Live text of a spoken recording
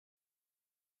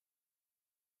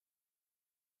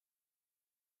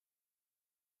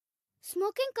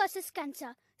Smoking causes cancer.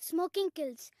 Smoking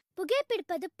kills.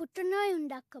 புகைப்பிடிப்பது புற்றுநோய்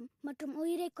உண்டாக்கும் மற்றும்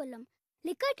உயிரை கொல்லும்.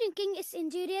 Liquor drinking is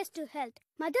injurious to health.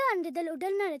 மது அருந்துதல்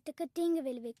உடல் நலத்துக்கு தீங்கு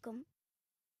விளைவிக்கும்.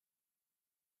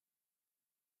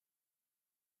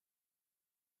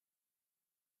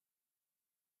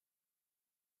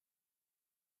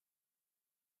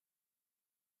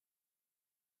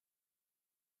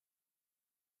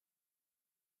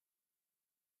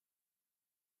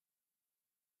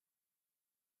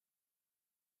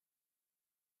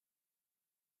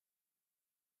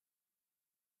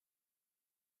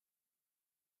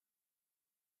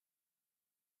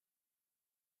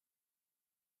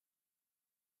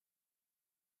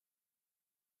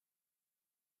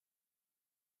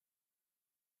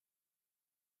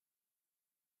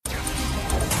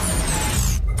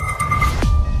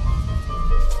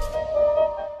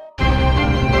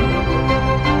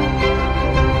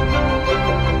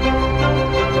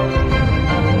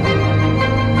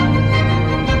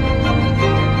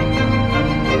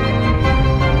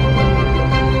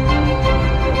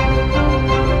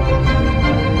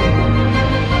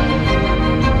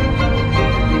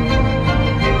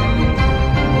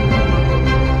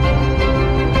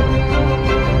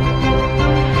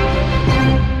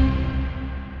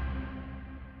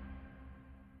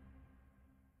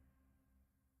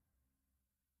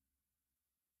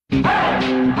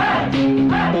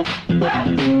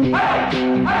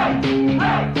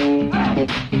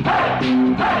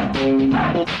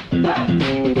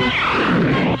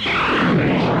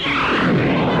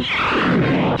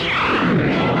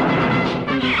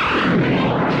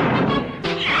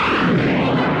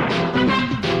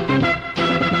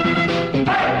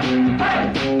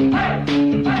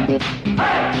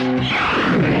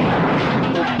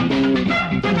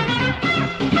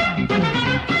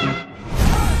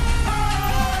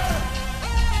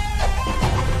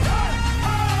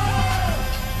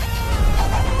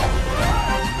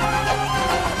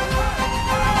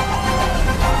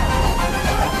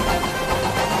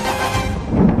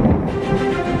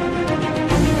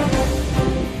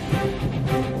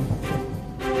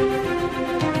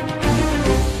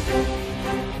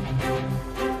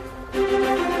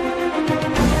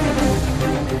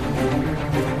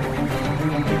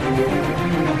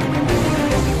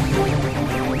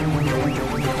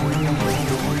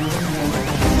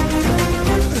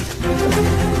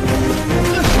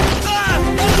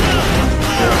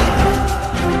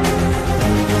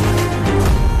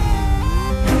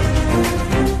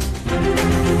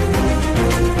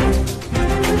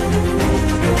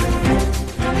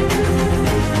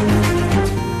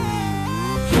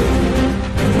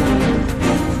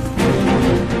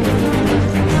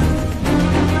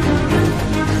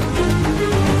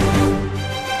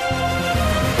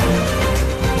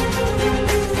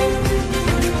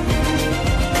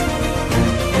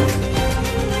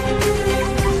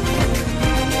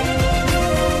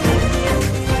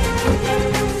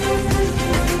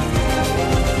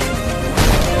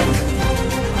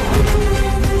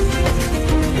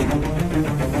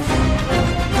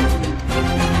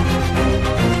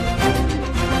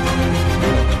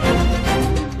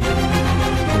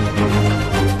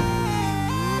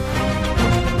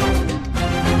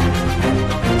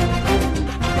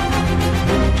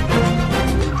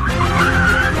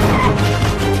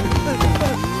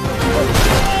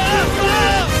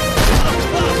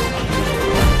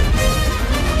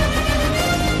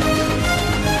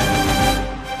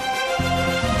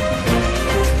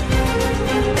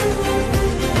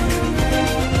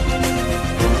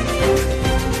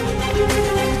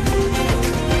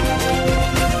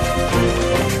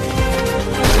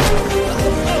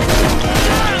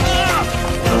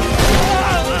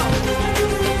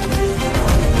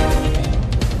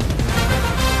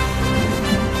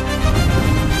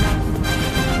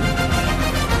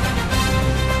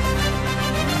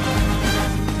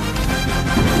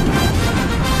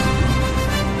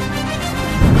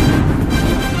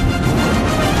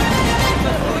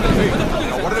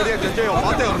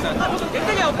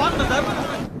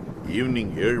 ஈவினிங்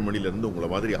 7 மணில இருந்து உங்களை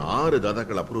மாதிரி 6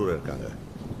 தாதாக்கள் அப்ரூவர் இருக்காங்க.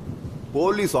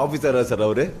 போலீஸ் ஆபீசர் சார்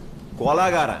அவரு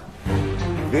கொலாகாரன்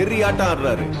வெறியாட்டம்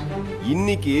ஆடுறாரு.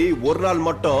 இன்னைக்கு ஒரு நாள்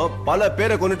மட்டும் பல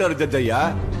பேரை கொண்டுட்டாரு ஜட்ஜ் ஐயா.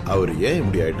 அவர் ஏன்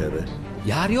இப்படி ஆயிட்டாரு?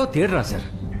 யாரையோ தேடுறா சார்.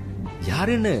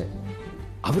 யாருன்னு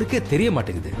அவருக்கே தெரிய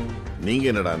மாட்டேங்குது. நீங்க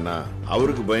என்னடான்னா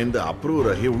அவருக்கு பயந்து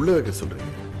அப்ரூவர் ஆகி உள்ள வைக்க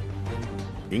சொல்றீங்க.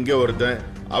 இங்க ஒருத்தன்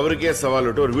அவருக்கே சவால்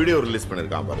விட்டு ஒரு வீடியோ ரிலீஸ்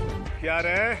பண்ணிருக்கான் பாருங்க.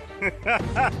 யாரு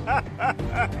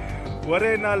ஒரே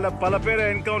நாள்ல பல பேரை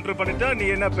என்கவுண்டர் பண்ணிட்டா நீ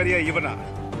என்ன பெரிய இவனா?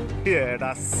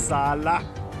 ஏடா சாலா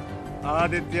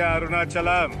ஆதித்யா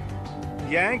அருணாச்சலம்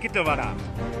என் கிட்ட வாடா.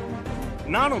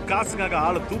 நானும் காசுக்காக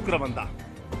ஆளை தூக்குறவன் தான்.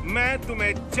 मैं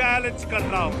तुम्हें चैलेंज कर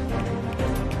रहा हूं.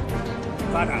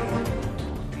 வாடா,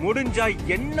 முடிஞ்சா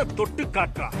என்ன தொட்டு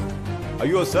காட்டுறா.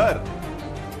 ஐயோ சார்,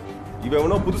 இவன்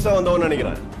எவனோ புதுசா வந்தவன்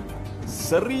நினைக்கிறேன்.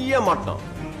 சரியா மாட்டான்,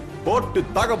 போட்டு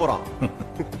தாக்க போறான்.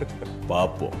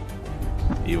 பாப்போம்,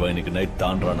 இவன் இன்னைக்கு நைட்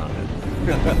தாண்டான். நாங்க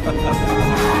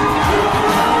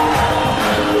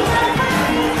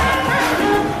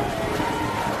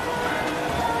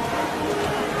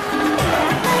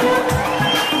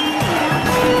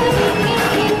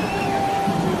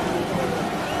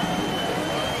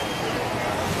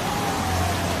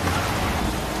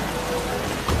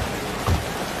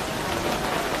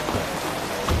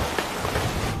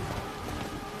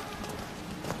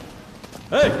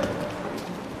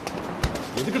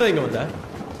எதுக்குடா இங்க வந்த?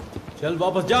 चल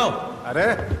वापस जाओ. அரே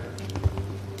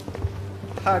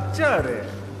அச்சா, அரே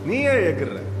நீ ஏன்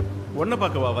ஏக்குற? உன்னை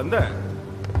பார்க்கவா வந்த?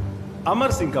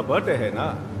 அமர் சிங் का बर्थडे है ना,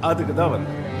 அதுக்கு தான் வந்த.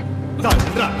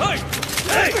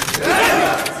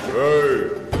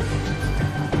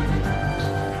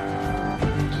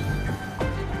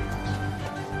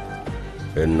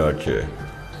 என்னாச்சு?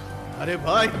 அரே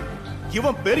பாய்,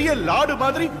 இவன் பெரிய லாடு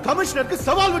மாதிரி கமிஷனருக்கு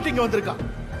சவால் விட்டு இங்க வந்திருக்கான்.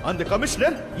 அந்த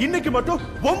கமிஷனர் இன்னைக்கு மட்டும்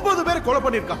 9 பேரை கொலை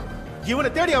பண்ணிருக்கான். இவனை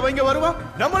தேடி அவன் இங்க வருவான்,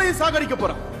 நம்மளையும் சாகடிக்க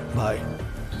போறான். பாய்,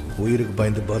 உயிருக்கு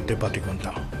பயந்து பர்த்டே பார்ட்டிக்கு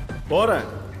வந்துட்டான். போறேன்.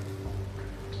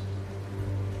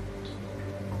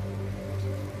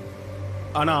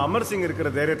 ஆனா அமர் சிங்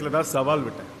இருக்கிற தைரியத்துல தான் சவால்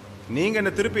விட்டேன். நீங்க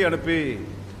என்ன திருப்பி அனுப்பி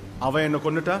அவன் என்ன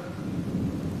கொன்னுட்டா,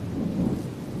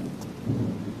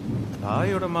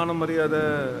 தாயோட மான மரியாதை.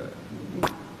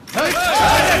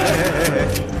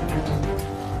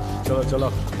 चलो चलो.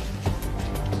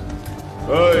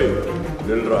 ஏய்,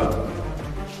 நில்றா.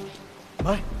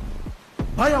 பாய்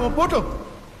பாய், அவன் போட்டும்.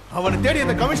 அவனை தேடி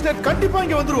அந்த கமிஷனர் கண்டிப்பா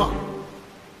இங்க வந்துருவான்.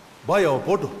 பாய், அவன்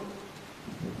போட்டும்.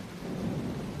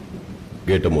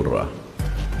 கேட்ட மூடுறா.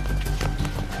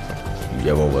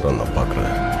 எவன் வர நான்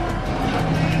பாக்குறேன்.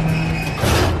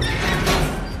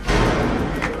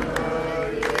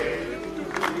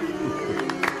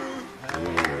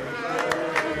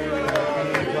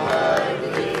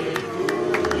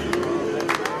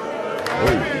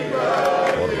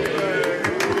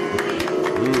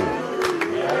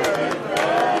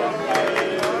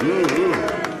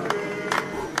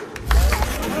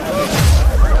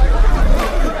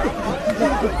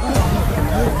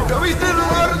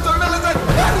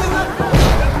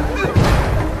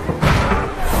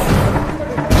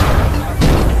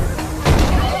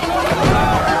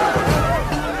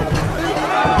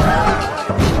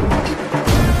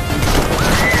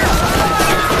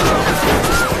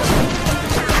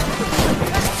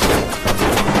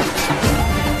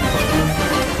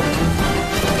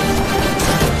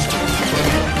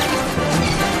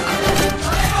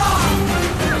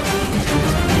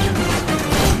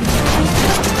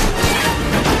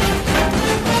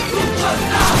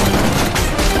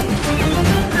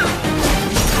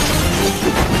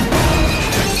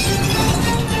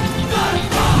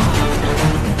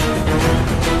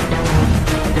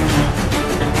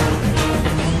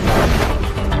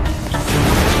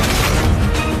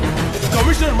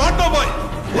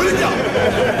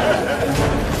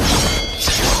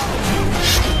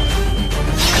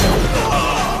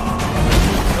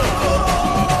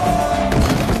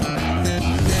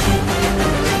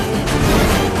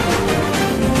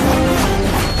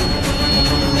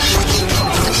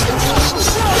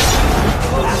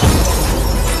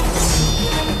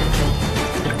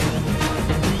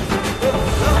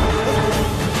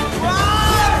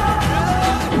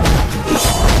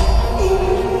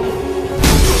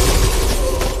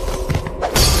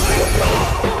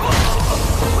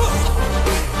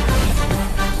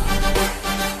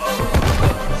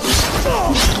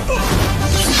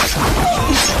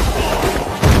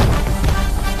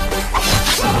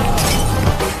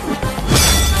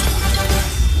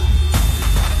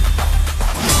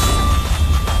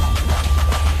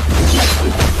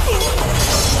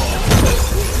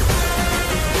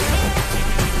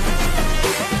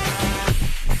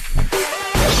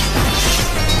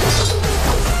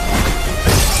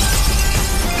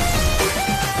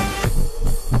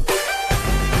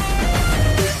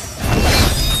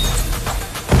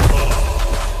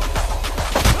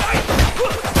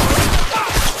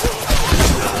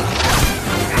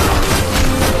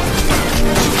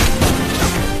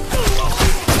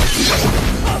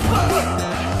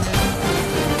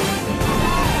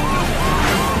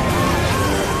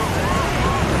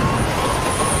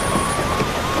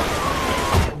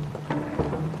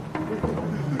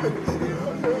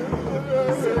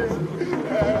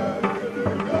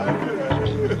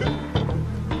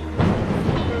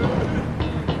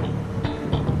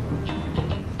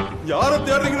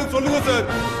 சொல்லுங்க சார்.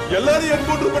 எல்லாரையும்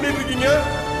என்கவுண்டர் பண்ணிட்டு இருக்கீங்க.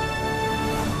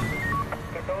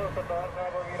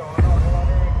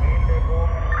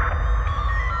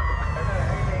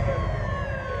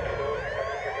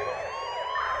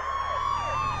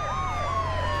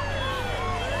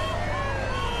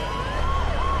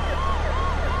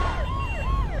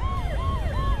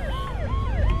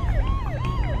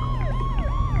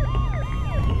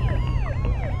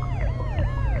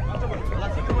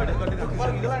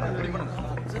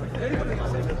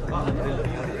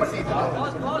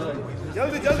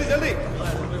 जल्दी जल्दी जल्दी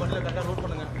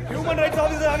ह्यूमन राइट्स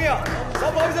ऑफिसर आ गया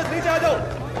सब ऑफिसर्स नीचे आ जाओ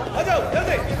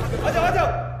जल्दी आ जाओ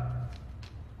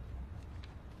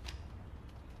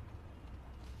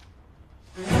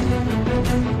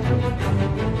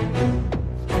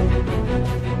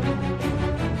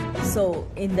So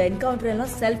in the encounter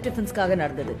எல்லாம் செல்ஃப் டிஃபென்ஸ்க்காக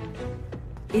நடந்தது.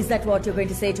 Is that what you're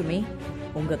going to say to me?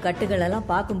 உங்க கட்டுகள்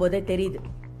எல்லாம் பார்க்கும்போதே தெரியுது.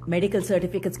 மெடிக்கல்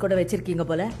சர்டிபிகேட்ஸ் கூட வச்சிருக்கீங்க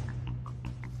போல.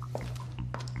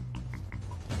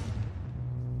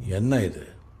 என்ன இது?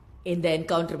 இந்த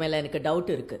என்கவுண்டர் மேல எனக்கு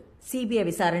டவுட் இருக்கு. சிபிஐ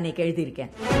விசாரணைக்கு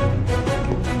எழுதியிருக்கேன்.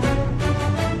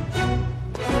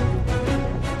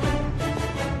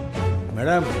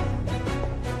 மேடம்,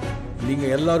 நீங்க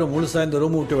எல்லாரும் முழுசா இந்த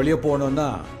ரூம் விட்டு வெளியே போகணும்னா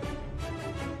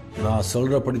நான்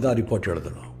சொல்றபடி தான் ரிப்போர்ட்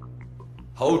எழுதணும்.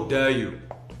 How dare you?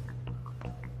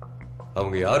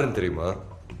 அவங்க யாருன்னு தெரியுமா?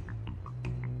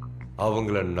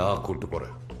 அவங்கள நான் கூட்டு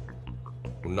போறேன்.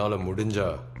 உன்னால முடிஞ்சா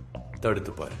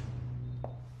தடுத்து பாரு.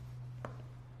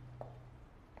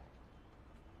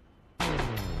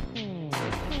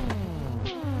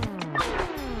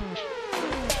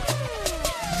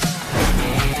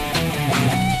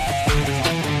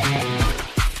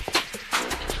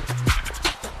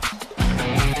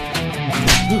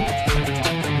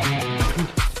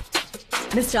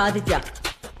 மிஸ்டர் ஆதித்யா,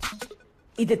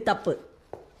 இது தப்பு.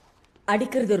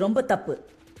 அடிக்கிறது ரொம்ப தப்பு.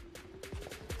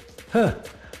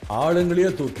 ஆளுங்களையே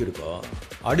தூக்கி இருக்கோம்,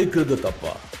 அடிக்கிறது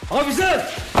தப்பா? ஆபீசர்,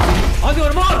 அது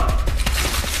ஒரு மார்.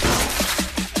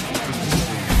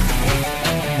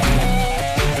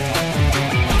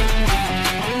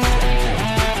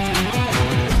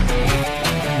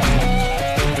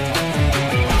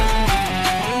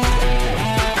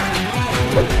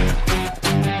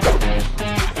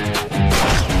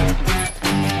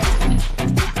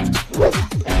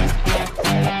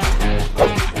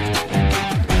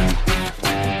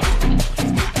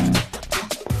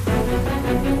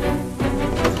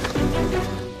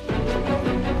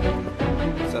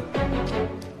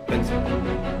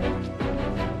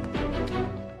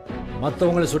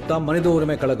 மற்றவங்களை சுட்டா மனித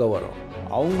உரிமை கழகம் வரும்,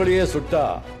 அவங்களையே சுட்டா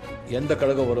எந்த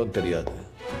கழகம் வரும் தெரியாது.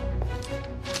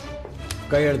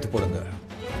 கையெழுத்து போடுங்க.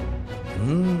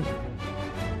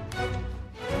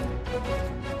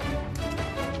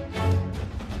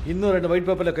 இன்னும் 2 ஒயிட்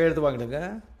பேப்பர்ல கையெழுத்து வாங்கிடுங்க.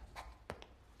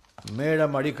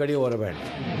 மேடம் அடிக்கடி வர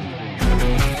வேண்டாம்.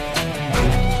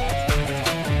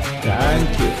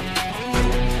 தேங்க்யூ.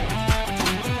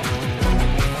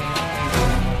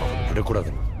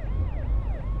 விடக்கூடாது.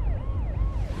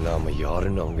 நாம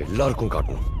யாருன்னு அவங்க எல்லாருக்கும்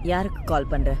காட்டணும். யாருக்கு கால்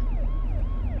பண்ற?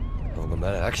 அவங்க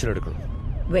மேல ஆக்ஷன் எடுக்கணும்.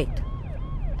 வெயிட்,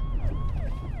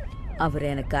 அவர்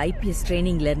எனக்கு ஐபிஎஸ்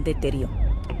ட்ரைனிங்ல இருந்தே தெரியும்.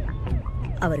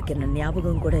 அவருக்கு என்ன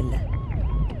ஞாபகம் கூட இல்ல.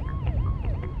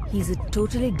 He's a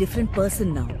totally different person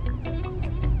now.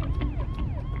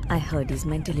 I heard he's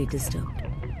mentally disturbed.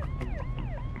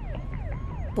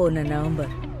 போன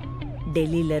நவம்பர்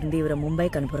டெல்லியில இருந்து இவரை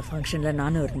மும்பைக்கு அனுப்புற ஃபங்க்ஷன்ல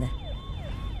நானும் இருந்தேன்.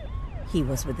 He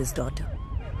was with his daughter.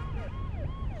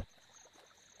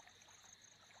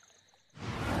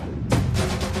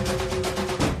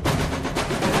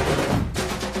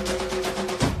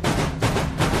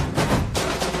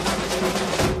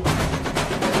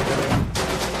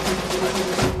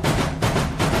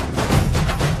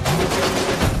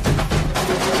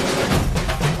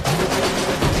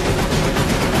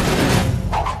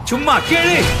 சும்மா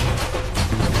கேளு.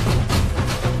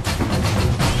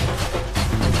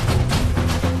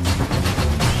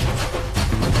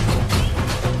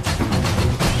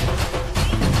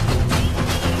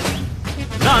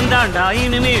 நான் தாண்டா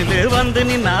இனிமேல் வந்து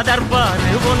நின்னா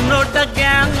தர்பாரு, உன்னோட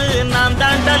கேங்கு நான்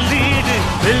தாண்டா லீடு.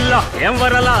 எல்லாம் என்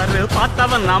வரலாறு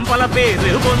பார்த்தவன் நாம் பல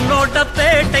பேரு, உன்னோட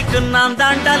பேட்டைக்கு நான்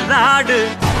தாண்டா லாடு.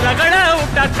 ரகட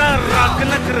விட்டாக்கா ராக்கு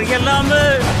நக்குரு எல்லாமே,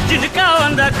 ஜினுக்கா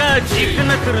வந்தாக்கா சீக்கு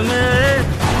நக்குருமே.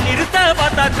 நிறுத்த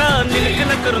பார்த்தாக்கா நிலுக்கு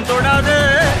நக்குரும் தொடாது,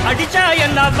 அடிச்சா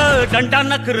என்னாம டண்டா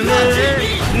நக்குருங்க.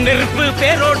 நெருப்பு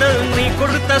பேரோடு நீ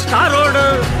கொடுத்த ஸ்டாரோடு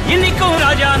இன்னைக்கும்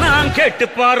ராஜா நான்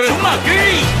கேட்டுப்பாரு.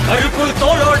 கருப்பு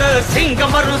தோளோடு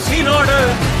சிங்கம் வரும் சீனோடு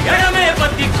இடமே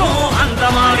பத்திக்கும் அந்த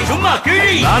மாதிரி சும்மா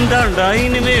கிழி நான் தாண்டா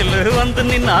இனிமேல் வந்து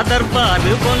நின்னா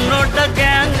தர்பாரு பொன்னோட்ட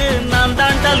கேங்கு நான்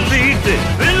தாண்டா லீடு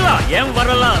இல்லா என்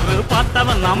வரலாறு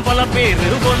பார்த்தவன் நம்பல பேரு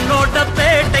பொன்னோட்ட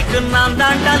பேட்டைக்கு நான்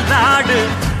தாண்டா லாடு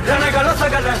ரணகள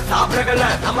சகல சாப்பிடகல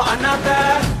நம்ம அண்ணாத்த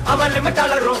அவன்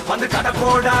லிமிட்டாளரும் வந்து கடை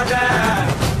போடாத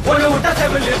ஒரு விட்ட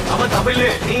செவிலு அவன் தமிழ்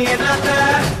நீ என்னத்த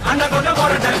அண்ணன் கொண்டு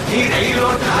போறத நீ ரயில்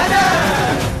ஓட்டாத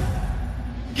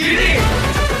கிரி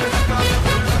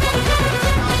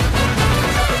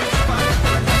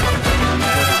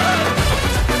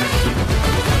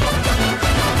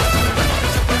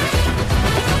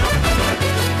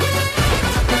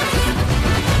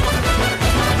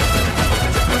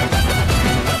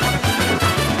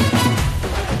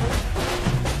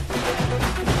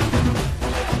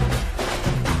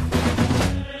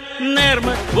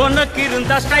உனக்கு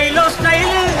இருந்தா ஸ்டைலோ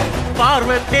ஸ்டைலு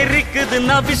பார்வை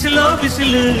தெரிக்குதுன்னா விசிலோ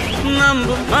விசிலு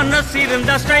நம்பு மனசு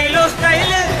இருந்தா ஸ்டைலோ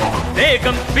ஸ்டைலு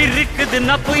வேகம்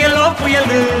பிரிக்குதுன்னா புயலோ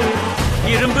புயலு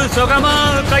இரும்பு சுகமா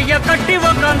கைய கட்டி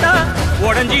உக்காந்தா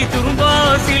உடஞ்சி துரும்பா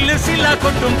சில்லு சில்லா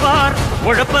கொட்டும் பார்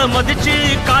உழப்ப மதிச்சு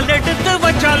கால் எடுத்து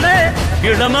வச்சாலே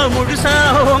இளம முழுசா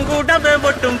உங்கூடவே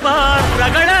மட்டும் பார்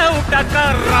ரகட விட்டாக்கா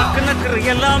ராக்கு நக்கரு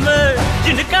எல்லாமே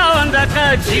ஜினுக்கா வந்தாக்கா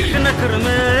ஜீக்கு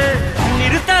நக்கருமே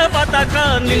நிறுத்த பார்த்தாக்கா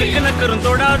நினுக்கு நக்கரும்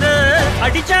தொடாது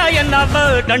அடிச்சா என்னாவ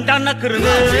டண்டா நக்கருங்க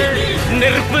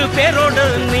நெருப்பு பேரோடு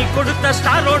நீ கொடுத்த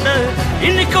ஸ்டாரோடு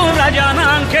இன்னைக்கும் ராஜா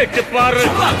நான் கேட்டு பாரு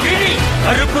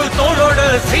கருப்பு தோளோடு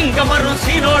சிங்கம் வரும்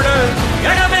சீனோடு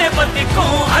இடமே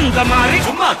பத்திக்கும் அந்த மாதிரி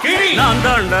சும்மா கிழி நான்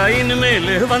தாண்டா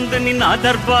இனிமேல் வந்து நின்னா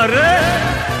தர்பாரு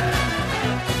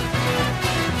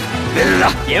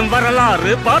என்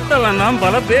வரலாறு பார்த்தவன் நாம்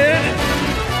பல பேர்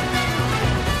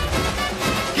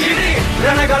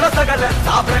ரணகள சகல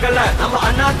சாப்பிடகல நம்ம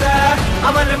அண்ணாத்த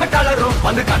அவன் லிமிட்டாளரும்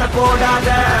வந்து கடை போடாத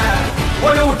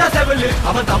ஒரு விட்ட செவிலு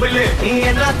அவன் தமிழ் நீ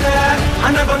என்னத்த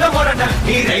அண்ணன் கொண்டு போறத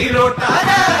நீ ரயில்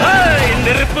ஓட்டாத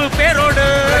நெருப்பு பேரோடு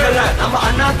நம்ம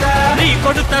அண்ணாத்த நீ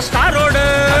கொடுத்த ஸ்டாரோடு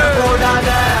போடாத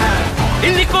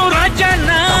இன்னைக்கும் ராஜா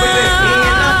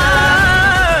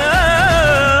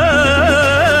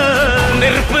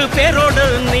நெருப்பு பேரோடு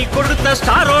நீ கொடுத்த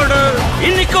ஸ்டாரோடு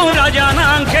இன்னைக்கும் ராஜா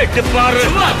நான் கேட்டு பாரு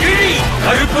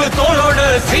கருப்பு தோளோடு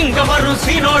சிங்கம் வரும்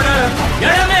சீனோடு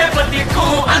இடமே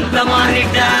பத்திக்கும் அந்த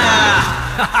மாறிட்ட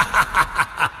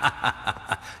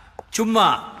சும்மா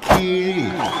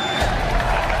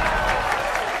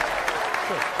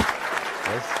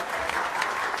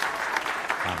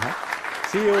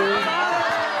See you.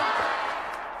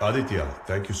 Aditya,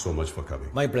 thank you so much for coming.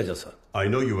 My pleasure, sir. I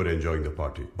know you were enjoying the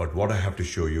party, but what I have to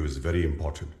show you is very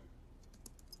important.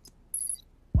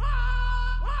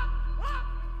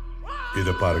 இத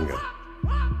பாருங்க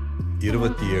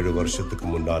 27 வருஷத்துக்கு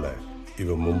முன்னால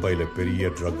இவன் மும்பைல பெரிய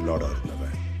ட்ரக் லார்டா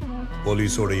இருந்தவன்.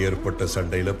 போலீஸோட ஏற்பட்ட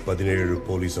சண்டையில 17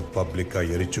 போலீஸ பப்ளிக்கா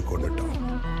எரிச்சு கொண்டுட்டான்.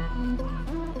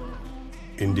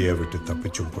 இந்தியா விட்டு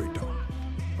தப்பிச்சும் போயிட்டான்.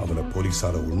 அவனை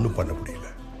போலீஸால ஒன்றும் பண்ண முடியல.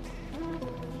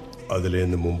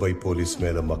 அதுலேருந்து மும்பை போலீஸ்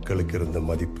மேல மக்களுக்கு இருந்த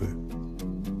மதிப்பு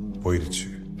போயிருச்சு.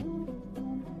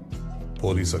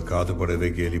 போலீஸ காதுபடவே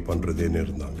கேலி பண்றதேன்னு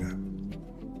இருந்தாங்க.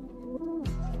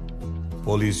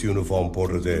 போலீஸ் யூனிஃபார்ம்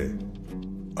போடுறதே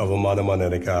அவமானமா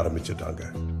நினைக்க ஆரம்பிச்சிட்டாங்க.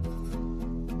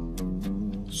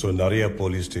 ஸோ நிறைய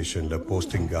போலீஸ் ஸ்டேஷன்ல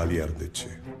போஸ்டிங் காலியா இருந்துச்சு.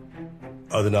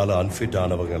 அதனால அன்ஃபிட்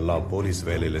ஆனவங்க எல்லாம் போலீஸ்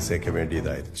வேலையில சேர்க்க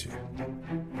வேண்டியதாயிருச்சு.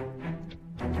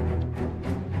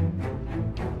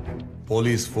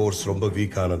 போலீஸ் ஃபோர்ஸ் ரொம்ப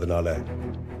வீக் ஆனதுனால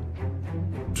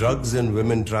ட்ரக்ஸ் அண்ட்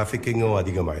விமன் டிராஃபிக்கிங்கும்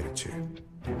அதிகமாயிருச்சு.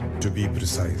 டு பி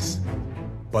ப்ரிசைஸ்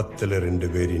 10ல் 2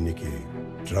 பேர் இன்னைக்கு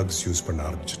ட்ரக்ஸ் யூஸ் பண்ண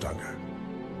ஆரம்பிச்சுட்டாங்க.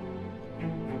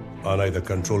 ஆனா இதை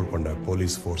கண்ட்ரோல் பண்ண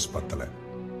போலீஸ் ஃபோர்ஸ் பத்தல.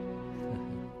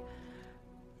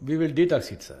 We will detox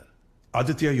it, sir.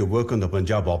 Aditya, your work on the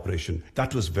Punjab operation,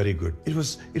 that was very good.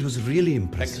 It was really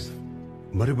impressive.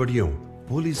 மறுபடியும்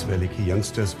போலீஸ் வேலைக்கு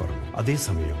யங்ஸ்டர்ஸ் வரணும். அதே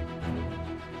சமயம்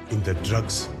இந்த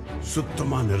ட்ரக்ஸ்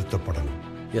சுத்தமா நிறுத்தப்படணும்.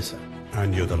 Yes, sir. And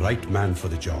you're the right man for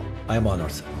the job. I am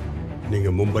honored, sir. நீங்க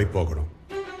மும்பை போகணும்.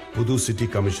 புது சிட்டி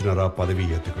கமிஷனரா பதவி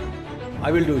ஏத்துக்கணும்.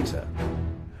 I will do it, sir.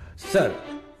 Sir,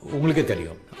 உங்களுக்கே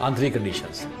தெரியும் on 3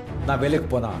 conditions. நான் வேலைக்கு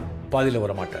போனா பாதியில்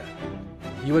வர மாட்டேன்.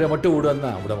 இவரை மட்டும்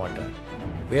விடுவா விட மாட்டேன்.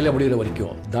 வேலை முடிகிற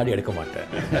வரைக்கும் தாடி எடுக்க மாட்டேன்.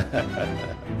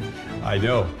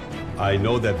 I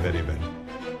know that very well.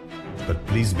 But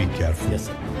please be careful. Yes,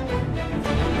 sir.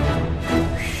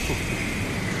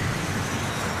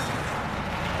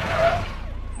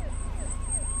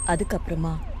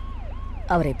 அதுக்கப்புறமா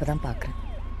அவரை இப்பதான் பார்க்குறேன்.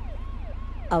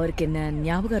 அவருக்கு என்ன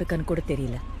ஞாபகம் இருக்கான்னு கூட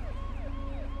தெரியல.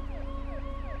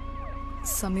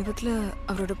 சமீபத்தில்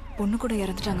அவரோட பொண்ணு கூட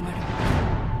இறந்துட்டாங்க மேடம்.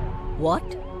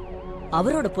 வாட்?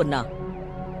 அவரோட பொண்ணா?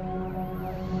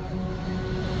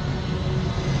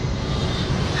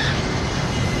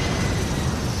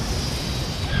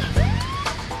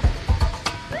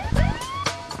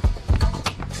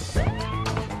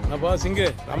 அப்பா சிங்கு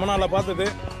ரொம்ப நாளா பார்த்தது.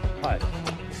 Hi.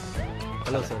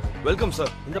 Hello sir. Welcome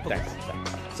sir. இந்த தேங்க்ஸ்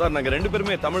சார். நாங்க 2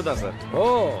 பேருமே தமிழ் தான் சார். ஓ,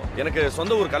 எனக்கு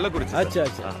சொந்த ஊர் கள்ளக்குறிச்சி. அச்சா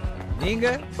அச்சா. நீங்க?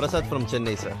 Prasad from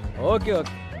Chennai sir. Okay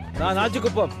okay. நான்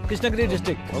நாச்சிக்குப்பம், கிருஷ்ணகிரி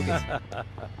டிஸ்ட்ரிக்ட். ஓகே.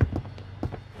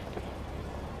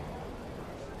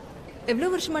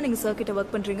 எவ்வளவு வருஷமா நீங்க சார் கிட்ட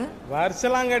ஒர்க் பண்றீங்க?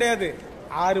 வருஷம்லாம் கிடையாது,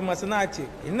 6 மாசம் தான் ஆச்சு.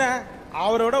 என்ன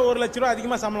அவரோட 1 லட்ச ரூபா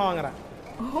அதிகமா சம்பளம் வாங்குறேன்.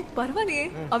 ஓ பரவாயில்லையே,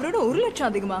 அவரோட 1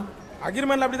 லட்சம் அதிகமா?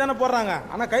 அக்ரிமெண்ட்ல அப்படி தானே போடுறாங்க,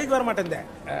 ஆனா கைக்கு வர மாட்டேன்.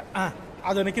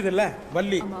 அது நிக்குது இல்ல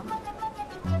வள்ளி,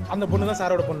 அந்த பொண்ணு தான்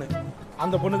சாரோட பொண்ணு.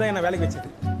 அந்த பொண்ணு தான் என்ன வேலைக்கு வச்சது.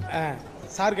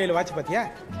 சார் கையில வாட்ச் பாத்தியா,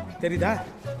 தெரியுதா?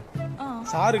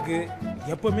 சாருக்கு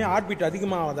எப்பவுமே ஹார்ட் பீட்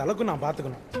அதிகமாகாத அளவுக்கு நான்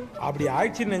பாத்துக்கணும். அப்படி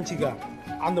ஆயிடுச்சுன்னு நினைச்சிக்க,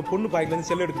 அந்த பொண்ணு பாக்கெட்ல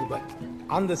இருந்து செல் எடுத்துப்பார்.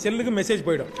 அந்த செல்லுக்கு மெசேஜ்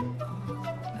போயிடும்.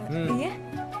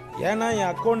 ஏன்னா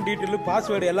என் அக்கௌண்ட் டீட்டெயில்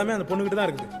பாஸ்வேர்டு எல்லாமே அந்த பொண்ணுகிட்ட தான்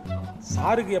இருக்குது.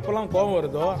 சாருக்கு எப்பெல்லாம் கோபம்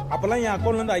வருதோ அப்பெல்லாம் என்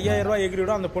அக்கௌண்ட்ல இருந்து 5000 ரூபாய்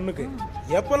எகிரிடும் அந்த பொண்ணுக்கு.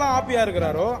 எப்பெல்லாம் ஹாப்பியா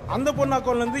இருக்கிறாரோ அந்த பொண்ணு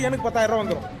அக்கௌண்ட்ல இருந்து எனக்கு 10000 ரூபாய்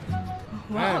வந்துடும்.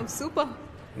 சூப்பர்.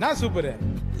 என்ன சூப்பர்?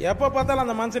 எப்ப பார்த்தாலும்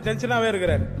அந்த மனுஷன் டென்ஷனாவே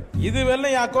இருக்கிறாரு. இது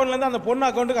வெள்ளம் என் அக்கௌண்ட்ல இருந்து அந்த பொண்ணு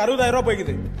அக்கௌண்ட்டுக்கு 60000 ரூபாய்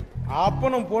போய்க்குது.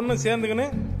 அப்பனும் பொண்ணு சேர்ந்துக்கின்னு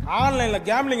ஆன்லைன்ல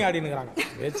கேம்லிங் ஆடினுக்கிறாங்க.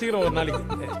 வச்சுக்கிறோம் ஒரு நாளைக்கு.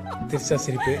 திருச்சா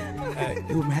சிரிப்பு.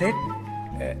 You married?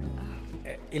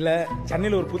 இல்ல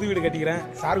சென்னையில் ஒரு புது வீடு கட்டிக்கிறேன்,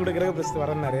 சார் கூட கிரக பிரசத்து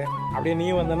வரேன்னாரு. அப்படியே நீ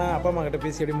வந்தனா அப்பா அம்மா கிட்ட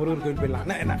பேசி அப்படியே முருகர் கோயில் போயிடலாம்.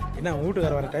 என்ன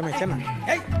வீட்டுக்கார வர டைம் ஆயிடுச்சா?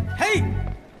 ஹே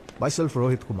Myself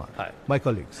Rohit Kumar. Hi. My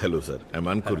colleagues. Hello sir, I'm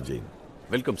Ankur Jain.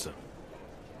 Welcome sir.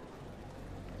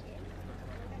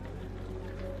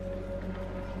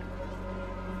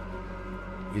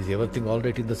 Is everything all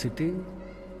right in the city?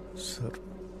 Sir.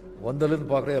 வந்தலேருந்து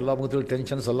பார்க்குற எல்லா முகத்திலும்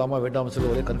டென்ஷன் சொல்லாமா வேண்டாம்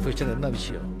சொல்லி ஒரே கன்ஃபியூஷன். என்ன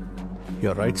விஷயம்?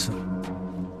 You're right sir.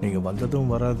 நீங்க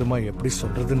வந்ததும் வராதுமா எப்படி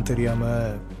சொல்றதுன்னு தெரியாம,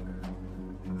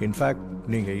 இன்ஃபேக்ட்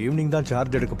நீங்க ஈவினிங் தான்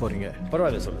சார்ஜ் எடுக்க போறீங்க.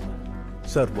 பரவாயில்ல சொல்லுங்க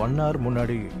சார். 1 hour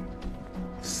முன்னாடி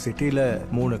சிட்டியில்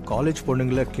 3 காலேஜ்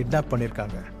பொண்ணுங்களை கிட்னாப்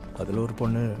பண்ணியிருக்காங்க. அதில் ஒரு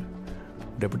பொண்ணு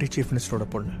டெபுட்டி சீஃப் மினிஸ்டரோட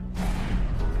பொண்ணு.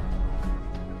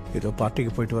 ஏதோ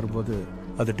பார்ட்டிக்கு போயிட்டு வரும்போது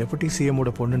அது டெபுட்டி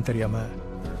சிஎம்மோட பொண்ணுன்னு தெரியாம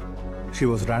she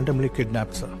was randomly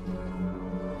kidnapped sir.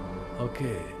 Okay,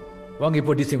 வாங்க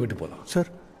இப்போ டிசிஎம் விட்டு போகலாம்.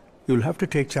 Sir, you'll have to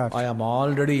take charge. I am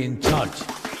already in charge.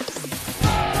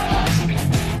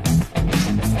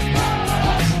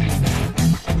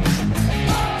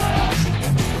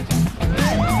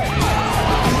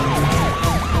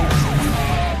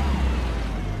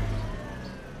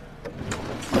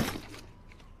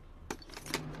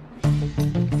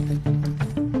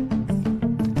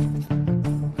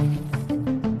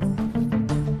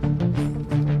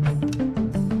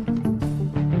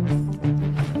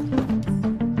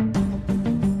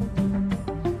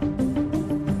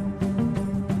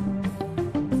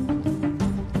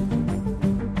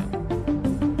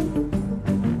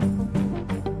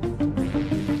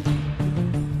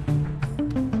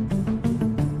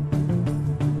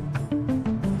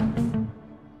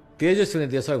 Tejaswini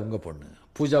Desai உங்க பொண்ணு,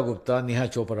 பூஜா குப்தா, நிஹா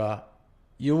சோப்ரா,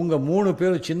 இவங்க 3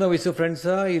 பேரும் சின்ன வயசு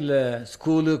ஃப்ரெண்ட்ஸா இல்ல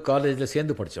ஸ்கூலு காலேஜ்ல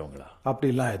சேர்ந்து படிச்சவங்களா?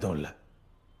 அப்படிலாம் எதுவும் இல்லை.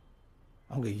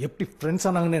 அவங்க எப்படி ஃப்ரெண்ட்ஸ்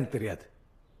ஆனாங்கன்னு எனக்கு தெரியாது.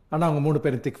 ஆனால் அவங்க 3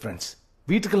 பேரும் திக் ஃப்ரெண்ட்ஸ்.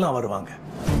 வீட்டுக்கெல்லாம் வருவாங்க.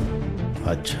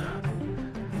 அச்சா,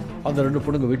 அந்த 2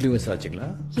 பொண்ணுங்க வீட்லயும் விசாரிச்சிங்களா?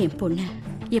 என் பொண்ணு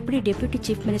எப்படி டெபுட்டி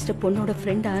சீஃப் மினிஸ்டர் பொண்ணோட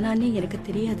ஃப்ரெண்ட் ஆனான்னு எனக்கு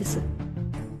தெரியாது சார்.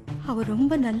 அவ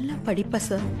ரொம்ப நல்லா படிப்பா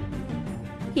சார்.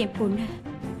 என் பொண்ணு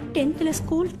 10th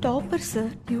ஸ்கூல் டாப்பர் சார்.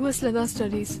 யூஎஸ்ல தான்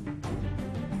ஸ்டடீஸ்.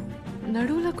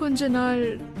 நடுவில் கொஞ்ச நாள்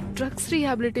ட்ரக்ஸ்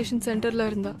ரீஹாபிலிட்டேஷன் சென்டர்ல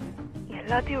இருந்தா.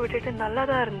 எல்லாத்தையும் விட்டுட்டு நல்லா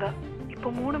தான் இருந்தா.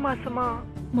 இப்போ 3 மாசமா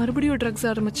மறுபடியும் ட்ரக்ஸ்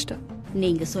ஆரம்பிச்சிட்டா.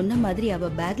 நீங்க சொன்ன மாதிரி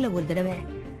அவ பேக்ல ஒரு தடவை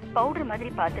பவுடர்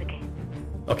மாதிரி பார்த்திருக்கேன்.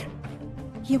 ஓகே.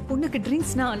 என் பொண்ணுக்கு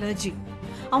ட்ரிங்க்ஸ்னா அலர்ஜி.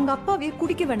 அவங்க அப்பாவே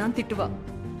குடிக்க வேணாம் திட்டுவா.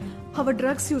 அவ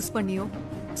ட்ரக்ஸ் யூஸ் பண்ணியோ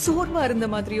சோர்வா இருந்த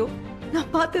மாதிரியோ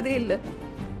நான் பார்த்ததே இல்லை.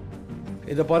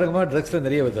 இதை பாருங்கம்மா, ட்ரக்ஸ்ல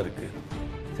நிறைய விதம் இருக்கு.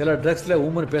 சில ட்ரக்ஸ்ல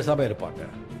உமன் பேசாம இருப்பாங்க,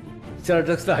 சில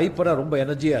ட்ரக்ஸ்ல ஹைப்பரா ரொம்ப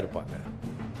எனர்ஜியா இருப்பாங்க.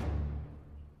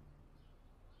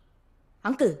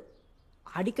 அங்கிள்,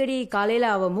 அடிக்கடி காலையில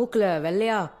அவ மூக்குல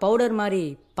வெள்ளையா பவுடர் மாதிரி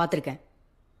பார்த்திருக்கேன்.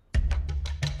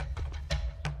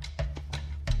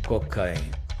 கொக்கைன்.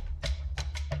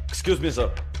 எக்ஸ்கியூஸ் மீ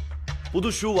சார்,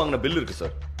 புது ஷூ வாங்கின பில் இருக்கு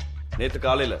சார். நேற்று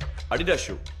காலையில் அடிடாஸ்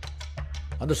ஷூ.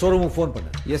 அந்த ஷோரூமுக்கு ஃபோன்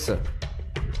பண்ணு. Yes sir.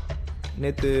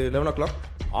 நேற்று 11 o'clock.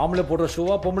 ஆம்பளை போடுற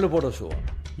ஷூவா பொம்பளை போடுற ஷூவா?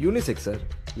 யூனிசெக்ஸ் சார்,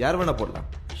 யார் வேணா போடலாம்.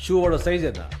 ஷூவோட சைஸ்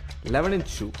என்ன? 11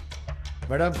 inch ஷூ.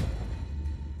 மேடம்,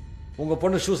 உங்க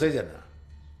பொண்ணு ஷூ சைஸ் என்ன?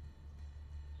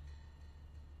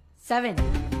 7.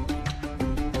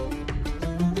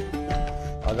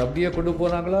 அது அப்படியே கொண்டு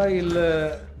போனாங்களா இல்ல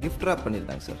கிஃப்ட் ராப்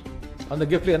பண்ணியிருந்தாங்க சார். அந்த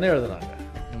கிஃப்ட்ல என்ன எழுதுனாங்க?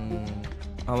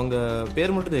 அவங்க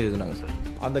பேர் மட்டும் எழுதுனாங்க சார்.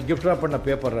 அந்த கிஃப்ட் ராப் பண்ண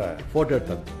பேப்பரை போட்டோ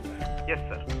எடுத்தாங்க. Yes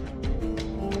sir.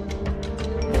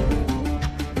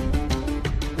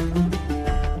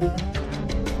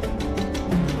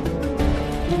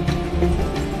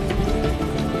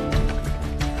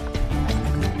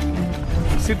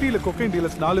 சிட்டியில கொக்கைன்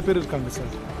டீலர்ஸ் 4 பேர் இருக்காங்க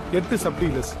சார். 8 sub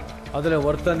dealers. அதுல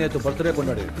ஒருத்தன் நேத்து பர்த்டே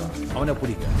கொண்டாடி இருக்கான். அவனை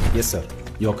பிடிக்கும். Yes sir,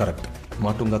 you correct.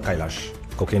 மாட்டுங்க Kailash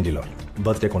cocaine dealer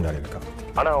birthday கொண்டாடி இருக்கான்.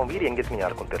 ஆனா அவன் வீடு எங்க இருக்குன்னு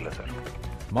யாருக்கும் தெரியல சார்.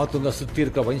 மாத்துங்க சுத்தி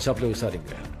இருக்க வைன் ஷாப்ல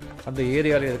விசாரிங்க. அந்த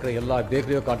ஏரியால இருக்கிற எல்லா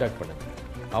பேக்கரியும் கான்டாக்ட் பண்ணுங்க.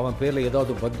 அவன் பேர்ல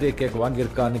ஏதாவது பர்த்டே கேக்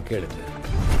வாங்கியிருக்கான்னு கேளுங்க.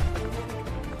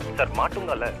 சார்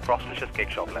மாட்டுங்கால ப்ராஸ்டிஷியஸ்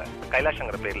கேக் ஷாப்ல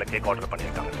கைலாஷ்ங்கிற பேர்ல கேக் ஆர்டர்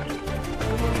பண்ணியிருக்காங்க சார்.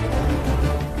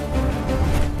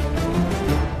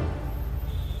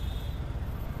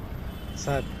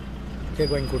 சார்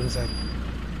கேக் வாங்கி கொடுங்க சார்.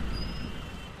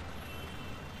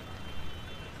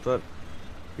 சார்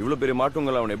இவ்வளவு பெரிய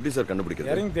மாட்டுங்கள் அவன் எப்படி சார்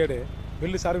கண்டுபிடிக்கிறது? இறங்கி தேடு.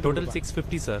 Bill sir total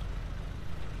 650 sir.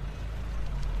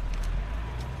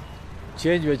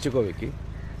 Change வச்சுக்கோ விக்கி.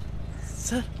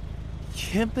 சார்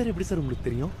என் பேர் எப்படி சார் உங்களுக்கு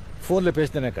தெரியும்? ஃபோன்ல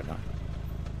பேசினே கண்ணா.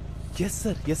 Yes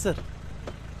sir, yes sir.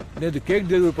 நேற்று கேக்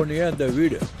டெலிவரி பண்ணியே அந்த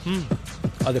வீடு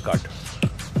அது காட்டு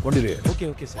கொண்டிரு. Okay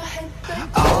okay sir.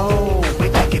 Oh, we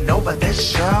taking over this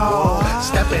show.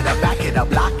 Step it up, back it up,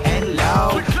 lock and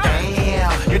load.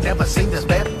 Damn, you never seen this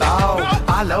before.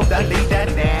 I love the leader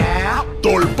now.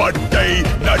 தோள்பட்டை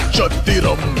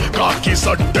நட்சத்திரம் காக்கி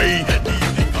சட்டை.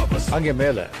 அங்கே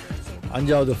மேல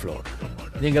 5வது ஃப்ளோர்.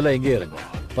 நீங்க எல்லாம் எங்கே இருங்க.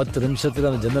 10 நிமிஷத்துக்கு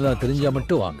அந்த ஜன்னலா தெரிஞ்சா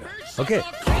மட்டும் வாங்க. ஓகே.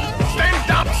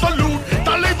 Stand up salute.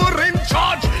 தலைவர் in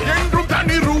charge. என்றும்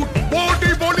தனி ரூட்.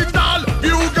 போடி போலிந்தால்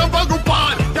வியூக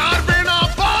வகுப்பால். யார் வேணா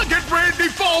வா, get ready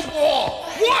for war.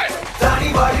 What? தனி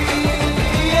வழி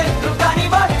என்றும் தனி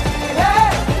வழி.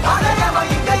 அடையவ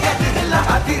இங்க எதிரில்ல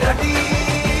அதிரடி.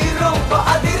 ரொம்ப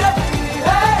அதிரடி.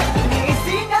 நீ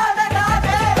சீனாத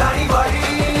நாடே. தனி வழி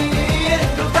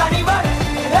என்றும் தனி வழி.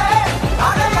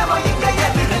 அடையவ இங்க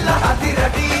எதிரில்ல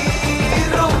அதிரடி.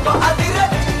 ரொம்ப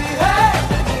அதிரடி.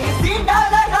 நீ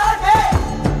சீனாத நாடே.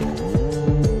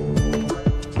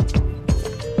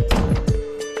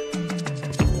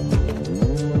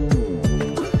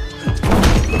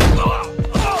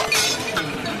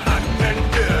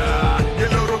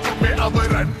 எல்லோருக்குமே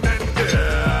அவர் அண்ணண்டு.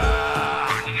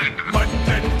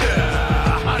 மண்ணண்டு.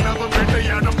 அளவு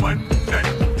வேட்டையான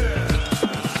மண்ணண்டு.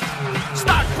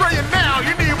 Start praying now.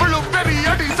 இனி விழும்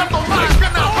பெரிய அடி சத்தம்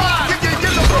வாங்கனா வா. இங்கே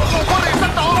எல்லோருக்கும் ஒரே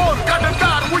சத்தம். ஓர்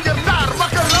கடந்தார் உயர்ந்தார்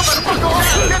மக்கள் அவர் பக்கம்.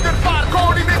 எதிர்பார்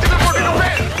கோடி நெஞ்சில்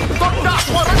முடிவுமே. தொட்டா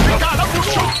பொறந்து கால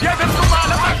புஷு. எதற்கு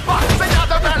மேல அன்பா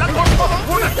செய்யாத வேலை கொண்டு.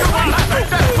 உனக்கு வாழ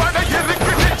வேண்ட படை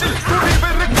இருக்கு நெஞ்சில்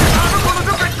துணிவிருக்கு. நானும்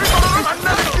பொழுது வெற்றி தொடரும்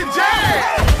அண்ணனுக்கு ஜெய்.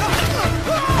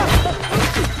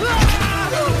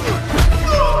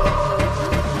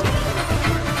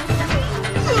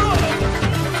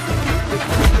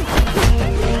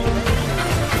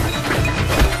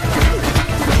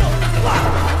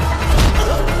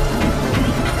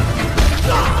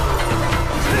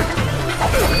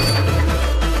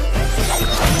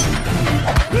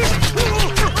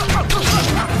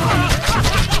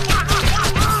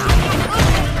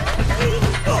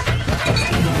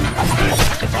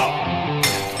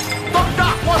 தொட்டா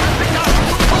பொறந்து கால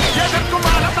புஷு. எதற்கு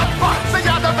மேல தப்பா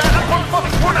செய்யாத வேலை கொண்டு.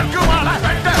 உனக்கு வாழ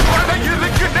வேண்ட படை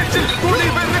இருக்கு நெஞ்சில்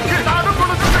துணிவிருக்கு. நானும்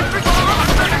பொழுது வெற்றி தொடரும்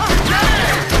அண்ணனுக்கு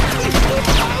ஜெய்.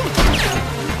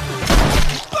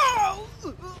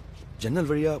 ஜன்னல்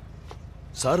வழியா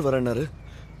சார் வரனாரு.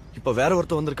 இப்ப வேற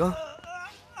ஒருத்தர் வந்திருக்கான்.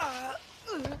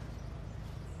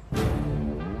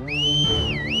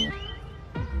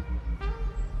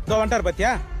 இதோ வந்துட்டார்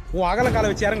பாத்தியா? உன் அகல காலை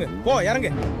வச்சு இறங்கு. போ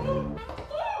இறங்கு.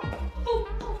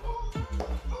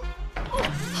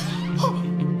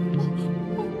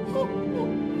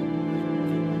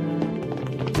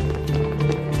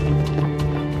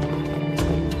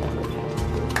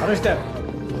 அரஸ்டர்.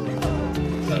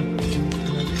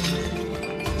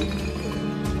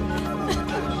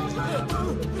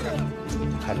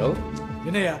 ஹலோ.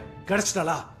 என்னையா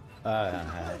கிடைச்சிட்டாளா?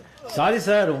 சாரி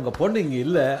சார், உங்க பொண்ணு இங்க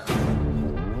இல்ல.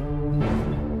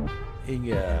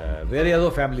 இங்க வேற ஏதோ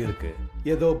ஃபேமிலி இருக்கு.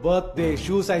 ஏதோ பர்த்டே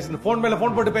ஷூ சைஸ் போன் மேல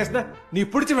போன் போட்டு பேசின நீ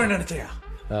பிடிச்சு வேணும் நினைச்சியா?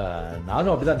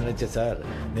 நானும் அப்படிதான் நினைச்சேன் சார்.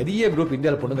 நிறைய குரூப்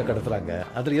இந்தியாவில் பொண்ணுங்க கடத்துறாங்க.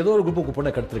 அதுல ஏதோ ஒரு குரூப்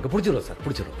பொண்ணை கடத்திருக்கு. பிடிச்சிடும் சார்,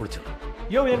 பிடிச்சிடும்.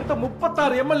 யோ என்கிட்ட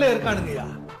 36 எம்எல்ஏ இருக்கானுங்கய்யா.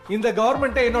 இந்த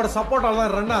கவர்மெண்ட் என்னோட சப்போர்ட்டால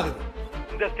தான் ரன் ஆகுது.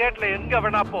 இந்த ஸ்டேட்ல எங்க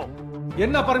வேணா போ.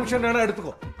 என்ன பர்மிஷன் வேணா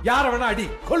எடுத்துக்கோ. யார வேணா அடி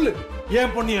கொல்லு.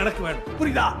 ஏன் பொண்ணு எனக்கு வேணும்.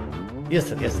 புரியுதா? Yes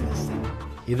sir, S S.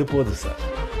 இது போதும் சார்.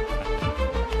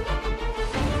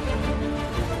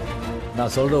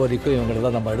 நான் சொல்ற வரைக்கும் இவங்களை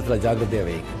தான் நம்ம இடத்துல ஜாக்கிரதையா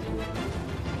வைங்க.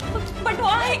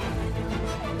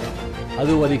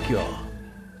 அது வரைக்கும்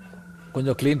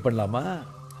கொஞ்சம் கிளீன் பண்ணலாமா?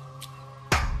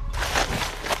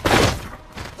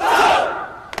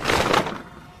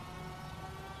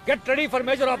 Get ready for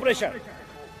major operation.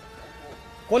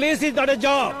 Police is not a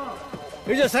job.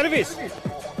 It is a service.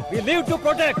 We live to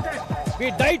protect. We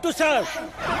die to serve.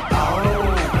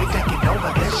 We taking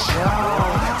over this show.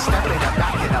 Stepping up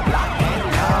back in the block and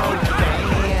go.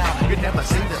 Damn, you never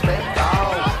seen this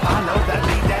before. Follow the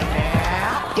leader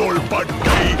now.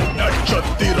 தோள்பட்டை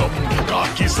நட்சத்திரம்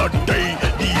காக்கி சட்டை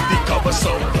நீதி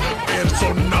கவசம் பேர்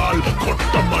சொன்னால்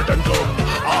கொட்டம் அடங்கும்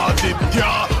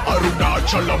Aditya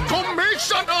Arunachalam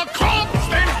commissioner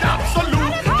constant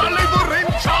absolute தலைவர்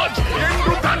இன் charge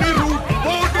என்று தனி ரூட்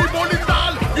போடி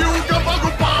மொழிந்தால் யூக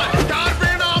வகுப்பார் யார்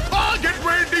வேணா get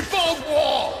ready for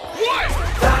war what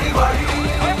தனி வழி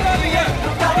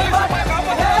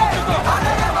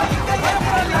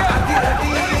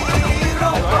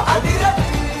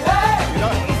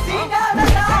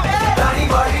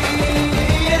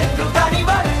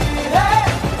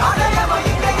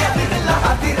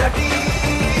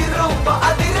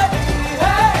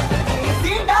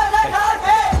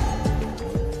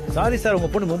சாரி சார், உங்க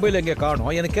பொண்ணு மும்பைல எங்க காணோம்.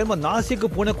 எனக்கு ஏமா நாசிக்கு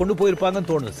பூனை கொண்டு போயிருப்பாங்கன்னு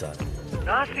தோணுது சார்.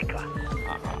 நாசிக்கா?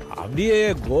 அப்படியே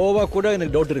கோவா கூட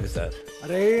எனக்கு டவுட் இருக்கு சார்.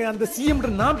 அரே அந்த சிஎம்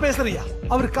நான் பேசுறியா?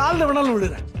 அவர் கால்ல வேணாலும்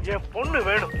விழுறேன். என் பொண்ணு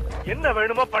வேணும், என்ன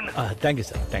வேணுமோ பண்ணு. Thank you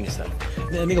sir, thank you sir.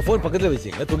 நீங்க போன் பக்கத்துல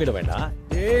வச்சீங்க, தூங்கிட வேண்டாம்.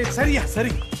 ஏய் சரியா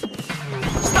சரி.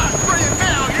 Start praying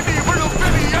now. இனி விழும்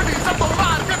பெரிய அடி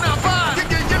சத்தமார் கனவா.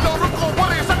 இங்கே எல்லோருக்கும்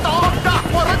ஒரே சத்தம் தான்.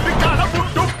 ஒரத்துக்கான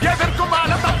முட்டும் எதற்கும்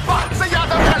மேல தப்பா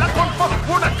செய்யாத வேலை கொள்பம்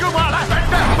உனக்கு மேல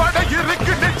வெட்ட படை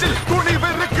இருக்கு நெஞ்சில் துணிவு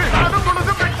இருக்கு. நானும்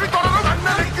பொழுது வெற்றி தொடரும்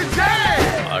அண்ணனுக்கு ஜெய்.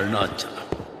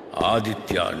 அருணாச்சலம்,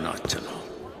 ஆதித்யா அருணாச்சலம்.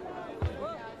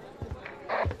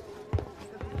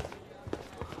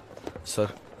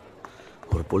 சார்,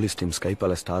 ஒரு போலீஸ் டீம்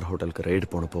ஸ்கைப்பால ஸ்டார் ஹோட்டலுக்கு ரெய்டு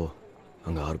போனப்போ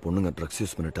அங்க 6 பொண்ணுங்க ட்ரக்ஸ்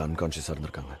யூஸ் பண்ணிட்டு அன்கான்ஷியஸா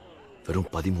இருந்திருக்காங்க. வெறும்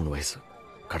 13 வயசு.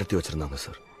 கடத்தி வச்சிருந்தாங்க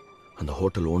சார். அந்த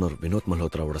hotel owner Vinod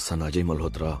மல்ஹோத்ராவோட Sun Ajay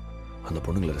Malhotra அந்த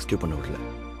பொண்ணுங்களை ரெஸ்கியூ பண்ண விடல.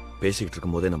 பேசிக்கிட்டு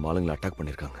இருக்கும் போதே நம்ம ஆளுங்களை அட்டாக்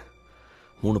பண்ணியிருக்காங்க.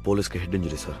 3 போலீஸ்க்கு ஹெட்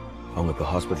இன்ஜுரி சார். அவங்க இப்போ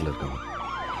ஹாஸ்பிட்டல் இருக்காங்க.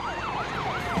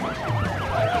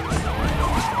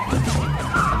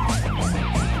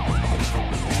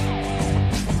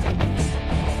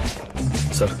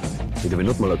 சார், இது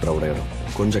வினோத் மல்ஹோத்ராவோட இடம்.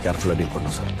 கொஞ்சம் கேர்ஃபுல்லா டீல்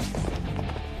பண்ணும் சார்.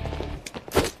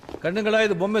 கண்ணுங்களா,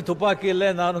 இது பொம்மை துப்பாக்கி இல்லை,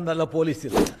 நானும் நல்ல போலீஸ்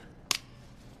இல்லை.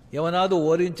 எவனாவது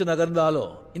 1 இன்ச்சு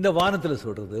நகர்ந்தாலும் இந்த வானத்துல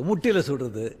சுடுறது, முட்டியில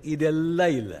சுடுறது,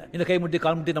 இதெல்லாம் இல்லை. இந்த கை முட்டி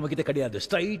கால் முட்டி நம்ம கிட்ட கிடையாது.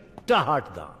 ஸ்ட்ரைட்டா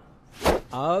ஹார்ட் தான்.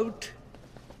 அவுட்.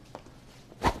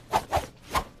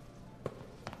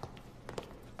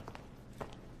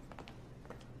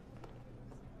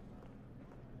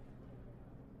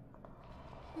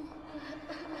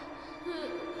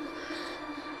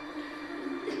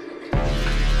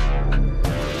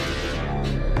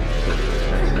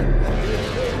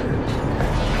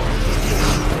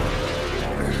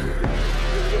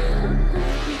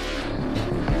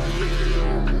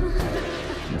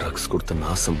 கொடுத்து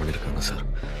நாசம் பண்ணிருக்காங்க சார்.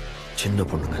 சின்ன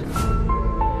பொண்ணுங்க.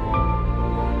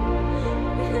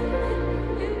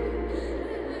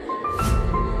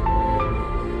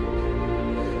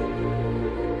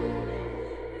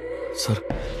 சார்,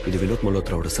 இது வினோத்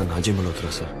மல்ஹோத்ராவோட சன் அஜய்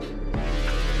மல்ஹோத்ரா சார்.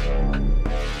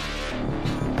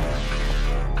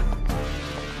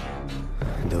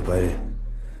 இந்த பாரு,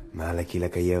 மேல கீழே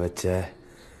கைய வச்ச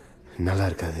நல்லா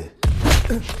இருக்காது.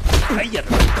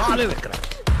 காலே வைக்கிறேன்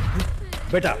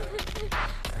बेटा,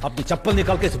 अपनी चप्पल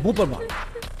निकाल के इस मुंह पर मार।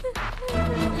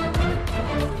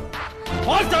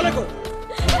 मार साले को,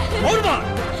 और मार,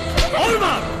 और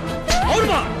मार, और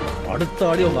मार। அடுத்த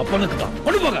அடி உங்க அப்பனுக்கு தான்.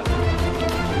 கொண்டு போங்க.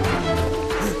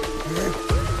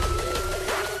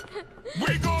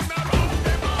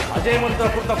 அஜய் மல்ஹோத்ரா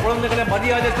கொடுத்த குழந்தைகளை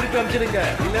மரியாதை திருப்பி அனுப்பிச்சிடுங்க,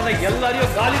 இல்லைன்னா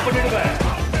எல்லாரையும் காலி பண்ணிடுவேன்.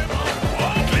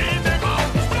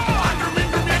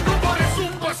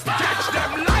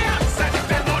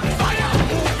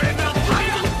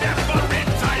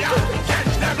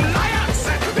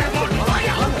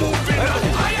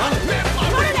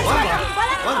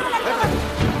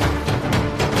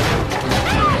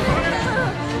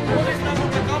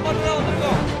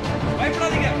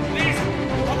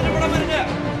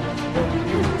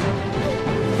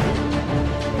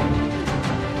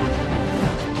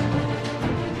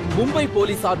 மும்பை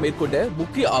போலீசார் மேற்கொண்ட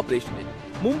முக்கிய ஆபரேஷனில்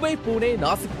மும்பை, புனே,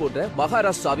 நாசிக் போன்ற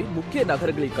மகாராஷ்டிராவின் முக்கிய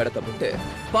நகரங்களில் கடத்தப்பட்டு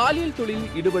பாலியல்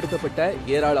தொழிலில் ஈடுபடுத்தப்பட்ட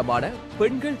ஏராளமான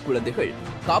பெண்கள், குழந்தைகள்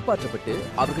காப்பாற்றப்பட்டு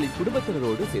அவர்களின்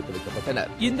குடும்பத்தினரோடு சேர்த்து வைக்கப்பட்டனர்.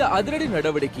 இந்த அதிரடி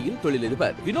நடவடிக்கையில்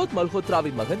தொழிலதிபர் வினோத்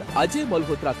மல்ஹோத்ராவின் மகன் அஜய்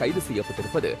மல்ஹோத்ரா கைது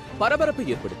செய்யப்பட்டிருப்பது பரபரப்பை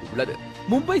ஏற்படுத்தியுள்ளது.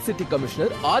 மும்பை சிட்டி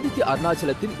கமிஷனர் ஆதித்ய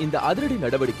அருணாச்சலத்தின் இந்த அதிரடி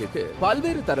நடவடிக்கைக்கு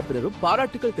பல்வேறு தரப்பினரும்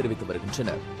பாராட்டுகள் தெரிவித்து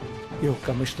வருகின்றனர். யோ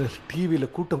கமிஷனர், டிவியில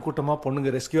கூட்டம் கூட்டமா பொண்ணுங்க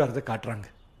ரெஸ்கியூ ஆறதை காட்டுறாங்க.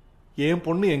 ஏன்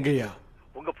பொண்ணு எங்கயா?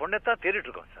 உங்க பொண்ணைத்தான் தேடிட்டு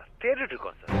இருக்கோம் சார், தேடிட்டு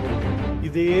இருக்கோம் சார்.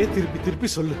 இதையே திருப்பி திருப்பி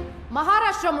சொல்லு.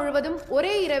 மகாராஷ்டிரா முழுவதும்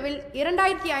ஒரே இரவில்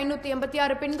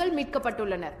 2586 பெண்கள்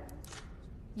மீட்கப்பட்டுள்ளனர்.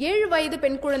 7 வயது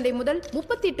பெண் குழந்தை முதல்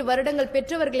 38 வருடங்கள்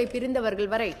பெற்றவர்களை பிரிந்தவர்கள்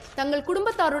வரை தங்கள்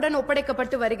குடும்பத்தாருடன்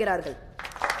ஒப்படைக்கப்பட்டு வருகிறார்கள்.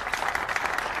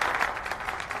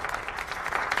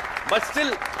 But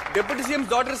still, Deputy CM's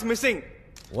daughter is missing.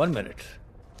 1 minute.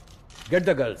 Get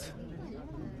the girls.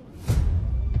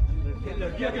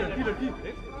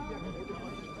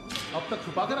 अब तक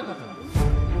छुपा के रखा था.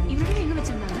 இவங்க எங்க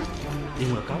வச்சிருந்தாங்க?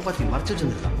 இவங்களை காப்பாத்தி மறைச்சு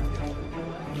வச்சிருந்தாங்க.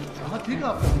 कहाँ थी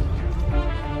आप?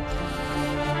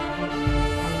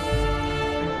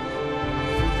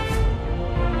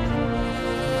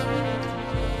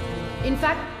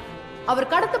 இன்ஃபேக்ட்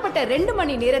அவர் கடத்தப்பட்ட 2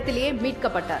 மணி நேரத்திலேயே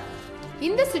மீட்கப்பட்டார்.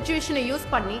 இந்த சிச்சுவேஷனை யூஸ்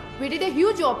பண்ணி we did a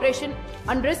huge operation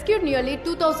and rescued nearly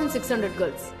 2600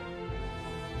 girls.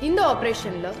 இந்த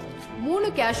ஆபரேஷன்ல 3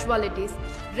 casualties,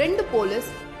 2 போலீஸ்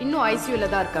இன்னும் ஐசியூல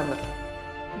தான் இருக்காங்க.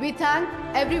 We thank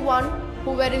everyone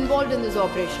who were involved in this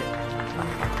operation.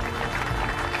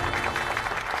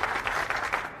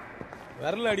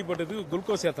 விரல் அடிபட்டது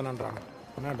குளுக்கோஸ் ஏத்தனன்றாங்க.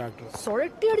 என்ன டாக்டர்?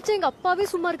 சொரட்டி அடிச்ச எங்க அப்பாவே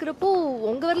சும்மா இருக்கிறப்போ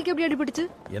உங்க விரலுக்கு எப்படி அடிபட்டுச்சு?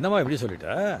 என்னம்மா இப்படி சொல்லிட்ட?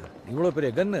 இவ்வளவு பெரிய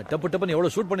கன் டப்பு டப்புன்னு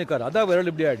எவ்வளவு ஷூட் பண்ணிருக்காரு, அதான் விரல்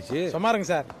இப்படி ஆயிடுச்சு. சும்மாருங்க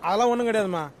சார், அதெல்லாம் ஒண்ணும்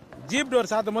கிடையாதுமா. ஜீப்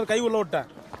டோர் சாத்தும் போது கை உள்ள விட்டேன்.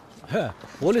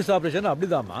 Police operation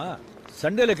அப்படிதாம்மா.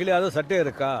 சண்டையில கிளியாத சட்டை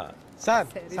இருக்கா? சார்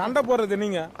சண்டை போடுறது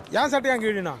நீங்க, ஏன் சட்டையா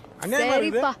கிழினா? அநியாயமா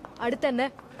இருக்குது. சரிப்பா, அடுத்து என்ன?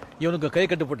 இவனுக்கு கை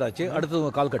கட்டு போட்டாச்சு, அடுத்தது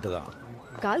உங்க கால் கட்டு தான்.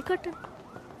 கால் கட்டு?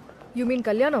 யூ மீன்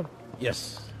கல்யாணம்? எஸ்.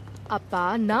 அப்பா,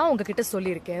 நான் உங்ககிட்ட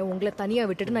சொல்லியிருக்கேன் உங்களை தனியா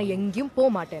விட்டுட்டு நான் எங்கேயும் போக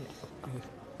மாட்டேன்னு.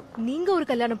 நீங்க ஒரு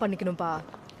கல்யாணம் பண்ணிக்கணும்பா,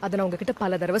 அதை நான் உங்ககிட்ட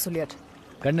பல தடவை சொல்லியாச்சு.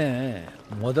 கண்ணு,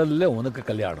 முதல்ல உனக்கு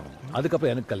கல்யாணம்,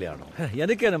 அதுக்கப்புறம் எனக்கு கல்யாணம்.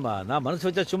 எனக்கு என்னம்மா, நான் மனசு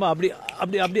வச்சா சும்மா அப்படி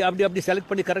அப்படி அப்படி அப்படி அப்படி செலக்ட்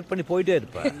பண்ணி கரெக்ட் பண்ணி போயிட்டே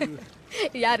இருப்பேன்.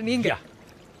 யார் நீங்க?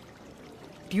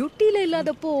 டியூட்டில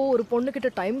இல்லாதப்போ ஒரு பொண்ணு கிட்ட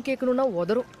டைம் கேட்கணும்னா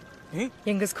உதரும்.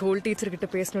 எங்க ஸ்கூல் டீச்சர் கிட்ட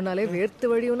பேசணும்னாலே வேர்த்து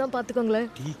வழியும்னா பாத்துக்கோங்களேன்.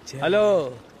 ஹலோ,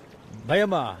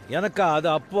 பயமா எனக்கா? அது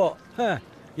அப்போ.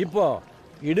 இப்போ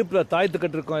இடுப்புல தாய்த்து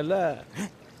கட்டு இருக்கோம் இல்ல?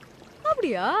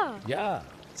 அப்படியா? யா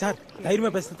சார்,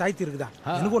 தைரியமா பேச தாய்த்து இருக்குதா?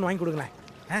 எனக்கு ஒன்று வாங்கி கொடுங்களேன்.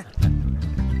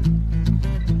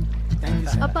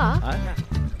 அப்பா,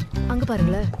 அங்க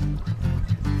பாருங்களேன்.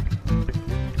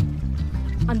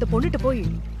 அந்த பொண்ணுட்ட போய்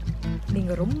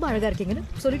நீங்க ரொம்ப அழகா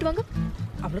இருக்கீங்கன்னு சொல்லிட்டு வாங்க.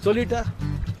 அவ்வளவு சொல்லிட்டா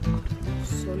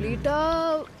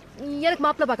எனக்கு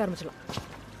மாப்பிள்ள பார்க்க ஆரம்பிச்சலாம்.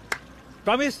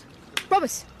 ప్రామిస్?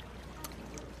 ప్రామిస్.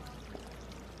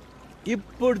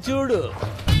 ఇప్పుడు చూడు.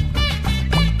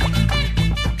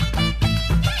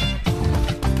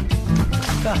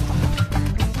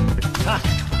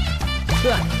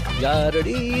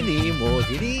 யாரடி நீ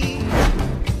மோகினி?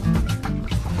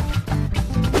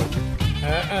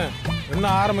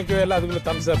 இன்னும் ஆரம்பிக்கவே இல்லை, அதுக்குள்ள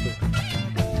தம்ஸ் அப்.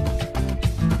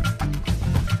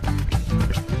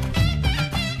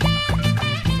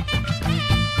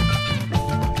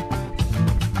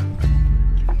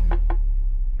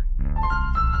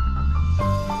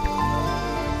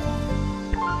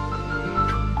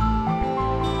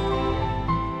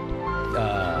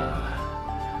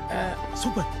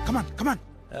 Super, come on come on.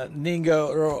 நீங்க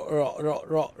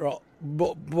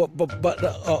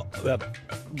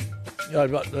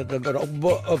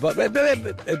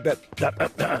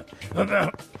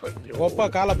ஒப்பா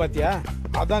காலை பாத்தியா?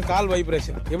 அதான் கால்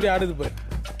வைப்ரேஷன் எப்படி ஆடுது பாரு.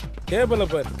 டேபிள்ல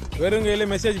பாரு, வெறும் கையில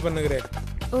மெசேஜ் பண்ணுகிறேன்.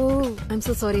 ஓ, ஐம்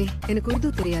சோ சாரி, எனக்கு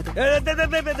உருது தெரியாது.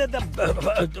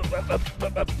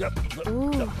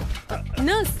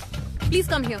 Nurse, please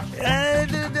come here.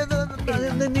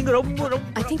 நீங்க ரொம்ப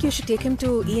I think you should take him to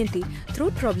ENT.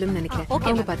 Throat problem நினைக்கிறேன்.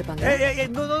 அவங்க பாத்துப்பாங்க.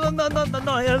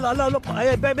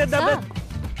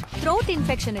 throat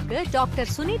infectionக்கு டாக்டர்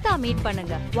சுனிதா மீட்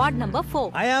பண்ணுங்க. Ward number 4.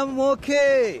 I am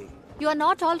okay. You are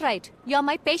not all right. You are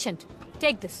my patient.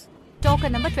 Take this.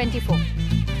 Token number 24.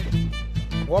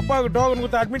 ஒப்பாவுக்கு token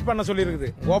கொடுத்து admit பண்ண சொல்லி இருக்குது.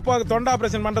 ஒப்பாவுக்கு தொண்டை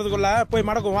operation பண்றதுக்குள்ள போய்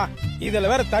மடக்கும் வா. இதுல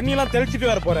வேற தண்ணி எல்லாம்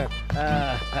தெளிச்சிட்டு வர போற.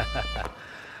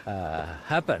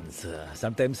 happens,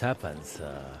 sometimes happens.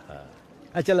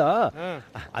 ஆச்சலா,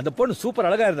 அந்த பொண்ணு சூப்பர்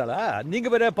அழகா இருந்தாளா? நீங்க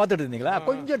வேற பாத்துட்டு இருந்தீங்களா?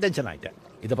 கொஞ்சம் டென்ஷன் ஆயிட்டேன்.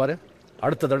 இத பாரு,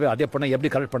 அடுத்த தடவை அதே பொண்ணை எப்படி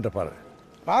கரெக்ட் பண்ற பாரு.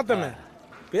 பார்த்தமே,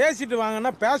 பேசிட்டு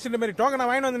வாங்கன்னா பேசிட்டு மாதிரி டோக்கனை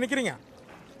வாங்கி வந்து நிக்கிறீங்க.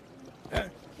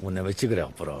 உன்னை வச்சுக்கிறேன்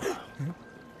அப்புறம்.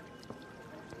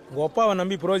 ஒப்பாவை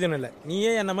நம்பி பிரயோஜனம் இல்லை.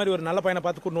 நீயே என்ன மாதிரி ஒரு நல்ல பையனை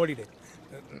பார்த்து கூட ஓடிடு.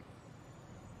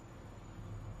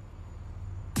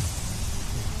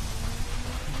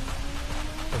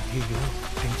 ஐயோ,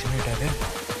 டென்ஷன் ஆயிட்டாரு.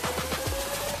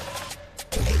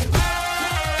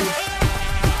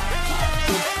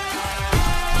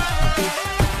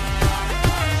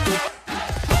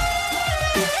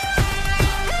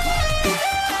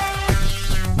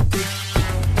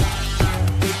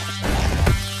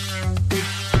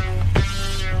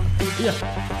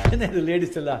 என்ன இது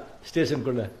லேடிஸ் எல்லாம்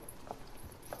ஸ்டேஷனுக்குள்ள?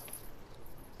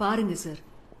 பாருங்க சார்,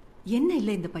 என்ன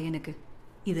இல்லை இந்த பையனுக்கு?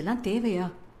 இதெல்லாம் தேவையா?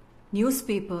 நியூஸ்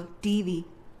பேப்பர், டிவி,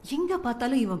 எங்க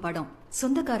பார்த்தாலும் இவன் படம்.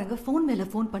 சொந்தக்காரங்க ஃபோன் மேல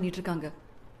ஃபோன் பண்ணிட்டு இருக்காங்க.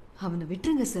 அவனை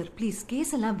விட்டுருங்க சார் ப்ளீஸ்.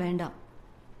 கேஸ் எல்லாம் வேண்டாம்.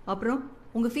 அப்புறம்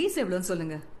உங்க ஃபீஸ் எவ்வளோன்னு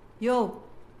சொல்லுங்க. யோ,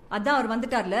 அதான் அவர்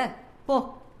வந்துட்டார்ல, போ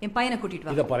என் பையனை கூட்டிட்டு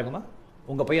வா. இதை பாருங்கம்மா,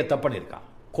 உங்க பையன் தப்பு பண்ணியிருக்கான்.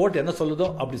 கோர்ட் என்ன சொல்லுதோ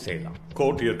அப்படி செய்யலாம்.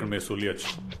 கோர்ட் ஏற்கனவே சொல்லியாச்சு.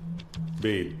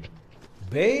 பெயில்.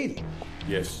 பெயில்?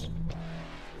 எஸ்.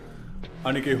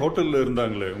 அன்னைக்கு ஹோட்டல்ல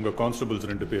இருந்தாங்களே உங்க கான்ஸ்டபிள்ஸ்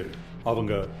 2 பேர்,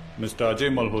 அவங்க மிஸ்டர்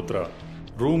அஜய் மல்ஹோத்ரா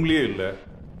ரூம்லயே இல்ல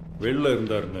வெளில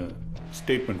இருந்தாருன்னு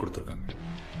ஸ்டேட்மெண்ட் கொடுத்துருக்காங்க.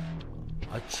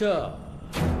 அச்சா.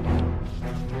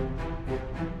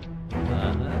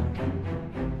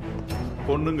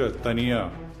 பொண்ணுங்க தனியா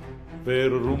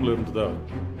வேற ரூம்ல இருந்ததா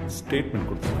ஸ்டேட்மெண்ட்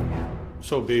கொடுத்துருக்காங்க.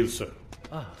 So fail sir.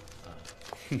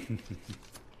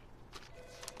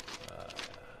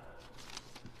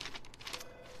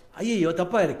 ஐயோ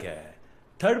தப்பா இருக்க.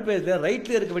 தேர்ட் பேஜ்ல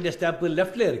ரைட்ல இருக்க வேண்டிய ஸ்டாம்ப்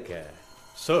லெஃப்ட்ல இருக்க.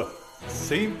 Sir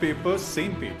same paper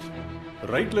same page.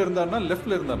 ரைட்ல இருந்தானா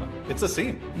லெஃப்ட்ல இருந்தானா it's a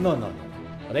same. No no no,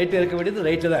 ரைட்ல இருக்க வேண்டியது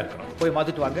ரைட்ல தான் இருக்கணும். போய்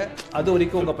மாத்திட்டு வாங்க. அது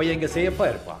வரைக்கும் உங்க பையன் இங்க சேஃபா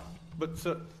இருப்பான். பட்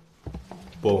சார்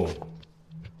போவோம்.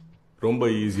 ரொம்ப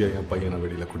ஈஸியா என் பையனை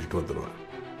வெளியில கூட்டிட்டு வந்துடுவேன்.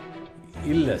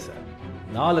 இல்ல சார்,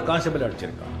 4 கான்ஸ்டபிள்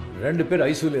அடிச்சிருக்கான். 2 பேர்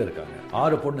ஐசியூல இருக்காங்க.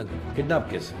 6 பொண்ணுங்க. Kidnap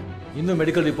case. இன்னும்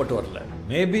மெடிக்கல் ரிப்போர்ட் வரல.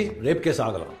 மேபி ரேப் கேஸ்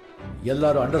ஆகலாம்.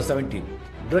 எல்லாரும் அண்டர் 17.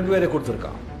 ட்ரக் வேற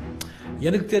கொடுத்துருக்கான்.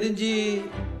 எனக்கு தெரிஞ்சு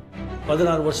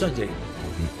 16 வருஷம் ஜெயில்.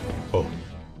 ஓ,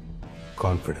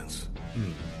 கான்ஃபிடன்ஸ்.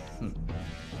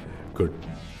 குட்.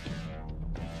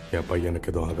 என்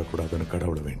பையனுக்கு எதுவும் ஆகக்கூடாதுன்னு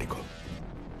கடவுளை வேண்டிக்கோ.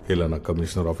 இல்லைன்னா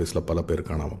கமிஷனர் ஆஃபீஸில் பல பேர்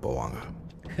காணாமல் போவாங்க.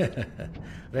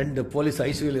 2 போலீஸ்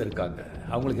ஐசியூல இருக்காங்க.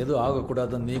 அவங்களுக்கு எதுவும்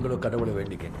ஆகக்கூடாதுன்னு நீங்களும் கடவுளை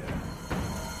வேண்டிக்கங்க.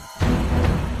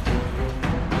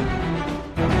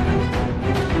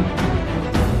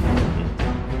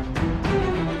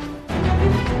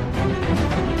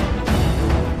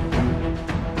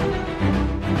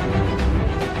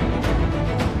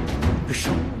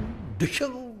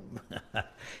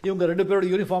 இவங்க 2 பேரோட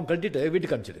யூனிஃபார்ம் கட்டிட்டு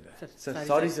வீட்டுக்கு அனுப்பிச்சிடுங்க.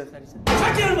 Sorry sir.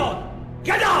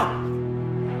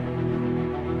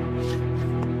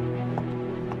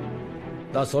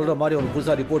 நான் சொல்ற மாதிரி ஒரு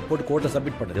புதுசா ரிப்போர்ட் போட்டு கோர்ட்ல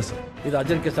சப்மிட் பண்ணுங்க சார். இது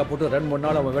அர்ஜென்ட் கேஸா போட்டு 2-3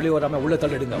 நாள் அவன் வெளியே வராம உள்ள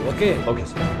தள்ளிடுங்க. ஓகே? Okay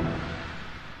sir.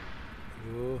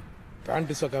 ஐயோ,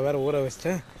 பேண்ட் சொக்கா வேற ஊற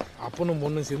வச்சிட்டேன். அப்பனும்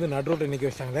பொண்ணும் சேர்ந்து நடு ரோட்ல நிக்க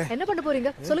வச்சிட்டாங்களே. என்ன பண்ண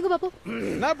போறீங்க சொல்லுங்க பாப்போம்.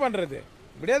 என்ன பண்றது,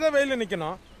 இப்படியே தான் வெயில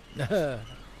நிக்கணும்.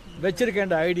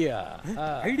 வச்சிருக்கேன் ஐடியா.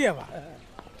 ஐடியாவா?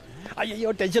 ஐயோ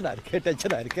டென்ஷனா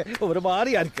இருக்கு. ஒரு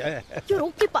மாதிரியா இருக்கு. You're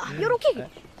okay பா. You're okay.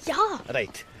 Yeah.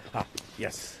 Right.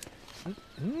 S.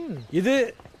 இது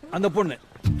அந்த பொண்ணு.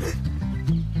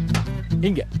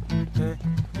 இங்க.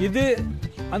 இது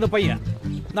அந்த பையன்.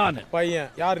 நானு.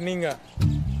 பையன் யார்? நீங்க.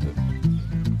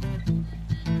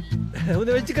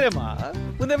 உன்னை வச்சுக்கிறேம்மா.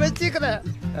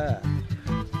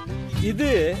 இது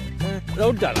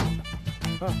ரவுண்டாரா.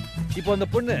 இப்போ அந்த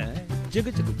பொண்ணு ஜிங்கு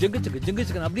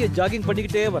அப்படியே ஜாகிங்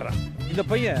பண்ணிக்கிட்டே வர்றான். இந்த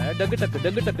பையன் டங்கு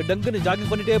டக்கு டங்குன்னு ஜாகிங்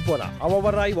பண்ணிட்டே போறான். அவ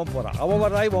வர்றாய் ஓம்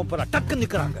போறான். டக்கு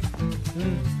நிக்கிறாங்க.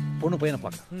 பொண்ணு பையனை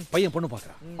பார்க்கறான். பையன் பொண்ணு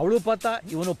பார்க்கறான். அவளும் பார்த்தா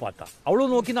இவனும் பார்த்தா.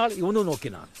 அவளும் நோக்கினாள் இவனும்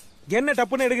நோக்கினான். என்ன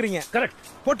டப்புன்னு எடுக்கிறீங்க? கரெக்ட்.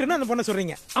 போட்டுன்னா அந்த பொண்ணை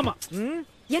சொல்றீங்க. ஆமா.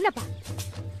 என்னப்பா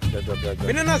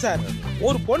என்னன்னா சார்,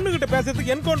 ஒரு பொண்ணு கிட்ட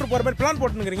பேசுறதுக்கு என்கவுண்டர் போற மாதிரி பிளான்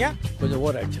போட்டுங்கிறீங்க. கொஞ்சம்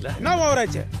ஓவர் ஆயிடுச்சுல. என்ன ஓவர்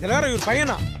ஆயிடுச்சு? இதுல வேற இவர்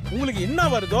பையனா. உங்களுக்கு என்ன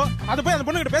வருதோ அதை போய் அந்த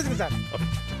பொண்ணு கிட்ட பேசுங்க சார்.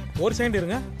 ஒரு செகண்ட்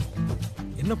இருங்க.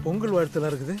 என்ன பொங்கல் வாழ்த்துல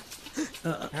இருக்குது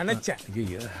நினைச்சேன்.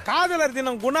 காதலர்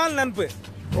தினம் குணால் நண்பு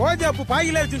ரோஜா பூ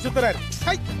பாயில வச்சு சுத்துறாரு.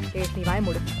 நீ வாய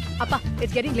மூடு. அப்பா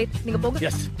இட்ஸ் கெட்டிங் லேட். நீங்க போங்க.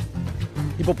 எஸ்.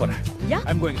 இப்போ போறேன்.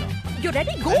 I'm going now. You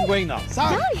ready? Go. I'm going now.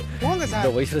 Sir போங்க சார்.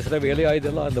 இந்த வயசுல சில வேலை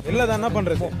ஆயுதெல்லாம் அந்த இல்லதான் என்ன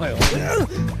பண்றது?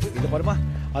 இது பாருமா,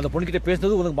 அந்த பொண்ணு கிட்ட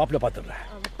பேசுனது உனக்கு மாப்பிள்ள பாத்துறேன்.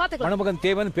 மணமகன்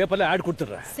தேவன் பேப்பர்ல ஆட்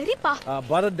கொடுத்துறேன். சரிப்பா.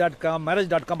 bharat.com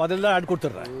marriage.com அதெல்லாம் ஆட்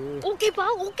கொடுத்துறேன். ஓகேப்பா.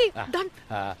 Okay done.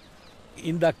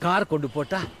 இந்த கார் கொண்டு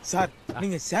போட்டா சார்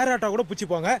நீங்க சேராட்டா கூட புச்சி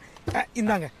போங்க.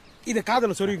 இந்தாங்க இத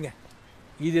காதல சொருவீங்க.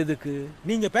 இது எதுக்கு?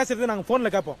 நீங்க பேசுறது நாங்க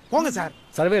போன்ல கேப்போம். போங்க சார்.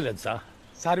 சர்வேலன்ஸா?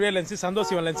 சர்வேலன்ஸ்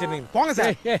சந்தோஷம் லென்ஸ் நீங்க போங்க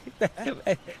சார்.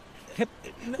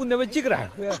 உன்னை வச்சுக்கிறேன்.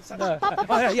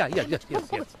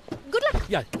 Good luck.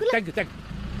 Yeah thank you.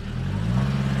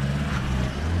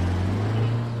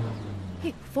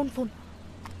 Hey phone.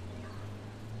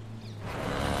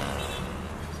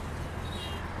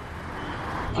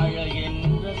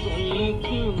 அழகென்ற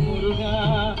சொல்லுக்கு முருகா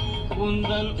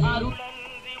உந்தன்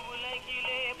அருளன்றி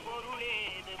உலகிலே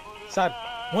பொருளேது. சார்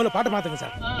முதல்ல பாட்டை மாத்துங்க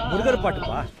சார். முருகர்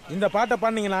பாட்டுப்பா. இந்த பாட்டை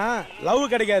பாடுனீங்கன்னா லவ்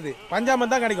கிடைக்காது,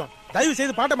 பஞ்சாமம் தான் கிடைக்கும். தயவு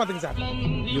செய்து பாட்டை மாத்துங்க sir.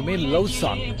 You mean love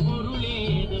song?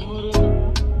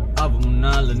 அவ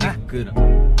முன்னால நிக்குறேன்,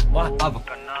 வா அவ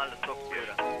கண்ணால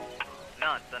தொக்குறேன்,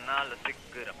 நான் தன்னால சிக்க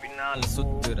சுக்குற பின்னால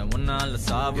சுத்துற முன்னால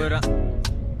சாவுற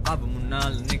அவ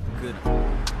முன்னால நிக்குற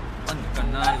அந்த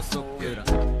கண்ணால சொக்குற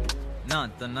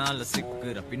நான் தன்னால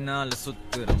சிக்குற பின்னால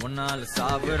சுத்துற முன்னால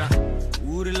சாவுற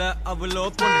ஊர்ல அவ்வளோ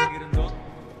பொண்ணு இருந்தோம்.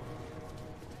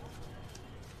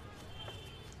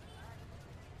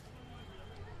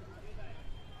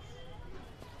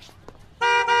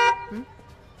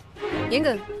 எங்க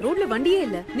ரோட்ல வண்டியே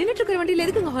இல்ல, நின்னுட்டு இருக்கிற வண்டியில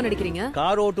எதுக்குங்க ஹார்ன் அடிக்கிறீங்க?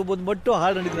 கார் ஓட்டும் போது மட்டும்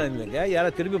ஹார்ன் அடிக்கலாம் இல்லைங்க, யாரை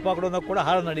திரும்பி பார்க்கணும்னா கூட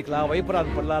ஹார்ன் அடிக்கலாம், வைப்பர்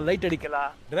ஆன் பண்ணலாம், லைட்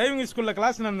அடிக்கலாம். டிரைவிங் ஸ்கூல்ல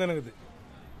கிளாஸ் நடந்துனுக்குது.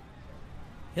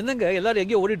 என்னங்க எல்லாரும்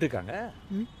எங்கேயோ ஓடிட்டு இருக்காங்க?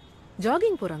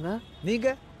 ஜாகிங் போறாங்க.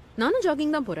 நீங்க? நானும்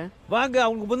ஜாகிங் தான் போறேன். வாங்க,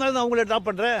 அவங்க முன்னால நான் உங்களை டிராப்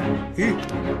பண்றேன்.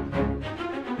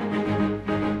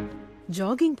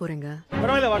 ஜாகிங் போறேங்க.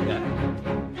 பரவாயில்ல வாங்க.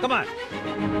 Come on.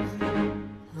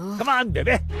 Come on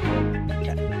baby.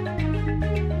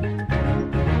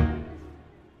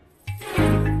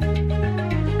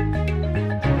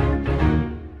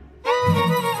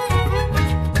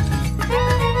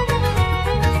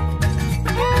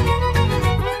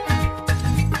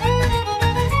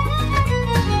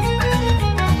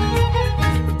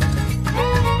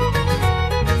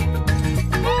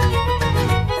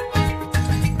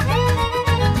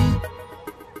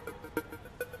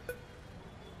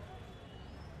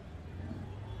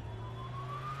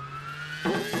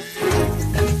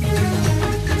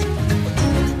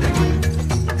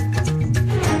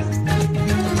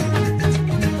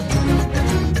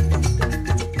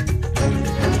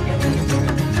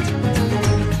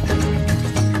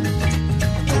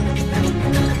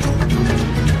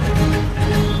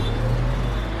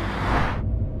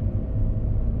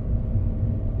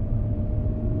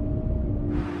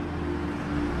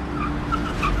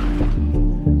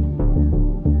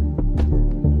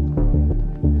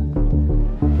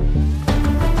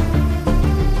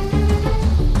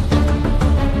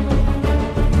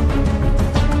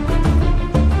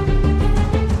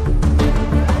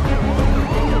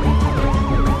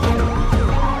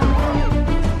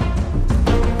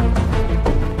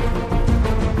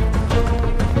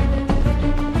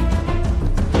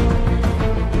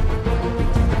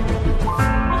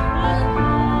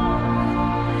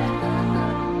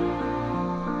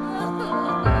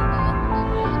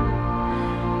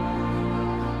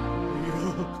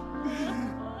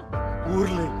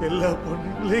 ஊர்ல எல்லா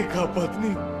பொண்ணுங்களையும்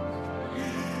காப்பாத்தினி,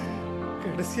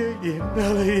 கடைசியா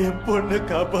என்னால என் பொண்ணை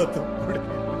காப்பாத்த முடியும்.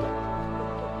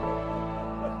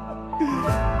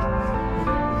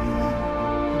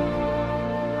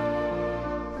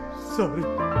 சாரி.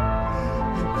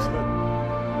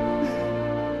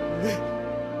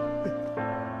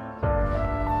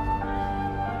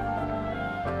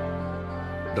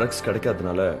 ட்ரக்ஸ்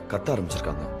கிடைக்காதனால கத்த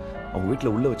ஆரம்பிச்சிருக்காங்க. அவங்க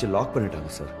வீட்டில் உள்ள வச்சு லாக்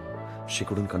பண்ணிட்டாங்க sir. She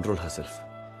couldn't control herself.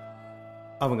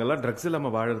 அவங்க எல்லாம் ட்ரக்ஸ் இல்லாம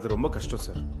வாழறது ரொம்ப கஷ்டம்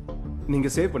சார். நீங்க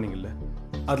சேவ் பண்ணீங்கல்ல,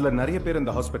 அதுல நிறைய பேர்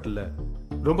இந்த ஹாஸ்பிட்டல்ல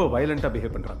ரொம்ப வயலண்டா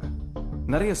பிஹேவ் பண்றாங்க.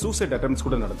 நிறைய சூசைட் அட்டெம்ப்ட்ஸ்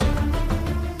கூட நடந்துச்சு.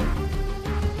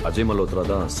 அஜய் மல்ஹோத்ரா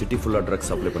தான் சிட்டி ஃபுல்லா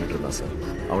ட்ரக்ஸ் சப்ளை பண்ணிட்டு இருந்தான் சார்.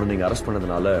 அவனை நீங்க அரெஸ்ட்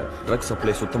பண்ணதுனால ட்ரக்ஸ்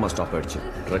சப்ளை சுத்தமா ஸ்டாப் ஆயிடுச்சு.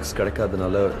 ட்ரக்ஸ்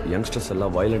கிடைக்காதனால யங்ஸ்டர்ஸ்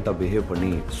எல்லாம் வயலண்டா பிஹேவ்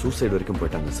பண்ணி சூசைட் வரைக்கும்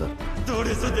போயிட்டாங்க sir.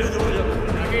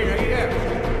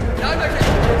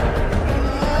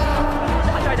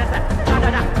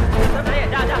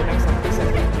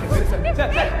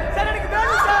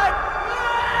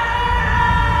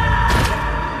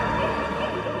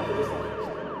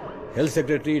 Health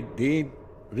secretary, dean,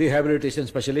 rehabilitation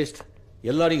specialist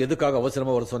எல்லாரும் எதுக்காக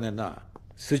அவசரமா வர சொன்னேன்னா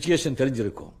சிச்சுவேஷன்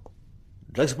தெரிஞ்சிருக்கும்.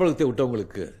 ட்ரக்ஸ் பழக்கத்தை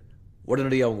விட்டவங்களுக்கு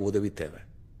உடனடியாக அவங்க உதவி தேவை.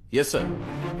 எஸ் சார்,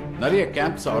 நிறைய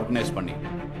கேம்ப்ஸ் ஆர்கனைஸ் பண்ணி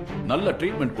நல்ல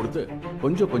ட்ரீட்மெண்ட் கொடுத்து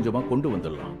கொஞ்சம் கொஞ்சமா கொண்டு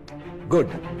வந்துடலாம்.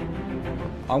 குட்.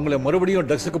 அவங்கள மறுபடியும்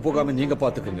ட்ரக்ஸுக்கு போகாம நீங்க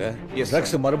பாத்துக்கங்க.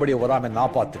 ட்ரக்ஸ் மறுபடியும் வராம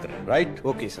நான் பாத்துக்கிறேன். Right?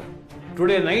 Okay sir.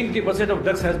 Today 90% of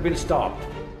drugs has been stopped.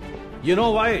 You know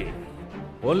why?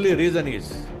 Only reason is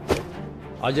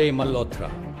Ajay Malhotra.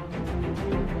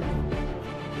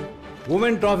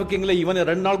 Woman டிராஃபிக்கிங்ல இவனை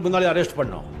 2 நாள் முன்னாடி அரெஸ்ட்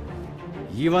பண்ணோம்.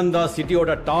 இவன் தான்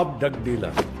சிட்டியோட டாப் ட்ரக்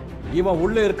டீலர். இவன்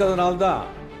உள்ள இருக்கிறதுனால தான்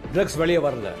ட்ரக்ஸ் வெளியே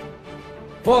வரல.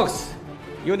 ஃபோக்ஸ்,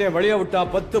 இவனை வெளியே விட்டா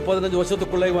 10-15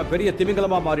 வருஷத்துக்குள்ள இவன் பெரிய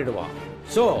திமிங்கலமா மாறிடுவான்.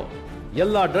 சோ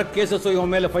எல்லா ட்ரக் கேசஸும்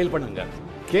இவன் மேல ஃபைல் பண்ணுங்க.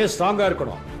 கேஸ் ஸ்ட்ராங்கா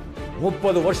இருக்கணும்.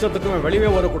 30 வருஷத்துக்கு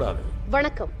வெளியே வரக்கூடாது.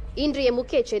 வணக்கம். இன்றைய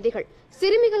முக்கிய செய்திகள்.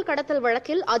 சிறுமிகள் கடத்தல்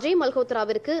வழக்கில் அஜய்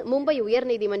மல்ஹோத்ராவிற்கு மும்பை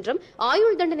உயர்நீதிமன்றம்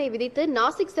ஆயுள் தண்டனை விதித்து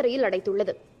நாசிக் சிறையில்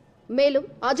அடைத்துள்ளது. மேலும்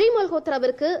அஜய்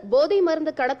மல்ஹோத்ராவிற்கு போதை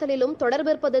மருந்து கடத்தலிலும்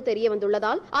தொடர்பிருப்பது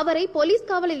தெரியவந்துள்ளதால் அவரை போலீஸ்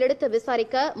காவலில் எடுத்து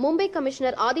விசாரிக்க மும்பை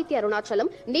கமிஷனர் ஆதித்ய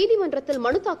அருணாச்சலம் நீதிமன்றத்தில்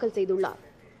மனு தாக்கல் செய்துள்ளார்.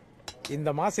 இந்த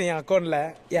மாசம் என் அக்கவுண்ட்ல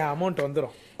என் அமௌண்ட்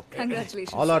வந்துரும்.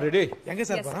 Congratulations. All are ready? எங்க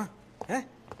சார் போறோம்?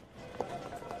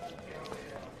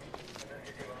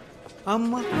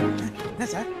 அம்மா என்ன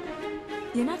சார்?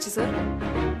 என்னாச்சு சார்?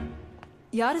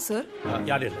 யாரு சார்?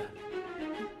 யாரும் இல்ல.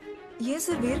 ஏன்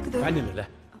சார் வேர்க்குது? ஃபேன் இல்ல.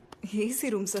 AC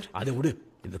room sir. அதை விடு.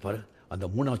 இந்த பாரு, அந்த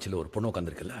மூணாவச்சில ஒரு பொண்ணு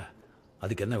உட்காந்துருக்குல்ல,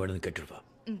 அதுக்கு என்ன வேணும்னு கேட்டுருவா.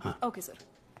 Okay sir.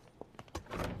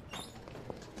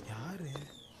 யாரு?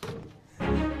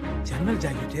 ஜன்னல்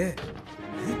ஜாக்கெட்டு.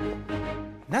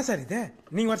 என்ன சார் இது?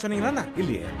 நீங்க வர சொன்னீங்களா?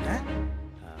 இல்லையே.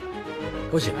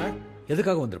 கோஷா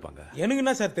எதுக்காக வந்திருப்பாங்க? எனக்கு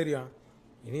என்ன சார் தெரியும்?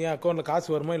 இனி அக்கௌண்ட்ல காசு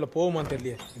வருமா இல்ல போகுமான்னு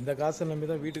தெரியல. இந்த காசை நம்பி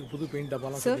தான் வீட்டுக்கு புது பெயிண்ட்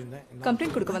டப்பாலாம் சொல்லியிருந்தேன்.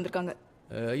 கம்ப்ளைண்ட் கொடுக்க வந்திருக்காங்க.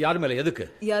 யார் மேல? எதுக்கு?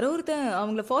 யாரோ ஒருத்தன்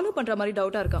அவங்கள ஃபாலோ பண்ற மாதிரி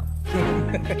டவுட்டா இருக்கான்.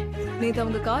 நேத்து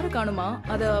அவங்க காரை காணுமா,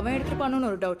 அதை அவன் எடுத்துப்பானு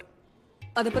ஒரு டவுட்.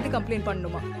 அதை பத்தி கம்ப்ளைண்ட்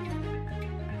பண்ணணுமா?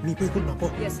 நீ போய் கூட்டினா போ.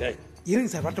 எஸ்.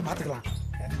 இருங்க சார், வரட்டும் பாத்துக்கலாம்.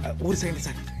 ஒரு செகண்ட்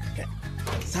சார்.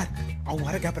 சார் அவங்க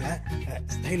வர கேப்ல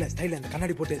ஸ்டைல அந்த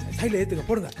கண்ணாடி போட்டு ஸ்டைல ஏத்துங்க,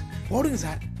 போடுங்க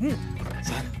சார்.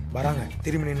 சார் வராங்க,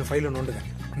 திரும்பி நின்று ஃபைல நோண்டுங்க.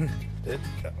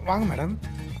 வாங்க மேடம்.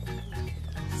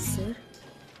 சார்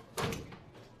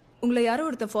உங்களை யாரோ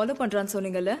ஒருத்தன் ஃபாலோ பண்றான்னு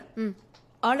சொன்னீங்கல்ல,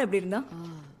 ஆள் எப்படி இருந்தா?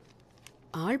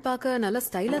 ஆள் பார்க்க நல்ல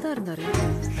ஸ்டைலா தான் இருந்தாரு.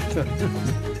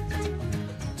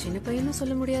 சின்ன பையனும்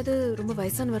சொல்ல முடியாது, ரொம்ப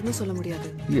வயசானவர்னு சொல்ல முடியாது.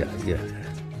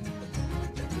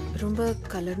 ரொம்ப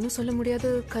கலர்னு சொல்ல முடியாது,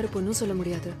 கருப்புன்னு சொல்ல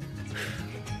முடியாது.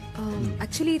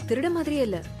 ஆக்சுவலி திருட மாதிரியே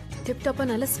இல்ல, டிப் டாப்பா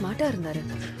நல்ல ஸ்மார்ட்டா இருந்தாரு.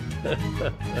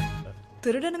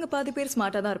 திருடனுங்க பாதி பேர்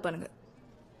ஸ்மார்ட்டா தான் இருப்பானுங்க.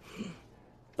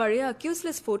 பழைய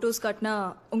அக்யூஸ்லெஸ் போட்டோஸ் காட்டினா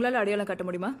உங்களால அடையாளம் காட்ட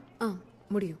முடியுமா?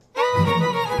 முடியும்.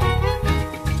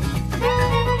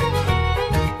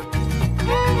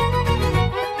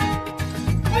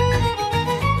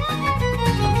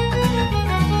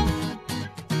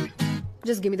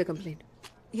 Just give me the complaint.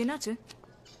 என்னாச்சு?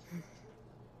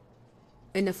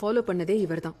 என்ன ஃபாலோ பண்ணதே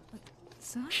இவர்தான்.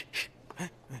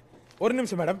 ஒரு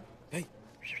நிமிஷம் மேடம்.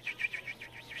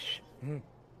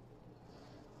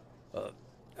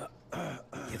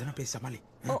 எதனா பேச சமாளி.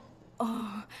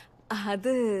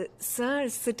 அது சார்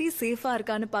சிட்டி சேஃபா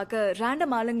இருக்கான்னு பார்க்க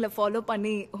ரேண்டம் ஆளுங்களை ஃபாலோ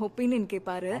பண்ணி ஒப்பீனியன்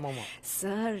கேட்பாரு.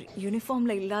 சார்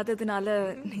யூனிஃபார்ம்ல இல்லாததுனால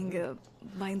நீங்க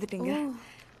பயந்துட்டீங்க.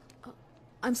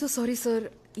 I'm so sorry sir.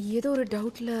 ஏதோ ஒரு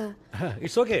டவுட்ல.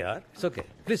 இட்ஸ் ஓகே யார், it's okay.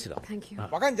 Please sit. Thank you.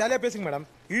 பக்கம் ஜாலியா பேசுங்க madam.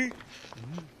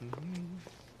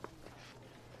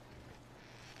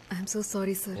 I'm so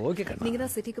sorry sir. Okay கண்ணா. நீங்க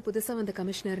தான் சிட்டிக்கு புதுசா வந்த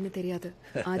கமிஷனர்னு தெரியாது.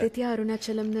 ஆதித்யா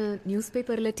அருணாச்சலம்னு நியூஸ்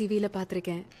பேப்பர்ல டிவில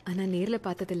பாத்திருக்கேன், ஆனா நேர்ல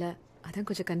பார்த்ததில்ல. அதான்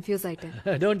கொஞ்சம் கன்ஃபியூஸ் ஆயிட்டேன்.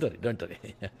 Don't worry, don't worry.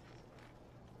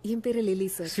 என் பேரு Lily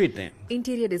sir. Sweet name.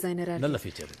 Interior டிசைனரா. நல்ல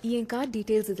ஃபீச்சர். என் கார்டு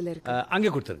டீடைல்ஸ் இதுல இருக்கு.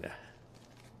 அங்கே கொடுத்துருங்க.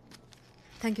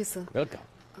 Thank you sir. வெல்கம்.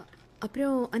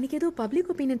 அப்புறம் அன்னைக்கு ஏதோ பப்ளிக்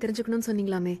ஒப்பீனியன் தெரிஞ்சுக்கணும்னு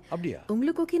சொன்னீங்களாமே, அப்படியா?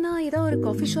 உங்களுக்கு ஓகேனா ஏதோ ஒரு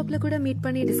காஃபி ஷாப்ல கூட மீட்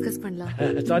பண்ணி டிஸ்கஸ் பண்ணலாம்.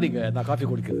 சாரிங்க, நான் காஃபி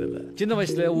குடிக்கிறது இல்ல. சின்ன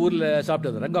வயசுல ஊர்ல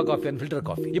சாப்பிட்டது Ranga coffee and filter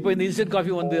coffee. இப்போ இந்த இன்ஸ்டன்ட்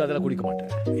காஃபி வந்து அதெல்லாம் குடிக்க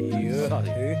மாட்டேன். ஐயோ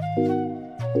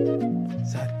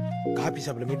சார், காபி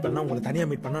ஷாப்ல மீட் பண்ணா உங்களை தனியா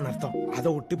மீட் பண்ணான்னு அர்த்தம்.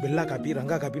 அதை விட்டு பெல்லா காபி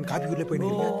ரங்கா காபின்னு காபிக்குள்ளே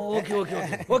போயிடுங்க. Okay okay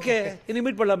okay. இனி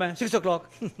மீட் பண்ணலாமே 6 o'clock.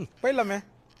 போயிடலாமே.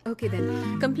 Okay then.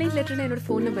 கம்ப்ளைண்ட் லெட்டர்ல என்னோட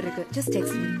ஃபோன் நம்பர் இருக்கு, just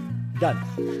text me. Done.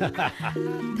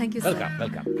 Thank you sir.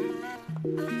 Welcome.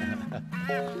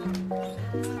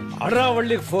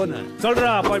 அடாவள்ளி phone சொல்றா,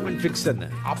 அப்பாயின்ட்மெண்ட் ஃபிக்ஸ் என்ன?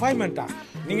 அப்பாயின்மெண்டா?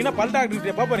 நீங்க என்ன பல் டாக்டர்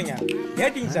கிட்ட போறீங்க?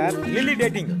 Dating sir, lily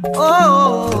dating. ஓ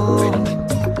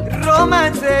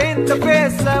ரொமான்ஸ் இந்த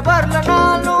பேஸ்ல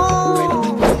வரலனாலும்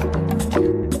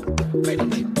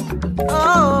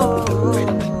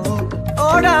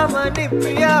ஓடாம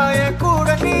நிப்பியா என்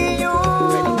கூட நீயும்.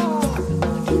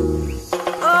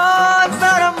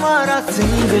 தரமாரா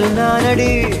சிங்கிள்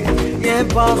நானடி என்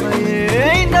பாவையே,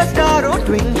 இந்த ஸ்டாரும்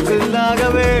ட்விங்கிள்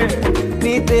ஆகவே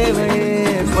நீ தேவையே.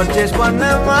 பர்ச்சேஸ்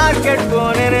பண்ண மார்க்கெட்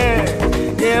போனே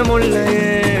என் முள்ளையே,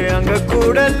 அங்க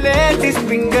கூட லேடிஸ்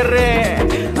பிங்கரே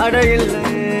அட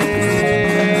இல்லையே.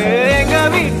 எங்க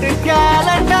வீட்டு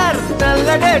கேலண்டர்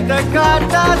நல்ல டேட்ட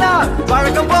காட்டாதா,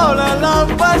 பழக்கம் போல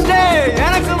லவ் பஸ்டே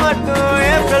எனக்கு மட்டும்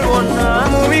ஏப்ரல் 1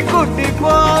 மூவி கூட்டி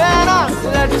போவேனா,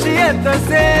 லட்சியத்தை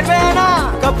சேர்வேனா,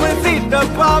 கப்பல் சீட்ட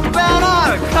பாப்பேனா,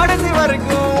 கடைசி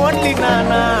வரைக்கும் ஒன்லி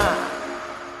நானா.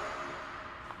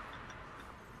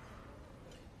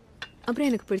 அப்புறம்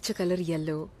எனக்கு பிடிச்ச கலர்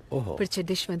yellow, பிடிச்ச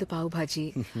டிஷ் வந்து பாவ் பாஜி,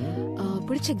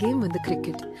 பிடிச்ச கேம் வந்து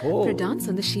கிரிக்கெட், அப்புறம் டான்ஸ்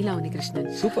வந்து ஷீலா உனிகிருஷ்ணன்.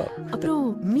 சூப்பர். அப்புறம்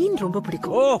மீன் ரொம்ப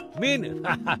பிடிக்கும். ஓ மீன்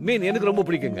மீன் எனக்கு ரொம்ப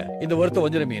பிடிக்குங்க. இந்த வறுத்த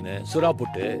வஞ்சர மீன், சுறா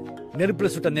புட்டு,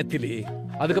 நெருப்புல சுட்ட நெத்திலி,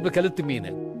 அதுக்கப்புறம் கழுத்து மீன்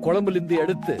குழம்புல இருந்து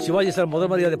எடுத்து சிவாஜி சார்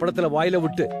முதல் மரியாதை படத்துல வாயில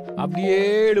விட்டு அப்படியே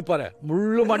எடுப்பாரு,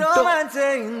 முள்ளு மட்டும்.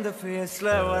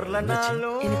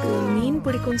 எனக்கு மீன்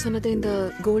பிடிக்கும்னு சொன்னது இந்த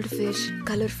gold fish,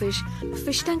 colour fish,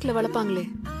 fish டேங்க்ல வளர்ப்பாங்களே.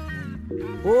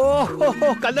 ஓ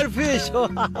colour fish.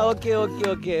 Okay okay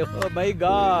okay. Oh my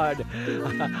God.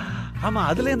 ஆமா,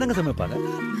 அதுல என்னங்க சமைப்பாங்க?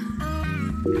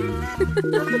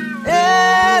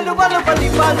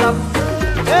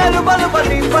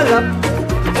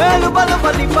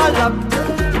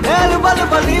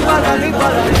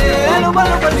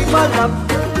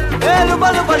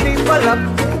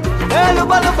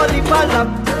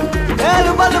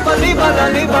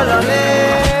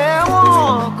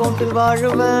 கவுண்டில்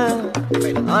வாழுவேன்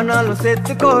ஆனாலும்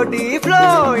செத்து கோடி ஃப்ளோ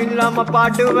இல்லாம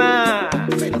பாடுவேன்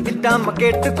திட்டாம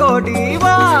கேட்டு கோடி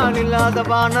வான் இல்லாத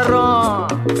வானரும்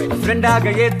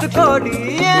ஃப்ரெண்டாக ஏத்து கோடி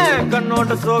ஏன்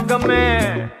கண்ணோட சோகமே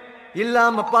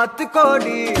இல்லாம 10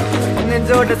 கோடி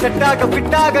நெஞ்சோட செட்டாக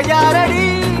பிட்டாக யாரடி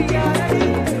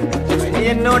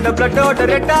என்னோட பிளட்டோட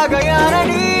ரெட்டாக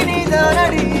யாரடி நீ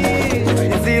தானடி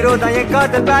ஜீரோ தான் என்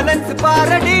காதல் பேலன்ஸ்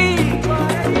பாரடி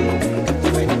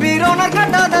பீரோனர்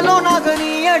கட்டாத லோனாக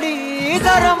நீ அடி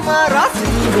தரம் மாறா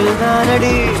சிங்கிள்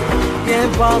தானடி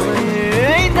என்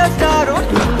பாவையே இந்த ஸ்டாரும்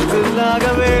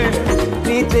ட்விங்கிளாகவே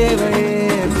நீ தேவையே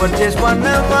பர்ச்சேஸ் பண்ண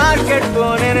மார்க்கெட்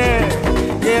போனேனே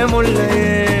ஏன் முல்லையே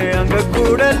அங்க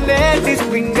கூட லேடிஸ்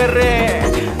ஃபிங்கரே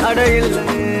அட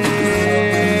இல்லையே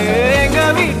எங்க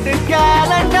வீட்டு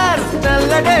கேலண்டர்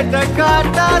நல்ல டேட்ட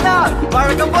காட்டாதா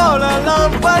வழக்கம் போல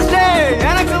லவ் பர்ஸ்டே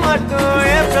எனக்கு மட்டும்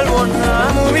ஏப்ரல் 1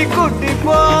 மூவி கூட்டி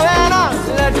போவேனா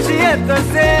லட்சியத்தை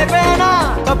சேர்வேனா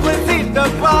கப்பல் சீட்டை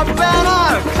பார்ப்பேனா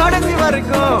கடைசி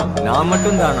வரைக்கும் நான்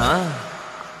மட்டும் தானா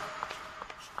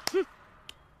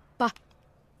பா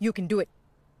யூ கேன் டு இட்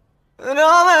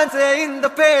ரோமான்ஸே இந்த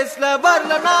பேஸ்ல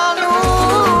வரல நானும்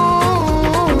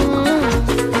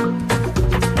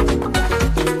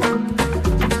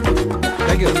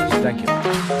Thank you. Thank you.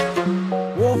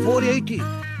 Oh, 480.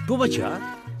 Too much, huh?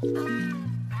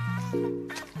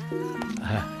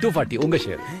 240. உங்க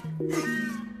ஷேர்.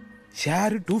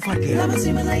 ஷேர்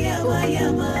 240.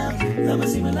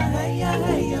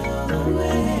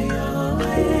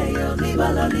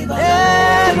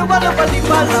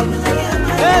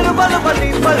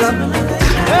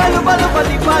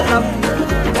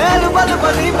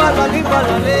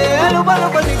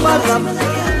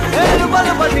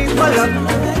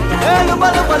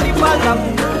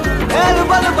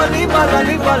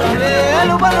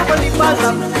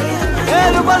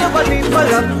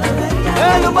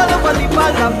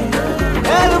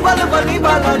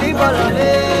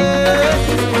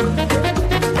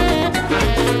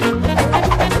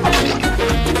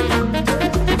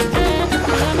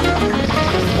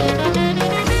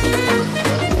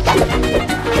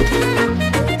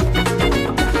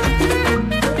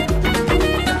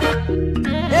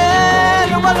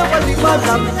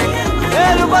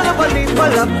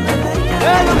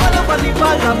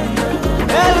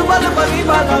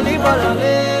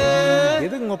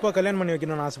 எதுக்கு உங்க அப்பா கல்யாணம் பண்ணி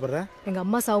வைக்கணும்னு ஆசைப்படுறேன்? எங்க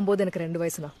அம்மா சாகும்போது எனக்கு 2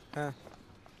 வயசு தான்.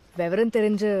 விவரம்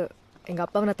தெரிஞ்சு எங்க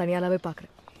அப்பாவை நான் தனியாலாவே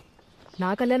பாக்குறேன்.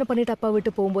 நான் கல்யாணம் பண்ணிட்டு அப்பா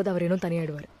விட்டு போகும்போது அவர் இன்னும்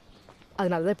தனியாயிடுவாரு.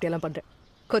 அதனாலதான் இப்படி எல்லாம் பண்றேன்.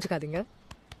 கோச்சுக்காதீங்க.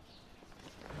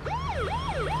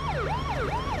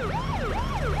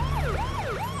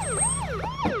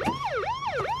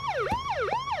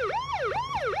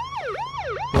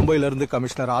 मुंबईல இருந்து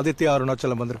कमिश्नर आदित्य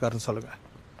अरुणाचलम வந்திருக்காருன்னு சொல்லுங்க.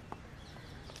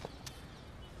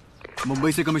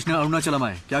 मुंबई से कमिश्नर अरुणाचलम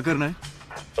आए, क्या करना है?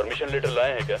 परमिशन लेटर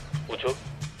लाए हैं क्या? पूछो।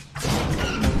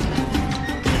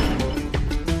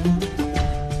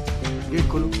 गेट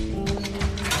खोलो।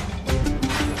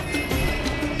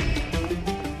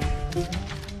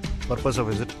 Purpose of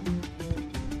visit?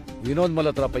 Vinod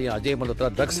Malhotra பையன் Ajay Malhotra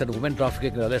drugs and woman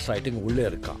trafficking arrest ஆயிட்டு உள்ளே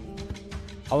இருக்கான்.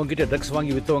 அவங்க கிட்ட ட்ரக்ஸ்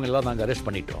வாங்கி வித்தவங்க எல்லாம் நாங்க அரெஸ்ட்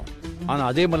பண்ணிட்டோம். ஆனா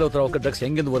அதே மல்ஹோத்ராவுக்கு ட்ரக்ஸ்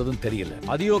எங்கிருந்து வருதுன்னு தெரியல.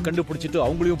 அதையும் கண்டுபிடிச்சிட்டு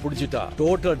அவங்களையும் பிடிச்சிட்டா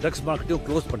டோட்டல் ட்ரக்ஸ் மார்க்கெட்டையும்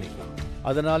க்ளோஸ் பண்ணிக்கலாம்.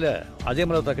 அதனால அஜய்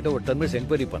மல்ஹோத்ரா கிட்ட ஒரு 10 மினிட்ஸ்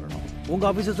என்கொயரி பண்ணணும். உங்க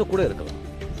ஆபீசர்ஸும் கூட இருக்கலாம்.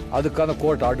 அதுக்கான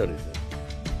கோர்ட் ஆர்டர் இது.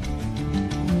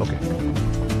 ஓகே.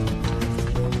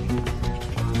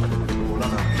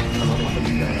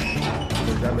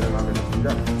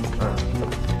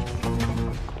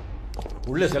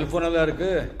 உள்ள செல்போன் எல்லாம் இருக்கு.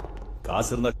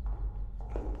 காசு இருந்தா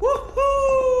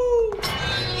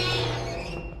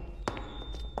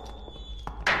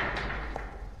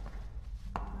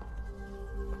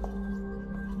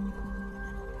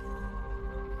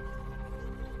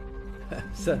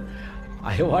Sir,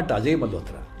 I want Ajay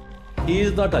Malhotra. He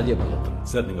is not Ajay Malhotra.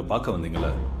 Sir நீங்க பார்க்க வந்தீங்களா?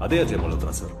 அதே Ajay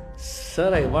Malhotra sir. Sir,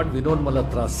 I want Vinod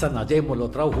Malhotra's son Ajay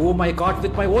Malhotra, whom I caught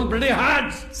with my own bloody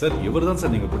hands. Sir இவர்தான்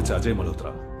சார் நீங்க பிடிச்ச அஜய்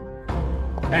மல்ஹோத்ரா.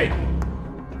 Hey,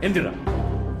 எந்திரா.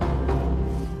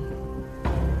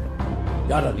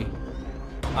 யாரா நீ?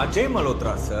 Ajay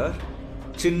Malhotra sir.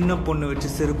 சின்ன பொண்ணு வச்சு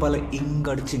செருப்பால இங்க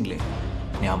அடிச்சிங்களே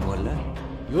ஞாபகம் இல்ல?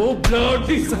 யோ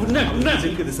பிளடி உன்ன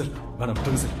ஜெயிக்குது சார். வேணாம்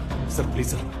விட்டுருங்க sir. Sir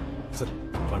please sir. Sir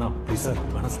வேணாம் ப்ளீஸ் சார்.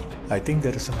 வேணாம் sir. I think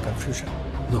there is some confusion.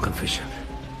 No confusion.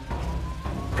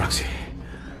 Proxy.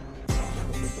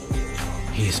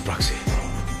 He is proxy.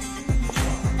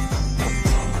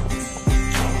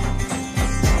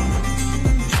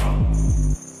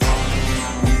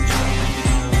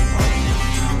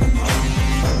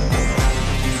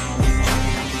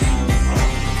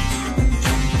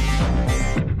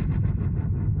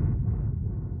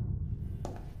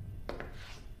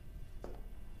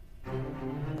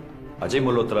 Ajay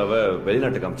மல்ஹோத்ராவை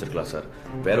வெளிநாட்டுக்கு அமைச்சிருக்கலாம் சார்.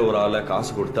 வேற ஒரு ஆளை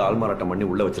காசு கொடுத்து ஆள்மாறாட்டம் பண்ணி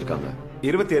உள்ள வச்சிருக்காங்க.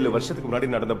 27 வருஷத்துக்கு முன்னாடி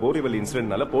நடந்த போரிவல்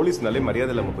இன்சிடென்ட்னால போலீஸ்னாலே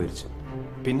மரியாதை இல்லாம போயிருச்சு.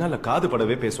 பின்னால காது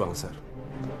படவே பேசுவாங்க சார்.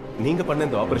 நீங்க பண்ண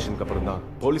இந்த ஆபரேஷனுக்கு அப்புறம் தான்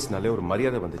போலீஸ்னாலே ஒரு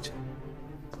மரியாதை வந்துச்சு.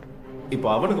 இப்போ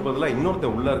அவனுக்கு பதிலா இன்னொருத்த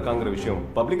உள்ள இருக்காங்கிற விஷயம்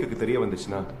பப்ளிக்கு தெரிய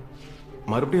வந்துச்சுன்னா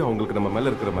மறுபடியும் அவங்களுக்கு நம்ம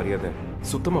மேல இருக்கிற மரியாதை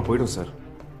சுத்தமா போயிடும் சார்.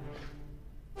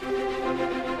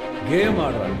 கேம்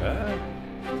ஆடுறாங்க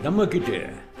நம்ம கிட்ட.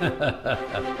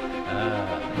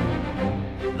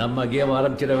 நம்ம கேம்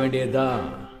ஆரம்பிச்சிட வேண்டியதுதான்.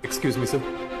 எக்ஸ்கியூஸ் மீ சார்,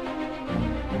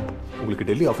 உங்களுக்கு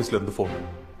டெல்லி ஆபீஸ்ல இருந்து போன்.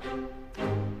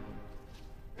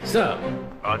 சார்,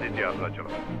 ஆதித்யா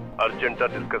அருணாச்சலம், அர்ஜென்ட்டா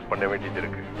டிஸ்கஸ் பண்ண வேண்டியது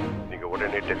இருக்கு. நீங்க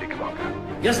உடனே டெல்லிக்கு வாங்க.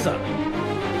 Yes sir.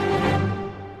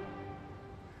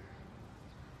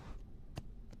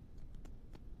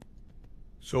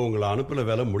 ஸோ உங்களை அனுப்புன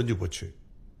வேலை முடிஞ்சு போச்சு.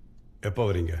 எப்போ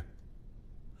வரீங்க?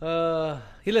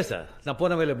 இல்லை சார், நான்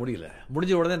போன வேலை முடியல.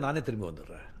 முடிஞ்ச உடனே நானே திரும்பி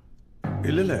வந்துடுறேன்.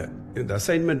 இல்லை இந்த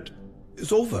அசைன்மெண்ட்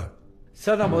இஸ் ஓவர்.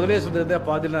 சார், நான் முதலே சொல்லியிருந்தேன்,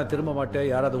 பாதியில் நான் திரும்ப மாட்டேன்,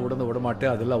 யாராவது உடனே விட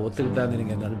மாட்டேன், அதெல்லாம் ஒத்துக்கிட்டான்னு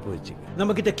நீங்கள் என்ன அனுப்பி வச்சிங்க.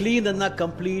 நம்ம கிட்ட கிளீன் என்ன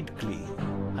கம்ப்ளீட் கிளீன்.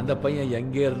 அந்த பையன்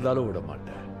எங்கே இருந்தாலும் விட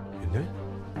மாட்டேன். என்ன?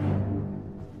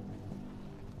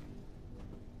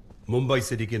 மும்பை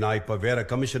சிட்டிக்கு நான் இப்ப வேற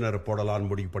கமிஷனர்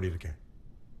போடலான்னு முடிவு பண்ணியிருக்கேன்.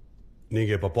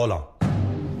 நீங்க இப்ப போலாம்.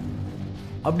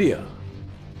 அப்படியா?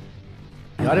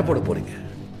 யாரே போட போறீங்க?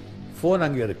 போன்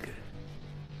அங்கே இருக்கு,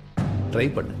 ட்ரை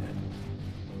பண்ணுங்க.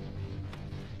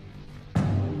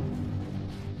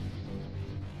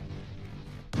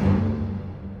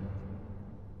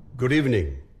 Good evening.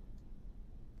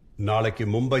 நாளைக்கு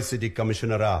மும்பை சிட்டி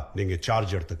கமிஷனரா நீங்க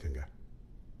சார்ஜ் எடுத்துக்கங்க.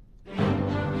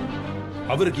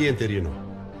 அவருக்கு ஏன் தெரியணும்?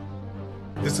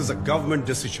 This is a government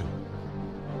decision.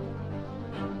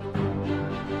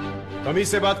 तमीज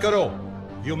से बात करो.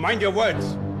 You mind your words.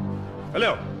 Hello.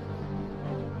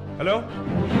 Hello.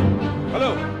 Hello.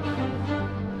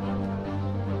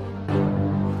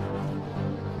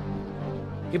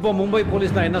 இப்போ மும்பை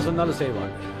போலீஸ் நான் என்ன சொன்னாலும்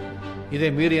செய்வாங்க. இதை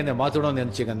மீறி என்னை மாத்தணும்னு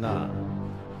நினைச்சீங்கன்னா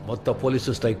மொத்த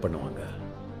போலீஸும் ஸ்ட்ரைக் பண்ணுவாங்க.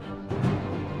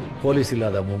 போலீஸ்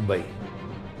இல்லாத மும்பை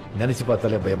நினைச்சு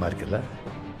பார்த்தாலே பயமா இருக்குல்ல?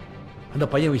 அந்த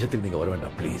பையன் விஷயத்துக்கு நீங்க வர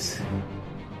வேண்டாம் ப்ளீஸ்.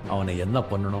 அவனை என்ன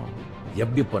பண்ணணும்,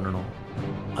 எப்படி பண்ணணும்,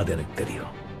 அது எனக்கு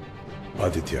தெரியும்.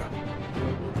 ஆதித்யா,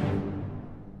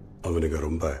 அவனுக்கு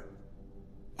ரொம்ப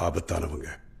ஆபத்தானவங்க.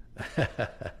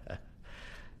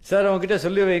 சார், அவங்ககிட்ட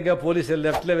சொல்லி வைங்க, போலீஸ்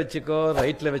லெஃப்ட்ல வச்சுக்கோ,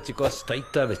 ரைட்ல வச்சுக்கோ,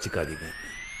 ஸ்ட்ரைட்டா வச்சுக்காதீங்க.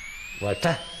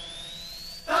 வாட்டா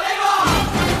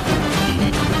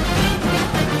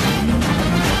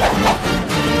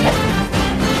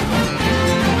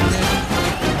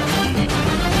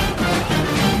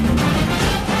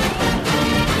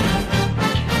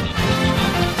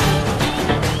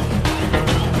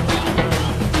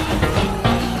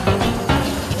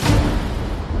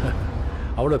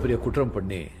அவ்வளோ பெரிய குற்றம்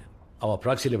பண்ணி அவன்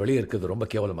ப்ராக்சியில் வெளியே இருக்கிறது ரொம்ப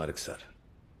கேவலமாக இருக்கு sir.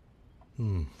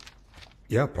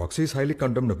 Yeah, proxy is highly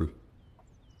கண்டெம்னபிள்.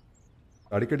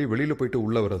 அடிக்கடி வெளியில் போயிட்டு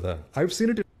உள்ள வரதா ஐவ்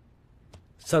சீன் இட்.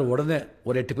 சார், உடனே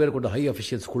ஒரு 8 பேர் கொண்ட ஹை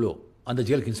அஃபிஷியல்ஸ் குழு அந்த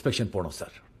ஜெயிலுக்கு இன்ஸ்பெக்ஷன் போனோம்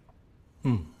சார்.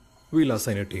 வீல்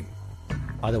அசைன் எ டீம்.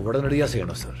 அதை உடனடியாக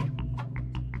செய்யணும் sir.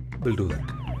 Will do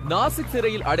that. Nashik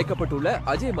சிறையில் அடைக்கப்பட்டுள்ள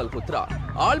அஜய் மல்ஹோத்ரா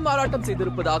ஆள்மாறாட்டம்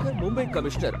செய்திருப்பதாக மும்பை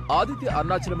கமிஷனர் ஆதித்ய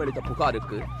அருணாச்சலம் அளித்த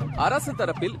புகாருக்கு அரசு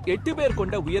தரப்பில் 8 பேர்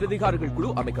கொண்ட உயரதிகாரிகள் குழு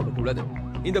அமைக்கப்பட்டுள்ளது.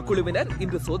 இந்த குழுவினர்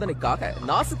இன்று சோதனைக்காக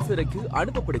நாசிக் சிறைக்கு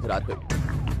அனுப்பப்படுகிறார்கள்.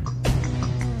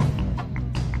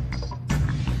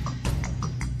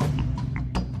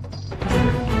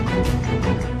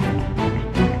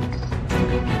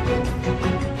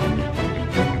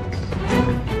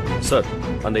 சார்,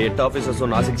 அந்த 8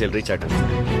 ஆபீசர்ஸும் நாசிக் ஜெயில் ரீச் ஆயிட்டாங்க.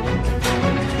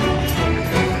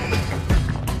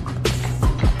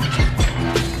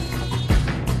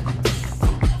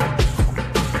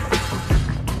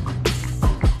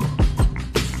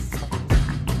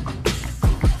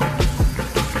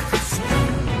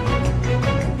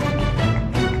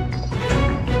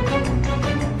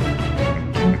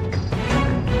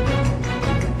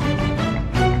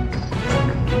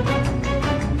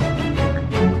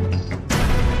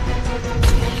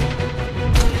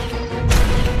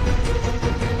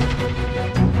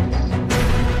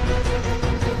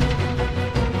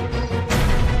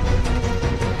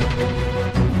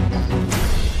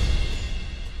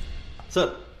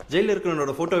 சார், ஜெயிலில்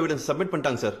இருக்கிறவனோட போட்டோ எவிடன்ஸ் சப்மிட்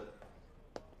பண்ணிட்டாங்க சார்.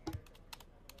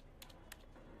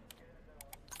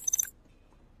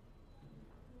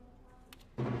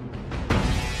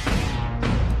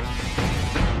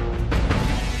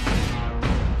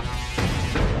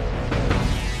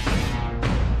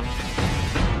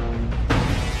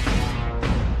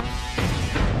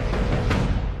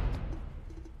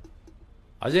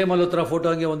 அஜய் மல்ஹோத்ரா போட்டோ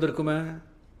அங்கே வந்திருக்குமே.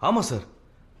 ஆமா சார்.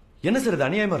 என்ன சார் இது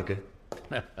அநியாயமா இருக்கு?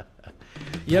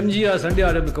 எம்ஜிஆர் சண்டே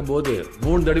ஆரம்பிக்கும் போது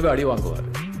 3 தடவை அடி வாங்குவார்.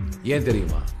 ஏன்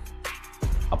தெரியுமா?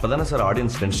 அப்பதானே சார்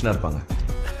ஆடியன்ஸ் டென்ஷனா இருப்பாங்க.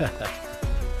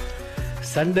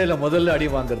 சண்டேல முதல்ல அடி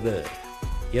வாங்குறது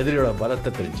எதிரியோட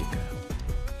பலத்தை தெரிஞ்சுக்க,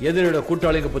 எதிரியோட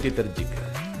கூட்டாளிங்க பத்தி தெரிஞ்சுக்க,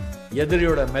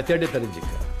 எதிரியோட மெத்தடு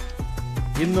தெரிஞ்சுக்க.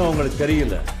 இன்னும் அவங்களுக்கு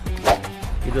தெரியல,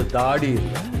 இது தாடி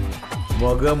இல்லை,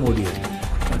 முகமூடி இல்லை.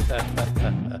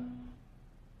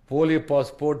 போலி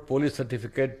பாஸ்போர்ட், போலி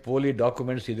சர்டிபிகேட், போலி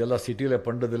டாக்குமெண்ட்ஸ் இதெல்லாம் சிட்டியில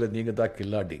பண்றதுல நீங்க தான்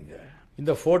கில்லாடிங்க.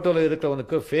 இந்த போட்டோல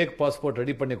இருக்கிறவனுக்கு ஃபேக் பாஸ்போர்ட்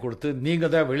ரெடி பண்ணி கொடுத்து நீங்க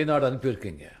தான் வெளிநாடு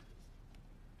அனுப்பியிருக்கீங்க.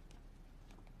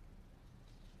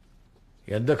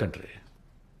 எந்த country?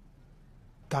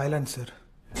 Thailand sir.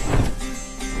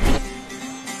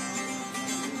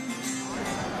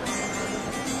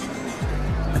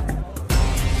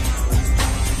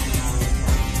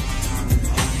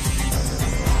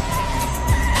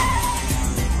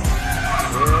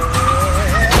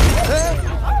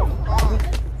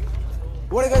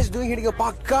 What are you guys doing hitting a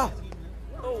parked car?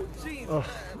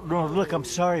 No, look, I'm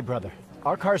sorry, brother.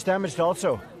 Our car's damaged also.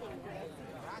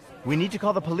 We need to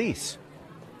call the police.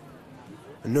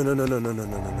 No.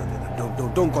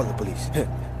 Don't call the police.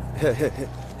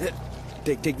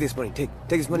 Take this money.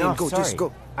 Take this money and go. Sorry. Just go.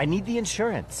 I need the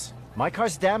insurance. My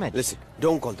car's damaged. Listen,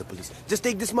 don't call the police. Just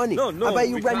take this money. No, I'll buy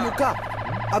you a brand new car.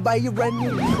 I'll buy you a brand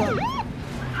new car.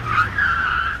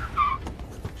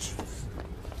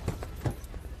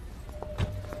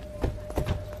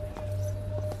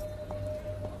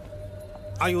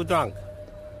 Are you drunk?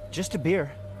 Just a beer.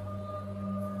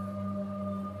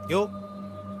 You?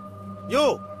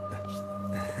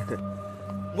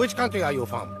 Which country are you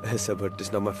from? Sir, but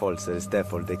it's not my fault, sir. It's their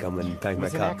fault. They come and bang my It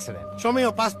was an car. accident. Show me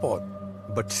your passport.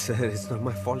 But sir, it's not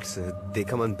my fault, sir. They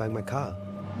come and bang my car.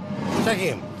 Check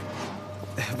him.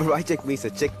 But why check me,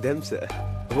 sir? Check them, sir.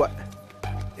 What?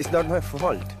 It's not my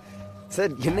fault. Sir,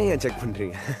 என்ன ஏன் check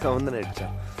பண்றீங்க? அவன் தானே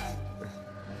அடிச்சான்.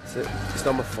 Sir, it's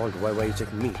not my fault. Why are you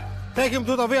checking me? Take him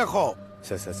to the vehicle.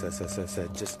 Sir.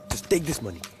 Just take this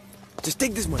money. Just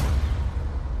take this money.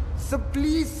 Sir,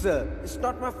 please, sir. It's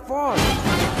not my fault.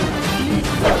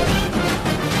 Please, sir.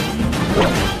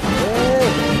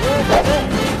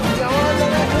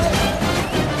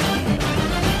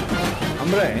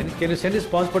 Amran, can you send his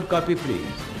passport copy,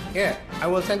 please? Yeah, I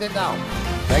will send it down.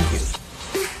 Thank you.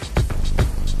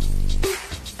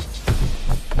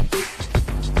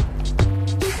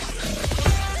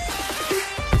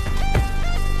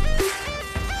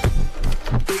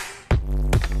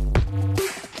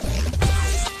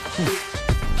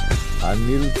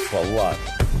 Anil Pawar.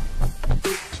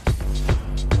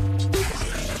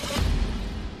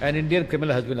 An Indian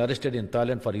criminal has been arrested in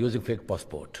Thailand for using fake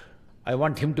passport. I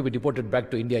want him to be deported back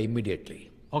to India immediately.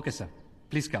 Okay, sir.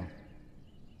 Please come.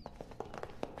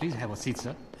 Please have a seat,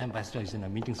 sir. Ambassador is in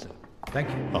a meeting, sir. Thank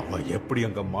you. அவன் எப்படி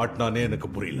அங்க மாட்டினானே எனக்கு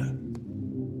புரியல.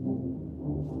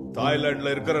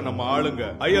 தாய்லாந்துல இருக்கிற நம்ம ஆளுங்க,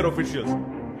 higher officials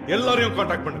எல்லாரையும்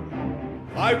contact பண்ணுங்க.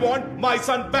 I want my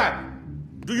son back.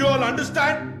 Do you all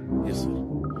understand? Yes, sir.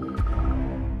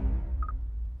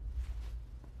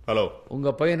 Hello. உங்க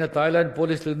பையனை தாய்லாந்து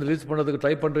போலீஸ்ல இருந்து ரிலீஸ் பண்ணதுக்கு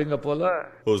ட்ரை பண்றீங்க போல.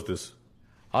 Who's this?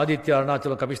 Aditya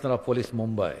Arunachalam, commissioner of police,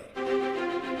 Mumbai.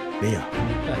 நீயா?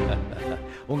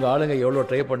 உங்க ஆளுங்க எவ்வளவு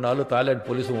ட்ரை பண்ணாலும் தாய்லாந்து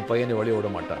போலீஸ் உங்க பையனை வெளியே விட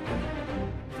மாட்டாங்க.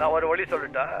 நான் ஒரு வழி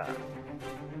சொல்லட்டா?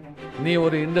 நீ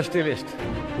ஒரு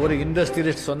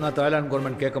இண்டஸ்ட்ரியலிஸ்ட் சொன்னா தாய்லாந்து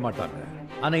கவர்மெண்ட் கேட்க மாட்டாங்க.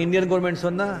 ஆனா இந்தியன் கவர்மெண்ட்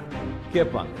சொன்னா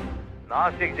கேட்பாங்க.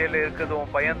 நாசிக் ஜெயில இருக்குது உன்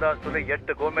பையன் தான் சொல்லி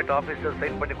 8 கவர்மெண்ட் ஆபீசர்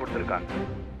சைன் பண்ணி கொடுத்துருக்காங்க.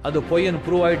 அது பொய்யன்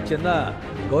ப்ரூவ் ஆயிடுச்சுன்னா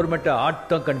கவர்மெண்ட்டை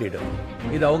ஆட்டம் கண்டிடும்.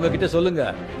 இது அவங்க கிட்ட சொல்லுங்க,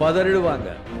 பதறிடுவாங்க.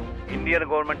 இந்தியன்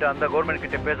கவர்மெண்ட் அந்த கவர்மெண்ட்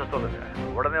கிட்ட பேச சொல்லுங்க,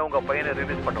 உடனே உங்க பையனை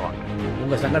ரிலீஸ் பண்ணுவாங்க.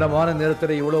 உங்க சங்கடமான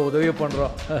நேரத்தில் இவ்வளவு உதவி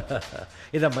பண்றோம்.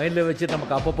 இதை மைண்ட்ல வச்சு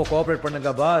நமக்கு அப்பப்போ கோஆபரேட்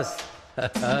பண்ணுங்க பாஸ்.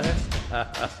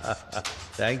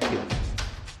 தேங்க்யூ.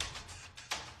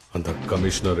 அந்த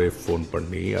கமிஷனரே ஃபோன்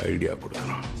பண்ணி ஐடியா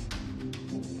கொடுக்குறான்.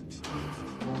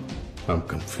 I'm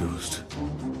confused.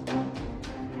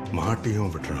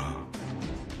 மாட்டியும் விடுறான்,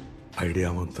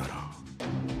 ஐடியாவும் தரான்.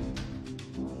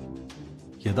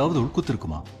 ஏதாவது உள்குத்து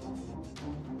இருக்குமா?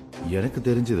 எனக்கு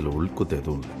தெரிஞ்சு இதுல உள்குத்து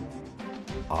எதுவும் இல்லை.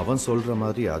 அவன் சொல்ற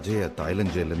மாதிரி அஜய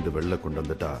தாய்லாந்து ஜெயில இருந்து வெளில கொண்டு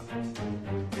வந்துட்டா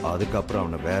அதுக்கப்புறம்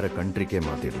அவனை வேற கண்ட்ரிக்கே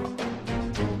மாத்திடலாம்.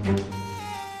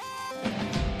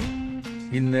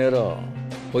 இந்நேரம்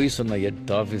போய் சொன்ன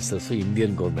 8 ஆபீசர்ஸும்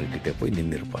இந்தியன் கவர்மெண்ட் கிட்ட போய்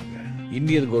நின்று இருப்பாங்க.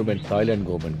 இந்தியன் கவர்மெண்ட் தாய்லாந்து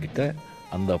கவர்மெண்ட் கிட்ட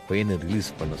அந்த பையனை ரிலீஸ்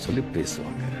பண்ண சொல்லி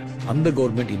பேசுவாங்க. அந்த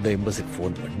கவர்மெண்ட் இந்த எம்பசிக்கு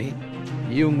ஃபோன் பண்ணி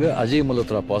இவங்க அஜய்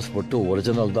மல்ஹோத்ரா பாஸ்போர்ட்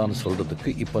ஒரிஜினல் தான் சொல்றதுக்கு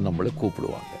இப்ப நம்மளை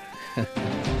கூப்பிடுவாங்க.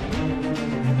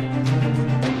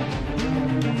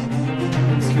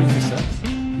 Excuse me, sir.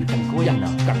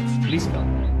 Please come.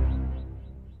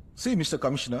 See, Mr.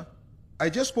 Commissioner, I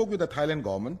just spoke with the Thailand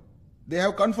government. They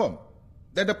have confirmed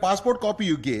that the passport copy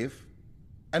you gave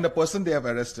and the person they have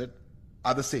arrested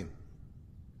are the same.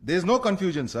 There is no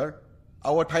confusion, sir.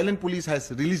 Our Thailand police has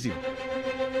released him.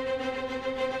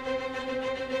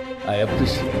 I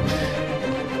appreciate.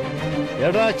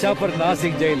 Yada Chopper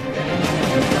Nasik jail.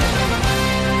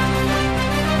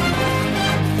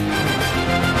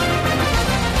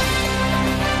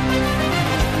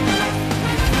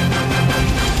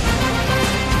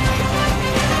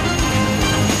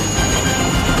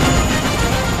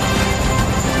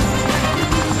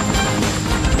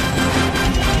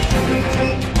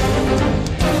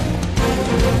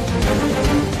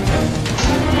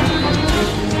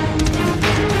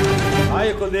 Hi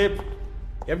Kuldeep.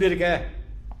 எப்படி இருக்க?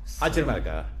 ஆச்சரியமா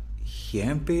இருக்கா?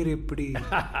 என் பேர் எப்படி?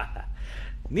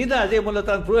 நீ தான் அதே முல்ல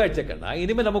தான் ப்ரூவ் ஆயிடுச்ச கண்ணா.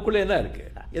 இனிமே நமக்குள்ள என்ன இருக்கு?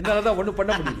 என்னால தான் ஒண்ணும்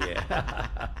பண்ண முடியலையே.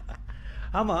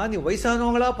 ஆமா நீ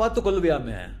வயசானவங்களா பார்த்து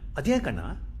கொள்ளுவியாமே. அது ஏன் கண்ணா?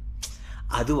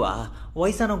 அதுவா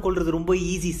வயசானவங்க கொள்றது ரொம்ப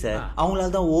ஈஸி சார்.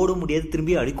 அவங்களால தான் ஓட முடியாது,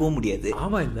 திரும்பி அடிக்கவும் முடியாது.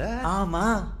 ஆமா இல்ல? ஆமா.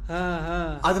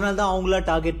 அதனால தான் அவங்களா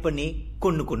டார்கெட் பண்ணி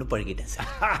கொன்னு பழகிட்டேன்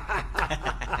சார்.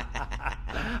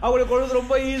 அவங்களை கொள்வது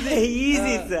ரொம்ப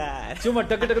ஈஸி சார். சும்மா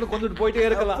டக்கு டக்குன்னு கொண்டுட்டு போயிட்டே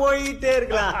இருக்கலாம்.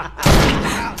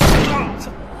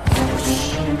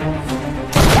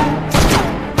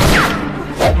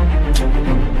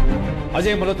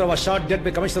 Ajay Malhotra was shot dead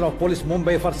by Commissioner of Police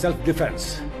Mumbai for self-defense.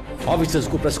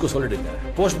 ஆபீசர்ஸ்க்கு பிரஸ்க்கு சொல்லிடுங்க.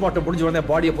 போஸ்ட்மார்ட்டம் முடிஞ்ச உடனே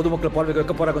பாடியை பொதுமக்கள் பார்வைக்கு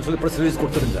வைக்க போறாங்கன்னு சொல்லி பிரஸ் ரிலீஸ்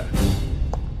கொடுத்துருங்க.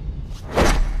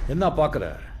 என்ன பாக்குற?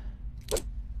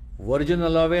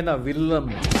 ஒரிஜினலாவே நான் வில்லம்.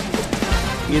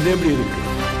 இது எப்படி இருக்கு?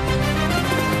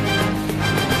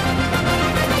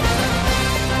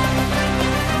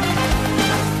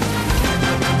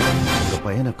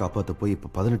 பையனை காப்பாற்ற போய் இப்ப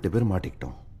 18 பேர்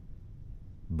மாட்டிக்கிட்டோம்.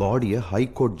 பாடியை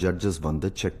ஹைகோர்ட் ஜட்ஜஸ் வந்து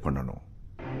செக் பண்ணணும்.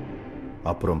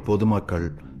 அப்புறம் பொதுமக்கள்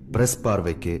பிரஸ்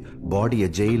பார்வைக்கு பாடியை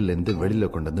ஜெயில இருந்து வெளியில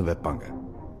கொண்டு வந்து வைப்பாங்க.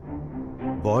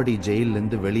 பாடி ஜெயில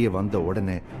இருந்து வெளியே வந்த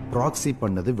உடனே ப்ராக்சி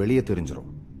பண்ணது வெளியே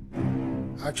தெரிஞ்சிடும்.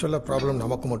 ஆக்சுவலா ப்ராப்ளம்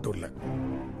நமக்கு மட்டும் இல்ல,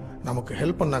 நமக்கு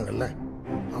ஹெல்ப் பண்ணாங்கல்ல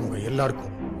அவங்க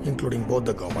எல்லாருக்கும், இன்க்ளூடிங் போத்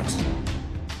த கவர்மெண்ட்ஸ்.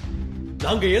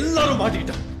 நாங்க எல்லாரும்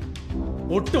மாட்டிக்கிட்டோம்.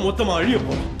 ஒட்டு மொத்தமா அழிய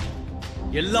போறோம்.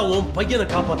 எல்லாம் உன் பையனை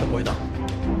காப்பாத்த போய்தான்.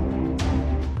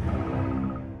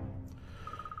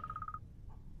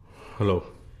 ஹலோ,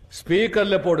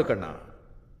 ஸ்பீக்கர்ல போடு கண்ணா.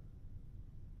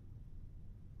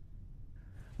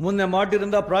 முன்ன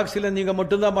மாட்டிருந்தா ப்ராக்சில நீங்க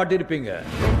மட்டும்தான் மாட்டிருப்பீங்க.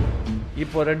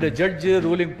 இப்போ 2 judge,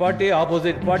 ruling party,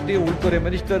 opposite party, உள்துறை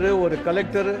மினிஸ்டர், ஒரு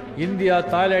collector, India,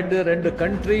 Thailand 2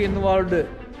 country involved.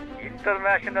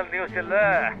 International news இல்ல.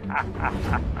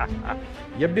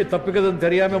 எப்படி தப்பிக்கிறதுன்னு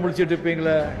தெரியாம முடிச்சிட்டு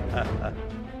இருப்பீங்களே.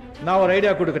 நான் ஒரு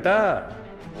ஐடியா கொடுக்கட்டா?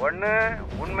 ஒண்ணு,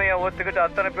 உண்மையை ஒத்துக்கிட்டு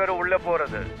அத்தனை பேரும் உள்ள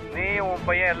போறது, நீ உன்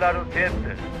பையன் எல்லாரும்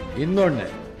சேர்த்து. இன்னொன்னு,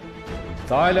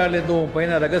 தாய்லாந்துல இருந்து உன்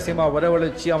பையனை ரகசியமா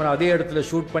வரவழைச்சு அவனை அதே இடத்துல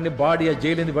ஷூட் பண்ணி பாடியை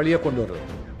ஜெயிலிருந்து வெளியே கொண்டு வர்றது.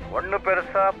 1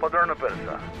 பெருசா 11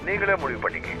 பெருசா நீங்களே முடிவு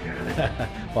பண்ணிக்கீங்க.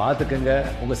 பாத்துக்கங்க,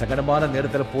 உங்க சங்கடமான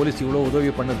நேரத்துல போலீஸ் இவ்வளவு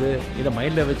உதவி பண்ணுது. இதை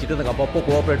மைண்ட்ல வச்சுட்டு எனக்கு அப்பப்போ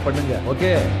கோஆபரேட் பண்ணுங்க.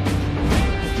 ஓகே?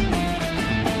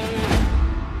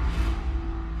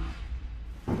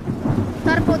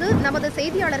 தற்போது நமது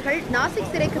செய்தியாளர்கள் நாசிக்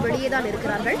சிறைக்கு வெளியேதான்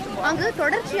இருக்கிறார்கள். அங்கு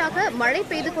தொடர்ச்சியாக மழை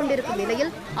பெய்து கொண்டிருக்கும் நிலையில்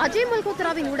அஜய்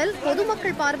மல்ஹோத்ராவின் உடல்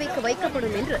பொதுமக்கள் பார்வைக்கு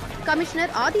வைக்கப்படும் என்று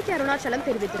கமிஷனர் ஆதித்ய அருணாச்சலம்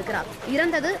தெரிவித்திருக்கிறார்.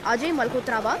 இறந்தது அஜய்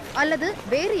மல்ஹோத்ராவா அல்லது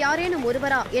வேறு யாரேனும்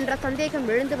ஒருவரா என்ற சந்தேகம்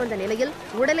எழுந்து வந்த நிலையில்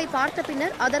உடலை பார்த்த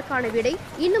பின்னர் அதற்கான விடை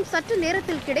இன்னும் சற்று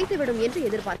நேரத்தில் கிடைத்துவிடும் என்று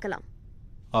எதிர்பார்க்கலாம்.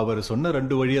 அவர் சொன்ன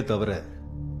 2 வழியை தவிர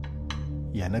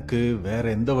எனக்கு வேற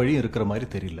எந்த வழியும் இருக்கிற மாதிரி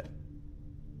தெரியல.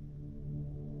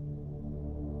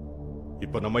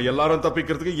 இப்ப நம்ம எல்லாரும்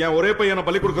தப்பிக்கிறதுக்கு ஏன் ஒரே பையனை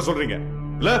பலி கொடுக்க சொல்றீங்க?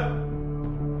 இல்ல,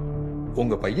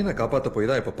 உங்க பையனை காப்பாத்த போய்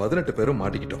தான் இப்ப 18 பேரும்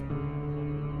மாட்டிக்கிட்டோம்.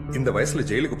 இந்த வயசுல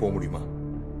ஜெயிலுக்கு போக முடியுமா?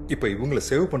 இப்ப இவங்களை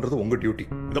சேவ் பண்றது உங்க டியூட்டி.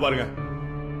 இத பாருங்க,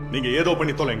 நீங்க ஏதோ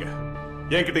பண்ணி தொலைங்க,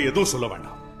 என்கிட்ட எதுவும் சொல்ல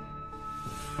வேண்டாம்.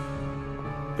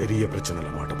 பெரிய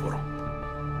பிரச்சனைல மாட்ட போறோம்.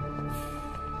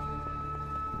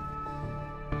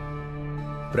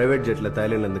 பிரைவேட் ஜெட்ல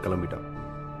தாய்லாந்துல இருந்து கிளம்பிட்டான்.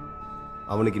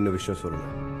 அவனுக்கு இந்த விஷயம் சொல்லல.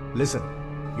 லிசன்,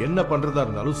 என்ன பண்றதா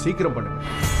இருந்தாலும் சீக்கிரம் பண்ணுங்க.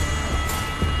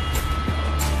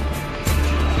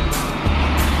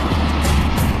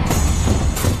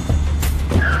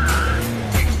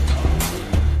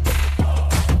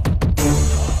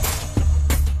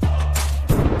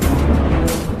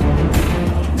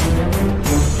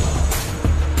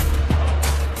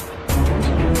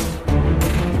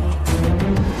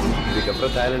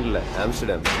 இதுக்கப்புறம் தாய்லாந்துல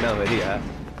ஆம்ஸ்டர்டாம் என்ன வரியா?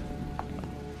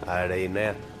 அட என்ன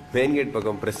மெயின் கேட்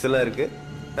பக்கம் பிரஸ் எல்லாம் இருக்கு.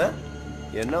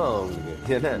 என்ன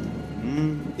உங்களுக்கு என்ன?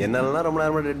 என்னாலலாம் ரொம்ப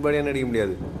நேரமா டெட் பாடியா நடிக்க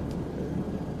முடியாது.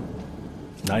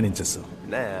 9 inches.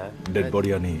 டெட்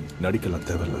பாடியா நீ நடிக்கலாம்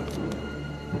தேவையில்ல.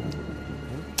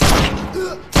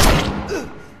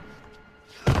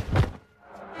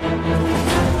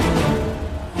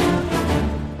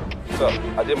 Sir,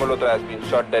 Ajay Malhotra has been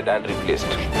shot dead and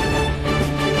replaced.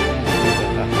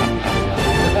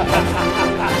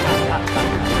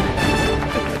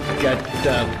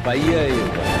 கெட்ட பையன்.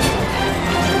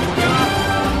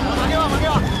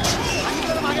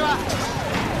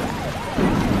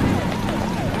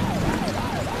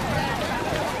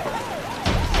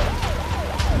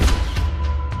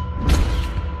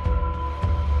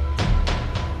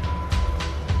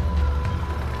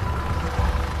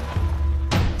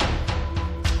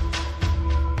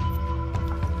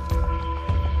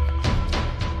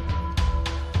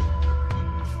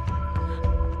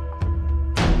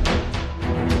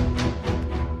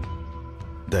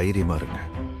 தைரியமா இருங்க.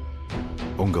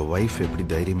 உங்க வைஃப் எப்படி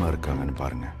தைரியமா இருக்காங்கன்னு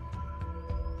பாருங்க.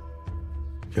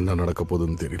 என்ன நடக்க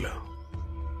போகுதுன்னு தெரியல.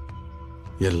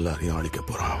 எல்லாரையும் அழிக்க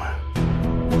போறான் அவன்.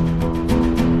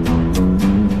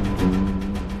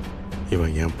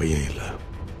 இவன் என் பையன் இல்ல.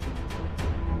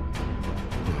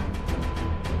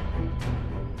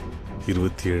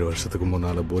 27 வருஷத்துக்கு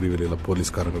முன்னால போரிவெளியில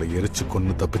போலீஸ்காரங்களை எரிச்சு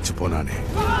கொன்னு தப்பிச்சு போனானே,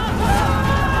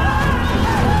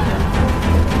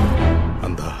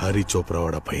 அந்த ஹரி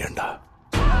சோப்ராவோட பையன்டா.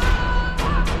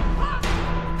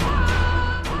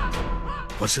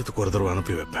 வருஷத்துக்கு ஒரு தடவை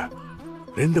அனுப்பி வைப்பேன்.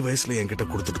 2 வயசுல என்கிட்ட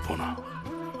கொடுத்துட்டு போனான்.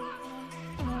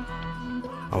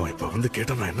 அவன் இப்ப வந்து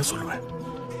கேட்டா நான் என்ன சொல்லுவேன்?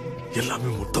 எல்லாமே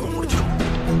மொத்தமா முடிஞ்சிடும்.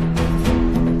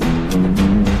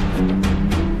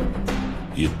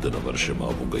 இத்தனை வருஷமா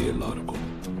உங்க எல்லாருக்கும்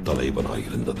தலைவனா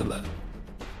இருந்ததுல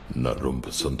நான்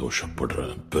ரொம்ப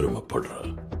சந்தோஷப்படுறேன்,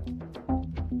 பெருமைப்படுறேன்.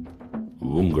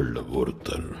 உங்கள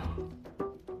ஒருத்தர்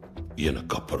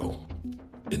எனக்கு அப்புறம்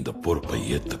இந்த பொறுப்பை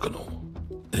ஏத்துக்கணும்.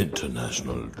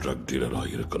 இன்டர்நேஷனல் ட்ரக் டீலரா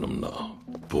இருக்கணும்னா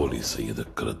போலீஸை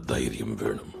எதிர்க்கிற தைரியம்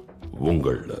வேணும்.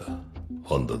 உங்கள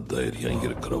அந்த தைரியம்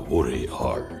இருக்கிற ஒரே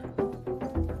ஆள்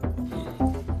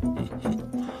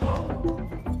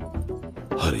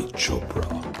ஹரி சோப்ரா.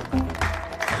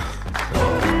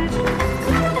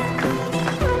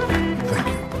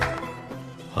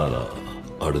 ஆனா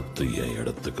அடுத்து என்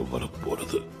இடத்துக்கு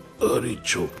வரப்போறது ஹரி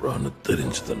சோப்ரான்னு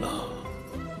தெரிஞ்சதுன்னா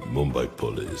மும்பை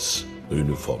போலீஸ்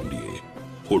யூனிஃபார்ம்லயே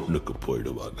ஒண்ணுக்கு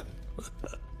போயிடுவாங்க.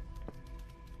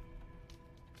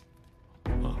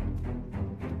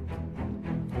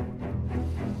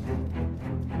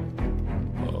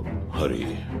 ஹரி,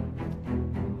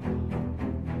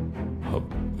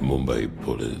 மும்பை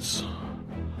போலீஸ்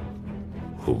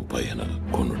உன் பையனை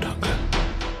கொன்னுட்டாங்க.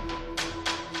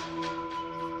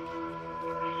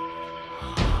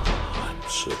 I'm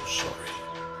so sorry.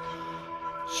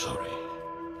 Sorry.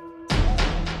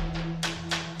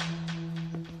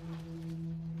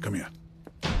 Come here.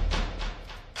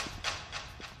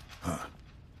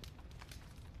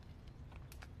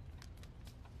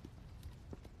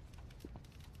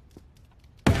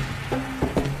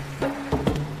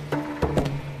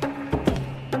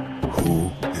 Who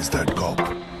is that cop?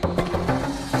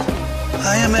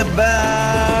 I am a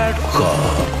bad cop.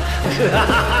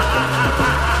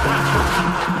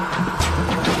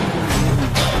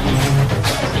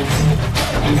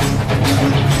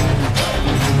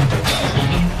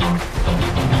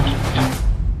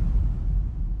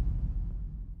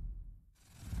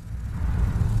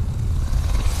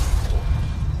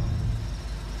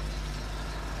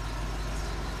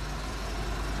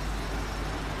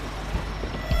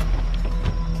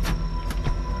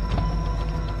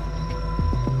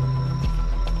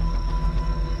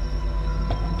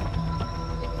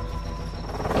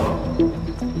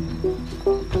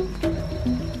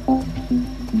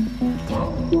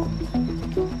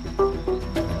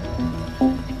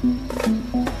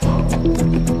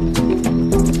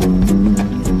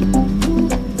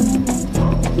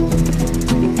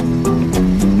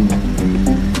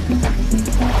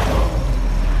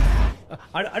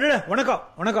 வணக்கம்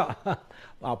வணக்கம்.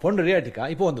 பொண்ணு ரியாட்டிக்கா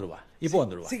இப்போ வந்துடுவா.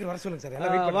 சீக்கிரம் வர சொல்லுங்க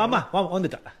சார். வாமா வா,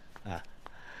 வந்துட்டா.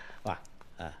 வா,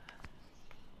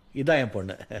 இதான் என்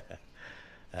பொண்ணு.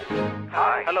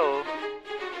 ஹலோ,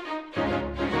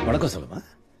 வணக்கம் சொல்லுமா.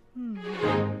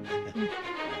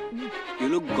 You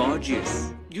look gorgeous.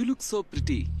 You look so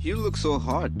pretty. You look so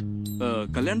hot.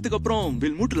 கல்யாணத்துக்கு அப்புறம்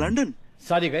we'll move to London.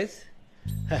 Sorry guys,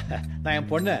 நான்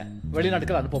என் பொண்ணை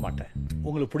வெளிநாட்டுக்கு அனுப்ப மாட்டேன்.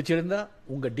 உங்களுக்கு பிடிச்சிருந்தா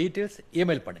உங்க டீடைல்ஸ்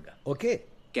இமெயில் பண்ணுங்க. Okay?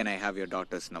 Can I have your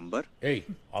daughter's number? ஏய்,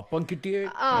 அப்பன் கிட்டியே.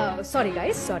 Sorry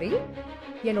guys, sorry.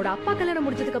 என்னோட அப்பா கல்யாணம்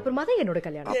முடிஞ்சதுக்கு அப்புறமா தான் என்னோட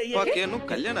கல்யாணம். அப்பாக்கு இன்னும்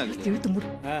கல்யாணம் ஆகல. இழுத்து மூடு.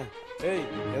 ஏய்,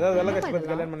 ஏதாவது வெள்ள கட்சி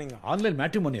பார்த்து கல்யாணம் பண்ணீங்க? ஆன்லைன்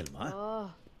மேட்ரிமோனியல்மா.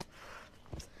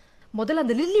 முதல்ல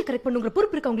அந்த லில்லியை கரெக்ட் பண்ணுங்கிற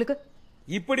பொறுப்பு இருக்கா உங்களுக்கு?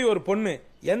 இப்படி ஒரு பொண்ணு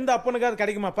எந்த அப்பனுக்காவது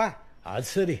கிடைக்குமாப்பா? அது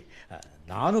சரி,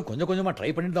 நானும் கொஞ்சம் கொஞ்சமா ட்ரை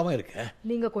பண்ணிட்டு தான் இருக்கேன்.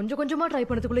 நீங்க கொஞ்சம் கொஞ்சமா ட்ரை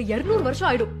பண்ணதுக்குள்ள 200 வருஷம்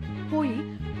ஆயிடும். போய்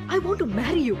I want to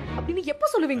marry you அப்படின்னு எப்ப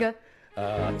சொல்லுவீங்க?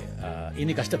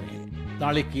 இனி கஷ்டமே,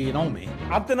 நாளைக்கு நவமி,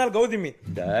 அடுத்த நாள் கௌதமி.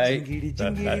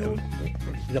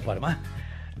 இத பாருமா,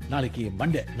 நாளைக்கு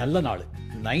மண்டே நல்ல நாள்.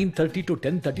 9:30 to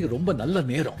 10:30 ரொம்ப நல்ல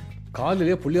நேரம்.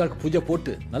 காலையிலே புள்ளியாருக்கு பூஜை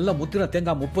போட்டு நல்ல முத்திர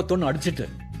தேங்காய் 31 அடிச்சிட்டு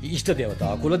இஷ்ட தேவதா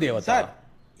குல தேவதா. சார்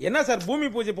என்ன சார் பூமி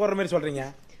பூஜை போடுற மாதிரி சொல்றீங்க?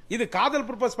 இது காதல்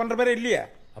ப்ரொபோஸ் பண்ற மாதிரி இல்லையா?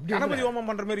 கணபதி ஹோமம்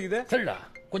பண்ற மாதிரி இது. சரிடா,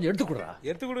 கொஞ்சம் எடுத்து கொடுறா.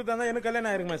 எடுத்து கொடுத்தா தான் எனக்கு கல்யாணம்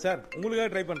ஆயிருக்குமா சார்? உங்களுக்காக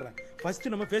ட்ரை பண்றேன். ஃபர்ஸ்ட்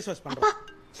நம்ம ஃபேஸ் வாஷ் பண்றோம்.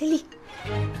 லில்லி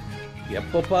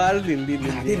எப்ப பாரு லில்லி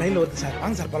லில்லி. அதே லைன்ல வந்து சார்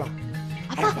வாங்க சார் போலாம்.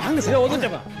 வாங்க சார்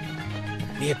ஒதுங்கப்பா.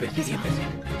 நீயே பேசு.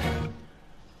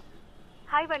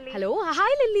 Hi Valli. Hello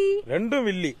hi lily. ரெண்டும்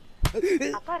வில்லி.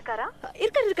 அப்பா இருக்காரா?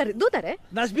 இருக்காரு தோ தரே.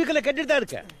 நான் ஸ்பீக்கர்ல கேட்டுட்டு தான்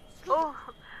இருக்கேன். ஓ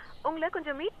உங்களை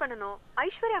கொஞ்சம் மீட் பண்ணனும்.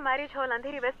 Aishwarya marriage hall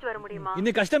Andheri west வர முடியுமா?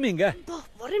 இன்னைக்கு கஷ்டமேங்க.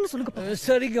 வரேன்னு சொல்லுங்க.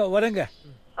 சரிங்க வரேங்க.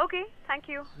 Okay thank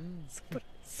you.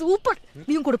 சூப்பர்.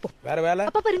 நீயும் கூட போ. வேற வேலை.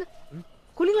 அப்பா பாருங்க.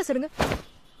 கூலிங்ல சரிங்க.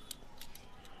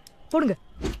 போடுங்க.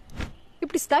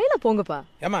 இப்படி ஸ்டைலா போங்கப்பா.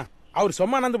 ஏமா அவர்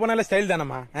சும்மா நந்து போனால ஸ்டைல்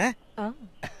தானம்மா?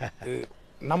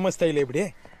 நம்ம ஸ்டைல் எப்படி?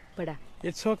 படா.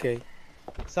 It's okay.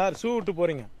 சார் ஷூ விட்டு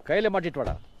போறீங்க. கையில மாட்டிட்டு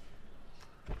வாடா.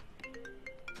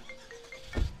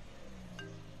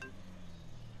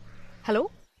 ஹலோ,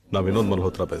 நான் வினோத்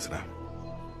மல்ஹோத்ரா பேசுறேன்.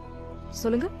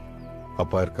 சொல்லுங்க.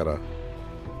 அப்பா இருக்காரா?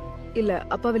 இல்ல,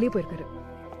 அப்பா வெளியே போயிருக்காரு.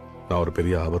 நான் ஒரு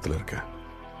பெரிய ஆபத்துல இருக்கேன்.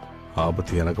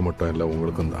 ஆபத்து எனக்கு மட்டும் இல்ல,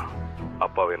 உங்களுக்கும் தான்.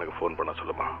 அப்பாவை எனக்கு ஃபோன் பண்ண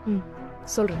சொல்லுமா?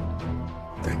 சொல்றேன்.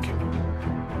 தேங்க்யூ.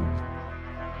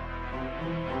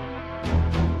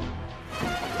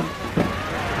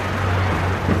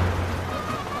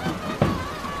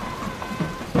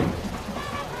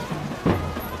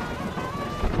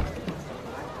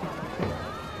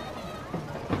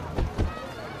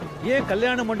 ஏன்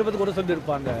கல்யாண மண்டபத்துக்கு ஒரு சொல்லி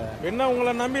இருப்பாங்க? என்ன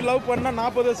உங்களை நம்பி லவ் பண்ணா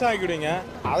 40 வருஷம் ஆகிடுவீங்க.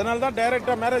 அதனால தான்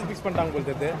டைரக்டா மேரேஜ் ஃபிக்ஸ் பண்ணிட்டாங்க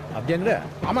போல்றது. அப்படிங்கற?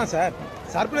 ஆமா சார்.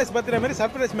 சர்ப்ரைஸ் பர்த்டே மாதிரி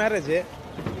சர்ப்ரைஸ் மேரேஜ்.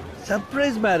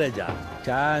 சர்ப்ரைஸ் மேரேஜா?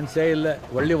 சான்ஸே இல்ல.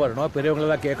 வள்ளி வரணும், பெரியவங்க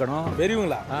எல்லாம் கேட்கணும்.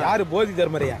 பெரியவங்களா? யாரு? போதி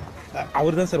தர்மரையா?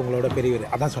 அவர் தான் சார் உங்களோட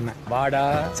பெரியவர். அதான் சொன்னேன். வாடா.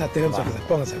 சார் தெரியும் சார்.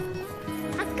 போங்க சார்.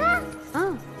 அக்கா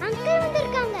அங்கிள்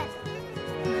வந்திருக்காங்க.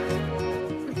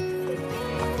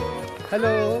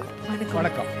 ஹலோ.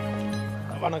 வணக்கம்.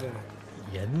 வணக்கம்.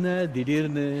 என்ன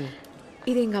திடீர்னு?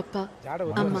 இது எங்க அப்பா,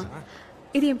 அம்மா.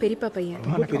 இது என் பெரியப்பா பையன்.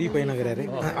 ரொம்ப பெரிய பையனாகிறாரு.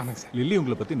 ஆமாங்க சார். லில்லி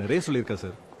உங்களை பத்தி நிறைய சொல்லியிருக்கா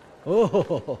சார். ஓஹோ,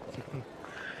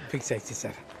 ஃபிக்ஸ் ஆயிடுச்சு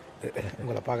சார்.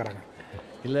 உங்களை பார்க்குறாங்க.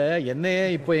 இல்ல என்னையே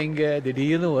இப்போ எங்க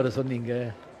திடீர்னு வர சொன்னீங்க?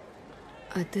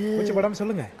 அது கொஞ்சம் படம்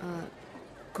சொல்லுங்க.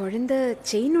 குழந்தை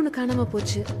செயின் ஒன்று காணாம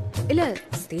போச்சு. இல்ல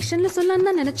ஸ்டேஷன்ல சொல்லலாம்னு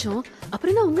தான் நினைச்சோம்.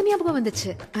 அப்புறம் தான் உங்க ஞாபகம்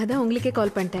வந்துச்சு. அதான் உங்களுக்கே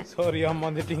கால் பண்ணிட்டேன். சாரி அம்மா,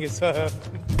 வந்துட்டீங்க சார்.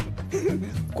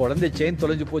 குழந்தை செயின்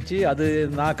தொலைஞ்சு போச்சு, அது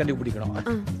நான் கண்டுபிடிக்கணும்.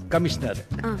 கமிஷனர்.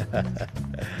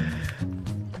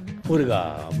 முருகா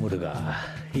முருகா,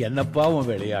 என்னப்பா உன்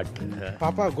விளையாட்டு?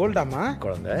 பாப்பா கோல்டாமா?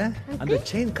 குழந்தை அந்த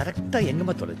செயின் கரெக்டா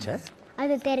எங்கம்மா தொலைச்ச?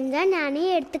 அது தெரிஞ்சா நானே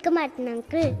எடுத்துக்க மாட்டேன்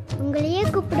அங்கிள். உங்களையே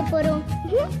கூப்பிட போறோம்.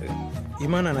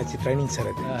 Imman Annachi training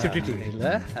sir. அது சுட்டி டிவி இல்ல.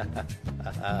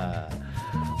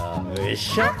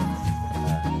 விஷயம்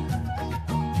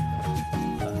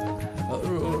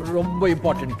ரொம்ப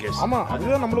இம்பார்ட்டன்ட் கேஸ். ஆமா,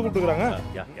 அதுதான் நம்மள கூப்பிட்டுக்கறாங்க.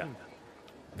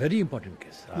 Very important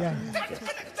case.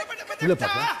 உள்ள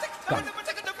பாப்பா.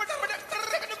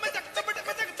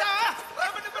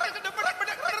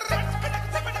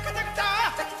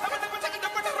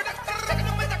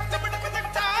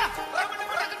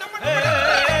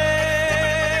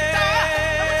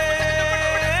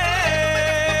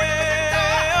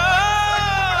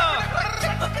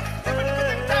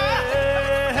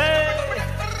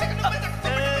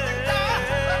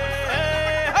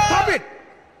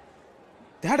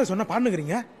 தேட சொன்னா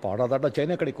பாடுங்கிறீங்க. பாடாதாட்டா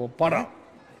செயினே கிடைக்கும். பாடா.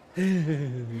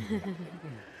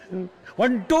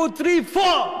 1 2 3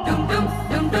 4. டும் டும்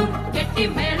டும் டும் கெட்டி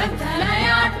மேளம்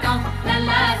தலையாட்டம்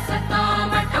நல்ல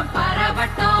சத்தம் மட்டும்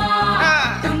பரவட்டம்.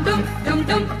 டும் டும் டும்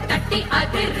டும் தட்டி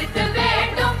அதிர்த்து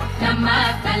வேண்டும் நம்ம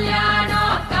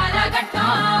கல்யாணம்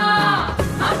காலகட்டம்.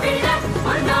 அப்பிள்ள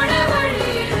பொண்ணோட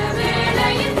வழியிற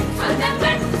வேளையில்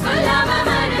சொந்தங்கள் சொல்லாம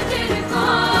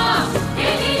மறைச்சிருக்கோம்.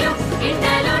 எலியும்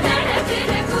கிண்டலும்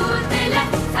நடக்கிற கூத்துல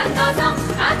சந்தோஷம்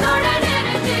அதோட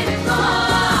நிறைஞ்சிருக்கோம்.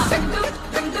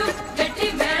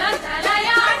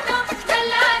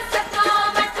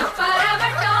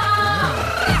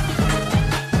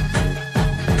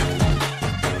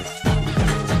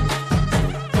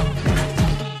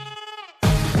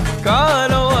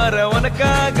 காலம் வர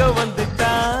உனக்காக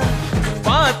வந்துட்டா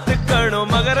பார்த்துக்கணும்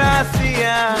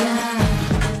மகராசியா.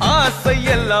 ஆசை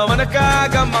ஆசையெல்லாம்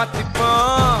அவனுக்காக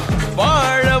மாத்திப்பான்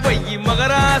வாழ வை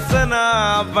மகராசனா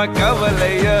அவன்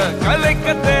கவலைய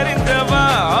கலைக்க தெரிந்தவா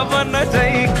அவனை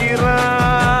ஜெயிக்கிறான்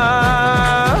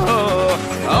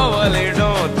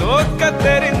அவளிடம் தோக்க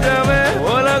தெரிஞ்சவன்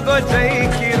உலகம்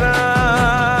ஜெயிக்கிறான்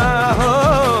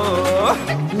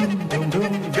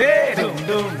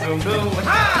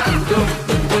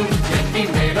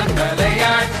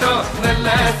தலையாட்டம் நல்ல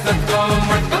சத்தம்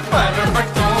மட்டும்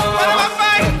பரப்பட்டும்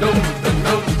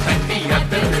தட்டி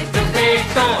அத்தருக்கு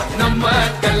வேட்டம் நம்ம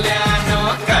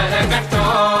கல்யாணம் கரகட்டம்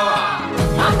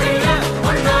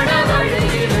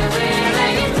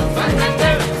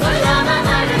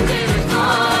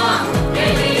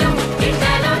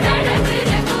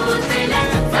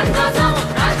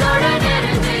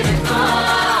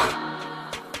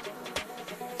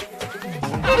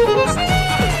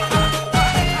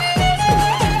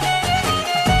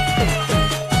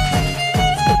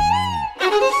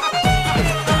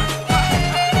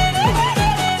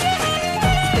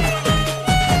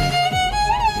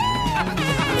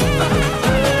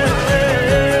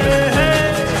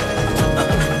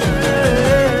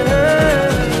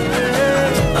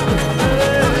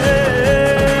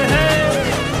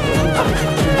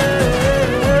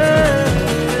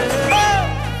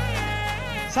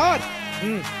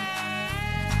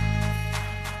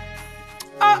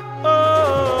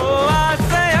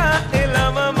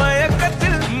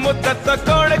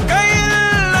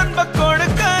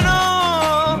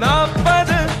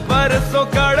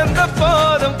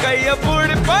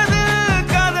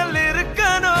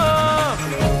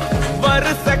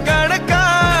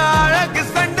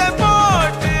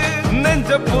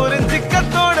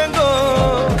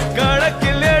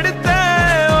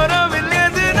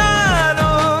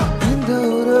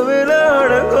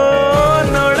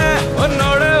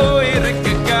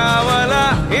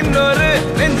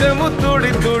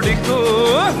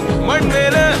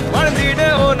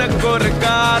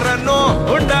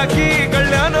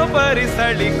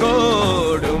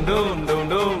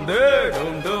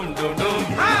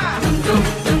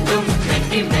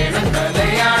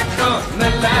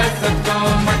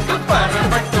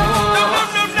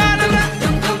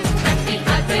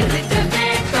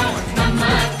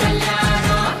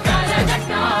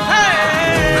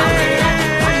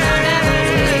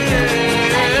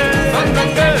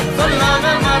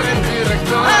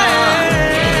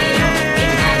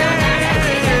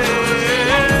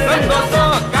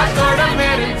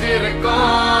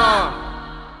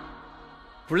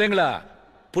பிள்ளைங்களா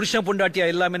புருஷன் பொண்டாட்டியா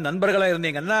எல்லாமே நண்பர்களா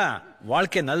இருந்தீங்கன்னா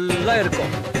வாழ்க்கை நல்லா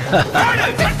இருக்கும்.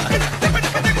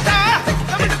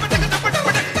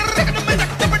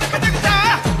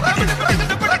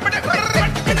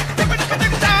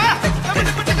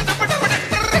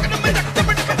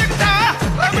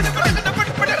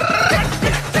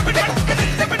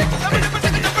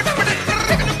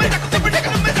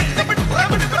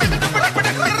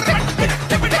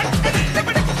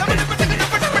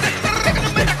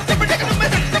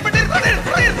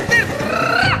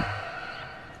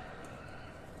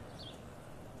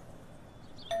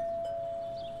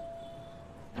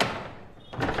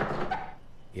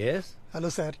 ஹலோ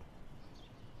சார்,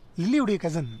 லில்லியுடைய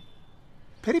கசன்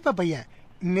பெரியப்பா பையன்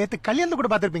நேத்து கல்யாணத்தை கூட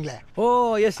பார்த்திருப்பீங்களே. ஓ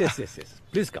S S S yes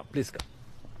please come please come.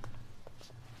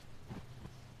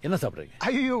 என்ன சாப்பிடுறீங்க?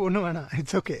 ஐயோ ஒன்றும் வேணாம்,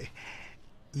 இட்ஸ் ஓகே.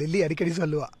 லில்லி அடிக்கடி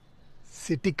சொல்லுவா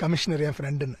சிட்டி கமிஷனர் என்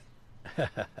ஃப்ரெண்டுன்னு.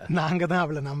 நாங்க தான்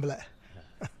அவளை நம்பல.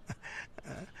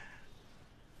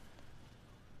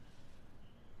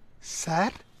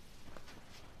 சார்,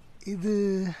 இது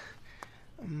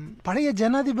பழைய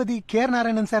ஜனாதிபதி கேஆர்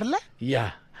நாராயணன் சார்ல? யா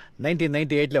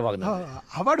 1998ல வாங்கினாங்க.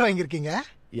 அவார்டு வாங்கியிருக்கீங்க?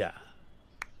 யா.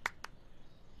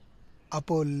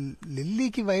 அப்போ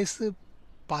லில்லிக்கு வயசு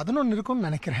 11 இருக்கும்னு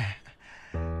நினைக்கிறேன்.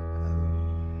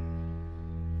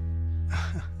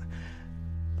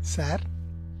 சார்,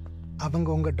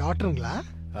 அவங்க உங்க டாக்டருங்களா?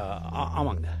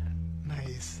 ஆமாங்க.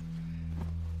 நைஸ்.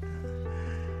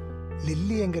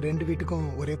 லில்லி எங்க 2 வீட்டுக்கும்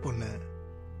ஒரே பொண்ணு,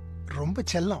 ரொம்ப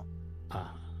செல்லம்.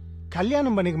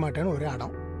 கல்யாணம் பண்ணிக்க மாட்டேன்னு ஒரே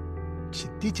அடம்.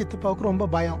 சித்தி சித்தப்பாவுக்கு ரொம்ப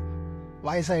பயம்,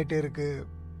 வயசாயிட்டே இருக்கு,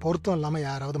 பொருத்தம் இல்லாம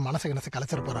யாராவது மனசை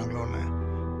கலைச்சிட போறாங்களோன்னு.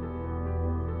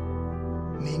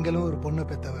 நீங்களும் ஒரு பொண்ணு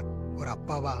பெற்றவர், ஒரு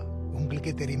அப்பாவா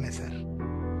உங்களுக்கே தெரியுமே சார்.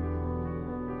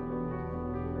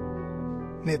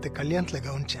 நேத்து கல்யாணத்துல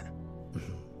கவனிச்சேன்.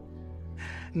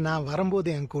 நான் வரும்போது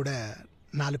என் கூட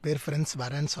 4 பேர் ஃப்ரெண்ட்ஸ்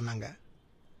வரேன்னு சொன்னாங்க.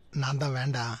 நான் தான்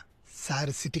வேண்டாம்,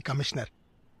 சார் சிட்டி கமிஷனர்,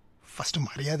 ஃபர்ஸ்ட்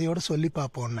மரியாதையோட சொல்லி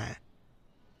பார்ப்போன்னு.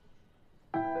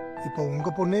 இப்போ உங்க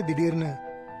பொண்ணே திடீர்னு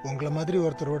உங்களை மாதிரி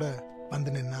ஒருத்தரோட வந்து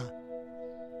நின்னா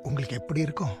உங்களுக்கு எப்படி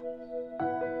இருக்கும்?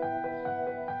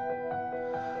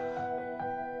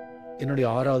 என்னுடைய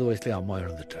 6வது வயசுலேயே அம்மா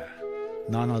இழந்துட்டேன்.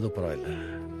 நானும் அது பரவாயில்ல.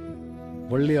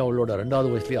 வள்ளி அவளோட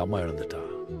 2வது வயசுலேயே அம்மா இழந்துட்டா.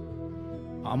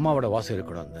 அம்மாவோட வாசம்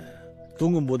இருக்கணும்னு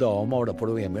தூங்கும்போது அவள் அம்மாவோட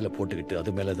புடவை என் மேலே போட்டுக்கிட்டு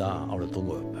அது மேலே தான் அவளை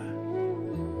தூங்க வைப்பேன்.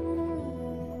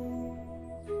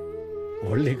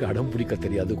 வள்ளிக்கு அடம் பிடிக்க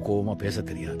தெரியாது, கோவமா பேச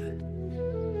தெரியாது.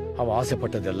 அவள்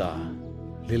ஆசைப்பட்டதெல்லாம்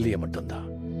லில்லியை மட்டும்தான்.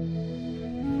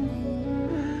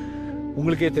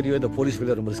 உங்களுக்கே தெரியும், இந்த போலீஸ்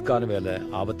வேலை ரொம்ப ரிஸ்கான வேலை,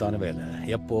 ஆபத்தான வேலை.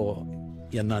 எப்போ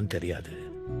என்னன்னு தெரியாது.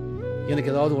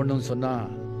 எனக்கு ஏதாவது ஒண்ணுன்னு சொன்னா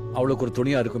அவளுக்கு ஒரு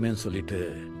துணியா இருக்குமேன்னு சொல்லிட்டு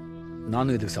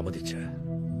நானும் இதுக்கு சம்மதிச்சேன்.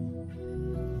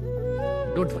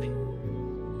 டோன்ட் வரி,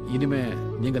 இனிமே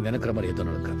நீங்க நினைக்கிற மாதிரி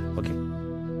எதுவும் நடக்காது. ஓகே?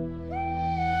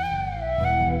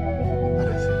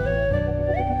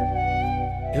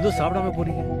 ஏதோ சாப்பிடாம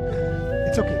போறீங்க.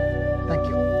 It's okay,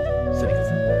 thank you. சரிங்க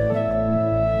சார்.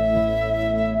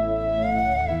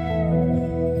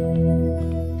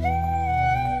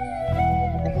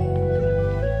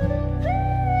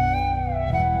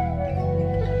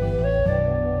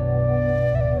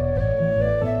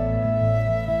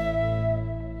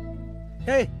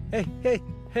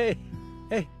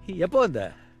 எப்போ வந்த?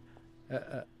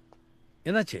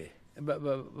 என்னாச்சு?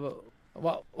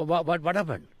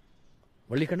 வடபன்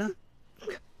வள்ளிக்கண்ணா?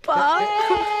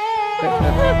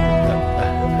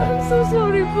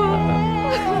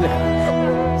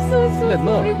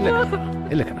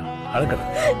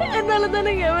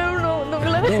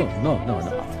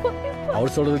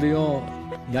 அவர் சொல்றதுலயும்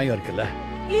நியாயம் இருக்குல்ல?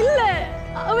 இல்ல,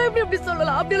 அவன் எப்படி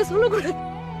சொல்லலாம்? அப்படி சொல்லக்கூடாது.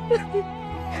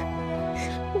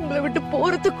 உங்களை விட்டு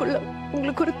போறதுக்குள்ள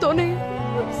உங்களுக்கு ஒரு துணை.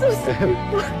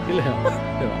 இல்ல,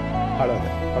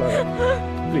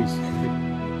 ப்ளீஸ்.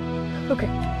 ஓகே.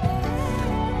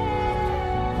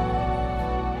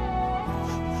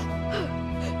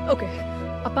 ஓகே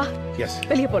அப்பா,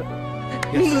 வெளியே போலாம்.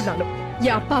 நீங்களும் நானும்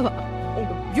என் அப்பாவா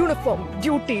உங்க யூனிஃபார்ம்,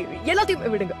 டியூட்டி எல்லாத்தையும்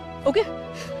விடுங்க. ஓகே,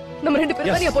 நம்ம 2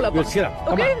 பேரும் தனியா போலாம்.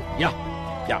 Okay? Yeah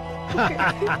yeah,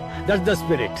 that's the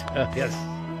spirit. S.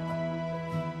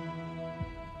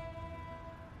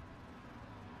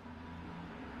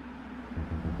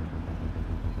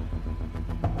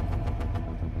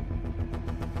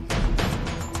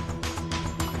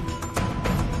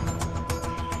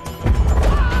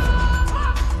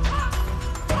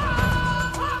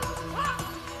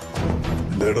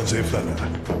 இடம் சேஃப் தானே?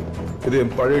 இது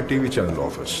என் பழைய டிவி சேனல்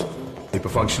ஆஃபீஸ். இப்போ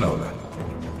ஃபங்க்ஷன் ஆகல.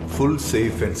 Full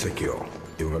safe and secure.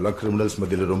 இவங்கெல்லாம் கிரிமினல்ஸ்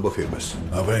மத்தியில் ரொம்ப ஃபேமஸ்.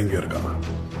 அவன் எங்க இருக்கான்?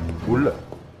 உள்ள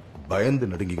பயந்து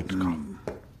நடுங்கிக்கிட்டு இருக்கான்.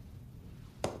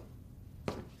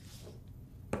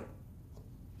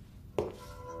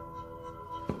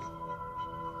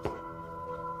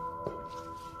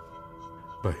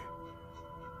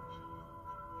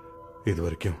 இது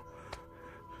வரைக்கும்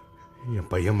என்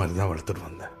பையன் மாதிரி தான் வளர்த்துட்டு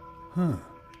வந்தேன்.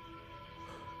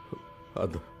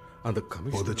 அந்த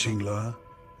புதைச்சிங்களா,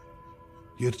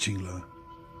 எரிச்சிங்களா?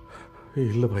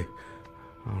 இல்லை பாய்,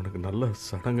 அவனுக்கு நல்ல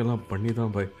சடங்கெல்லாம் பண்ணி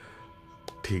தான் பாய்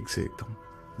டீக் சேக்தம்.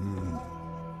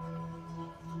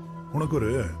 உனக்கு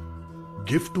ஒரு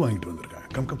கிஃப்ட் வாங்கிட்டு வந்திருக்கேன்.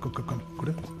 கம் கம் கம் கம்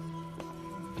கூட.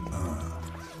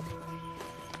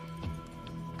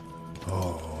 ஓ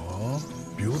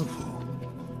பியூட்டிஃபுல்.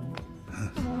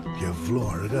 எவ்வளோ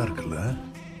அழகா இருக்குல்ல?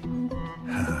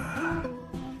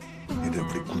 இது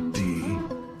எப்படி குத்தி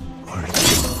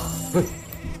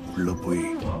உள்ள போய்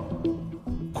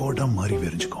கோடம் மாதிரி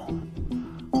வெறிஞ்சுக்கும்.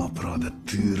 அப்புறம் அதை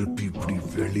திருப்பி இப்படி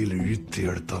வெளியில இழுத்து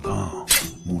எடுத்தாதான்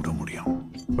மூட முடியும்.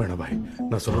 வேணாம் பாய்,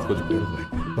 நான் சொல்றது கொஞ்சம் பேரும் பாய்.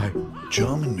 பாய்,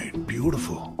 ஜெர்மன் மேட்,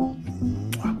 பியூட்டிஃபுல்.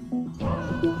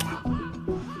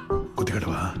 குத்தி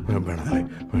கட்டவா? வேணாம் பாய்,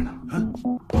 வேணாம்.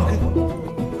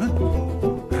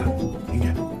 இங்க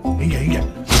இங்க இங்க.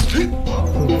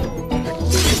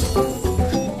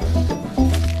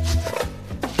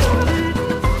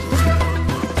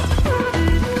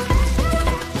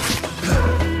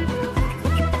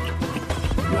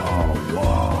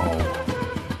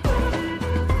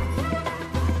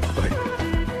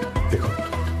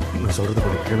 சொல்றது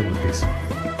கொஞ்சம் கேளுங்க ப்ளீஸ்.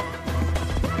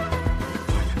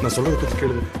 நான் சொல்றது கொஞ்சம்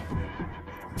கேளுங்க.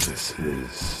 This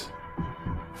is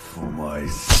for my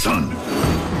son.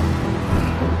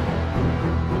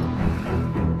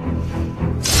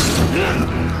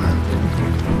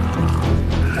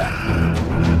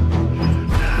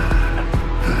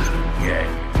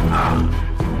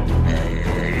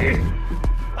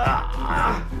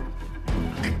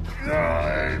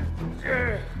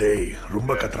 டேய்,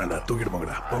 ரொம்ப கத்துறாண்டா, தூக்கிட்டு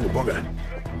போங்கடா. போங்க போங்க.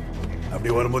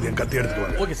 அப்படியே வரும்போது என் கத்தி எடுத்துட்டு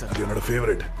வாங்க. Okay sir. அது என்னோட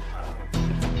ஃபேவரட்.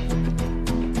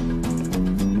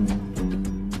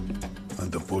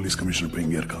 அந்த போலீஸ் கமிஷனர் போய்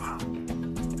இங்க இருக்கான்.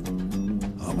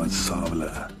 அவன் சாவல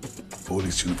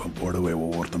போலீஸ் யூனிஃபார்ம் போடவே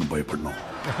ஒவ்வொருத்தனும் பயப்படணும்.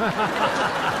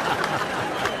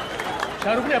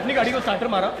 शाहरुख ने अपनी गाड़ी को स्टार्टर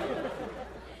मारा,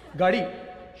 गाड़ी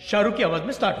शाहरुख की आवाज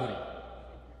में स्टार्ट हो रही।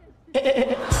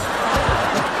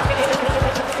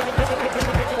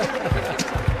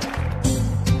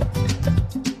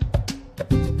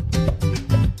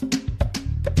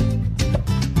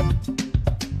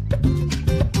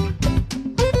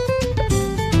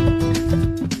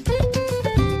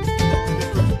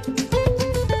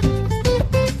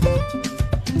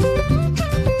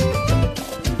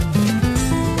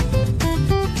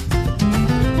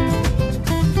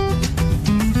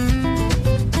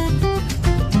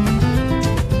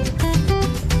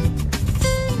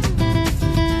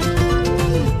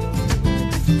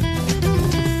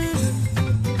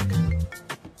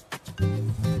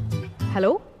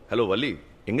 ஹலோ ஹலோ வள்ளி,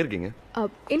 எங்க இருக்கீங்க?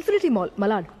 Infinity mall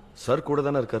Malad. சார் கூட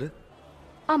தானே இருக்காரு?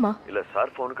 ஆமா. இல்ல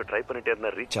சார் போனுக்கு ட்ரை பண்ணிட்டே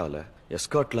இருந்தா ரீச் ஆகல.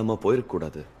 எஸ்கார்ட் இல்லாம போயிருக்க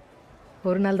கூடாது.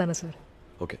 ஒரு நாள் தானே சார்.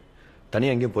 ஓகே,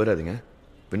 தனியா எங்கேயும் போயிடாதீங்க.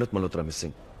 வினோத் மல்ஹோத்ரா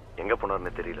மிஸ்ஸிங். எங்க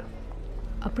போனார்னு தெரியல.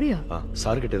 அப்படியா?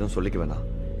 சார் கிட்ட எதுவும் சொல்லிக்க வேணாம்.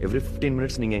 எவ்ரி 15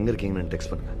 மினிட்ஸ் நீங்க எங்க இருக்கீங்கன்னு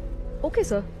டெக்ஸ்ட் பண்ணுங்க. Okay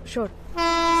sir, sure.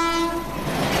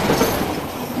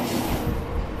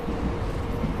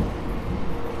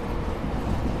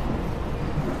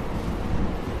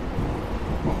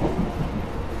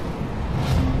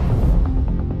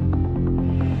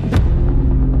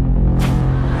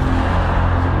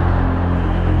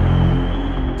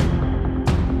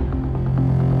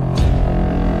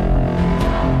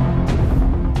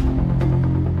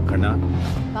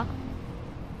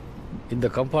 இந்த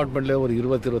கம்பார்ட்மெண்ட்ல ஒரு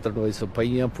 20-22 வயசு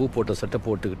பையன் பூ போட்ட சட்டை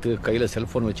போட்டுக்கிட்டு கையில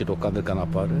செல்போன் வச்சுட்டு உட்காந்துருக்கானா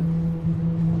பாரு.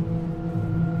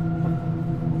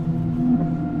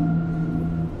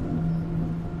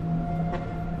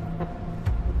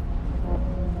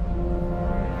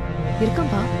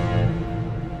 இருக்கம்பா.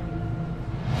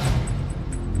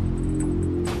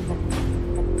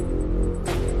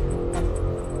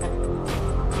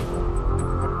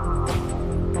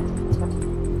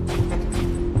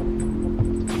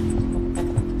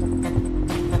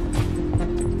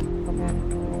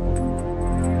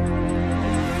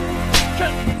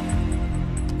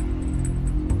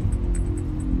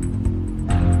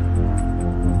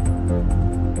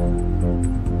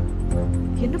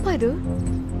 என்னப்பா இது?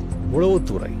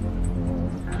 உளவுத்துறை.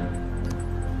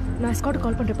 நான் எஸ்கார்ட்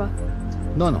கால் பண்றேப்பா.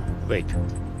 No no wait.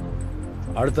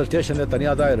 அடுத்த ஸ்டேஷன்ல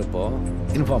தனியாக தான் இருப்போம்.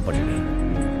 இன்ஃபார்ம் பண்ணிடு.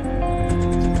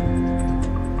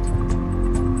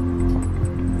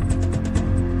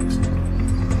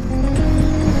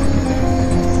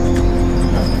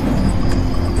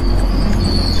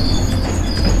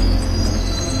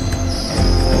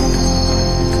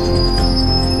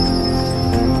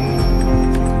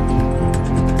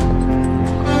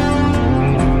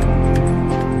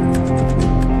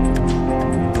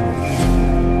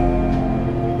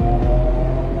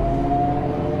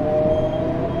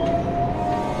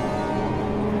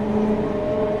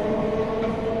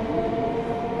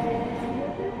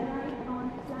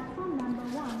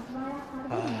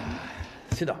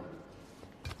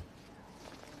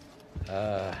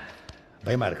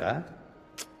 பயமா இருக்கா?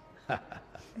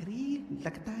 अरे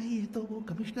लगता है ये तो वो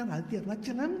कमिश्नर आदित्य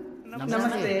अरुणाचलन।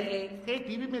 नमस्ते।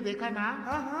 टीवी में देखा ना?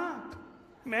 हाँ हाँ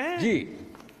मैं जी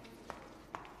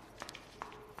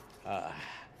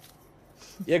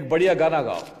एक बढ़िया गाना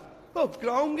गाओ। तो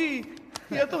गाऊंगी,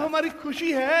 ये तो हमारी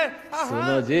खुशी है।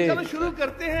 सुनो जी। चलो शुरू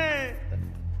करते हैं।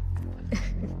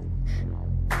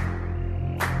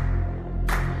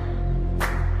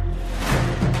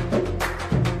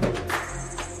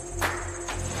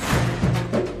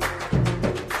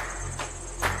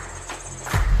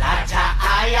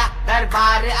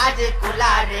 दरबार आज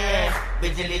खुला रे,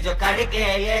 बिजली जो कड़के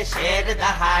ये शेर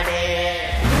दहाड़े।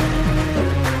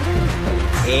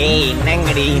 ஏய்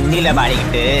என்னங்கடி ஹிந்தில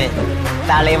பாடிக்கிட்டு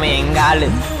தலைமை எங்க ஆளு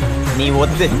நீ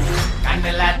ஒத்து.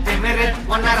 கண்ணுல திமிரு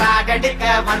ஒன்ன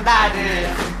ராகடிக்க வந்தாரு,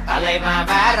 தலைவன்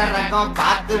வேற ரகம்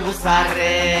பார்த்து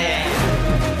உசாரு.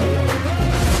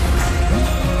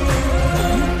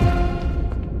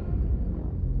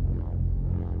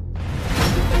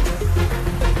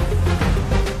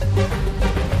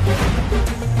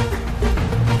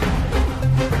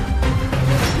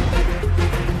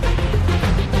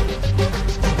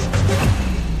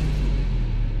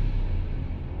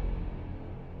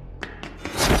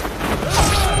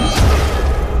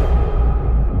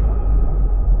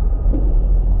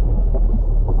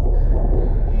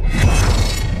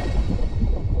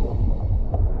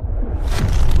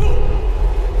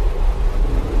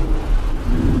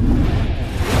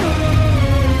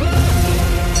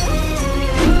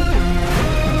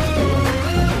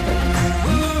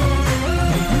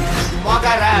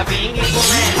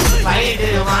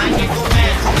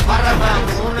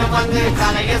 வந்து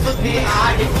தலைய சுத்தி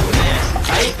ஆடிக்குமே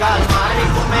கை கால்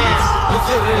மாறிக்குமே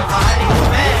உசுறு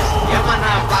மாறிக்குமே எமன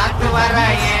பார்த்து வர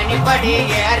ஏனிபடி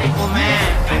ஏறிக்குமே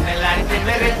கண்ணில்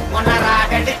திமிரு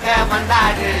உணராகடுக்க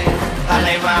வந்தாடு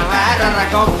தலைவன் வேற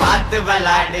ரகம் பார்த்து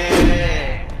விளாடு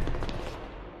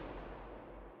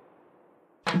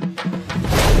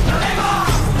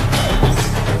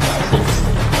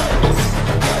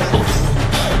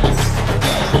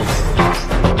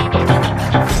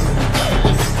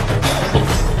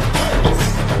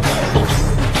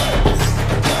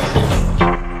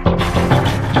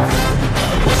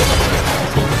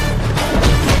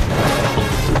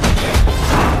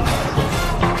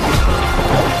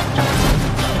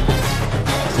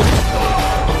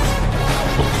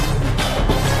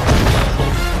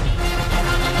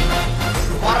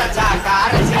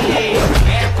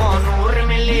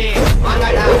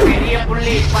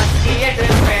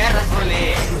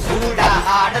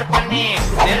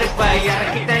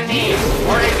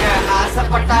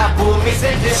ஆசைப்பட்டா பூமி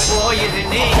சென்று போயிரு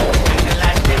நீ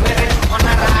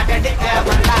ஒன்னராகடுக்க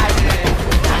வந்தாடு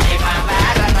தலைவன்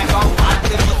வேற ரகம்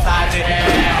பார்த்து முத்தாடு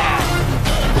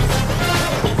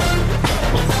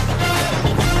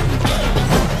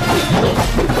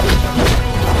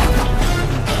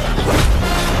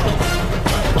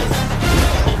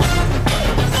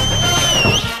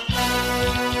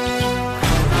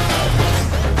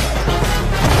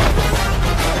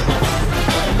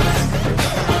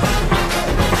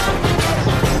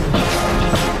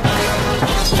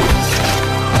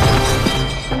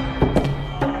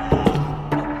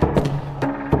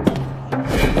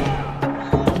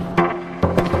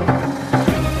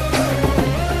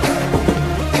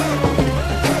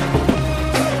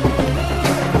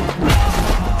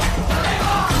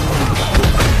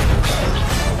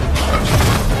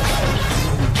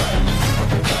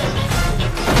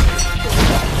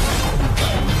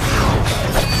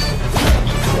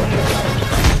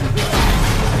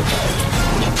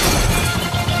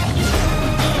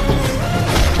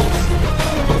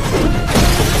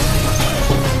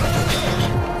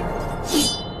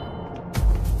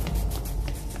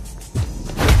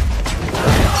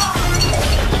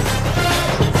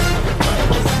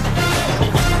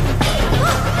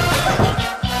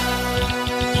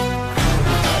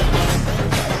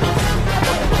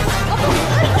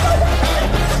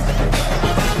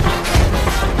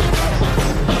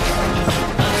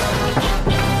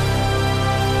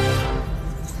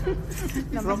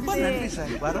ரொம்ப நன்றி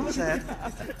சார் வரோம் சார்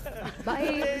बाय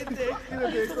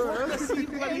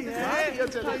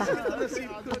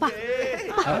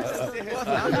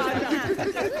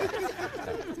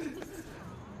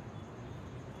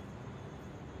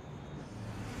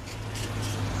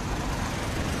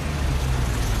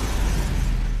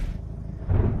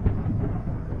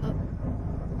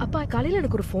அப்பா காலையில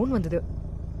எனக்கு ஒரு ஃபோன் வந்தது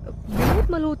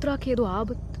வினோத் மல்ஹோத்ராக்கு ஏதோ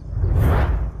ஆபத்து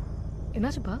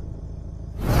என்னாச்சுப்பா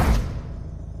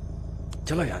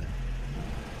चलो यार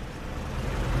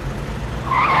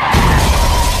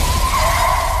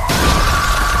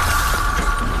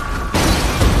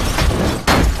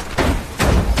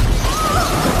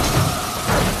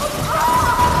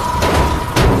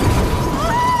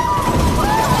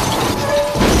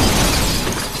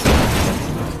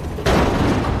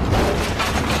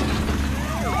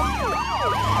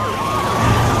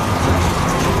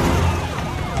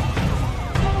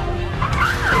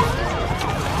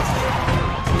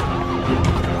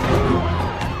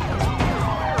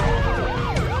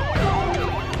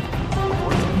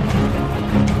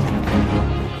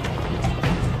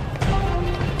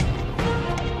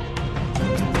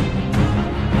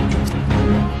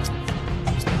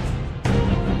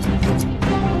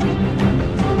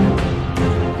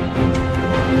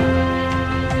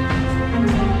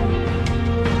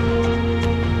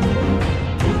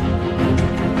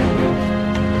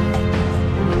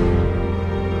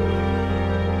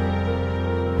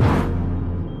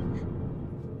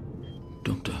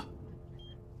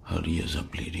Her ears are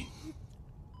bleeding.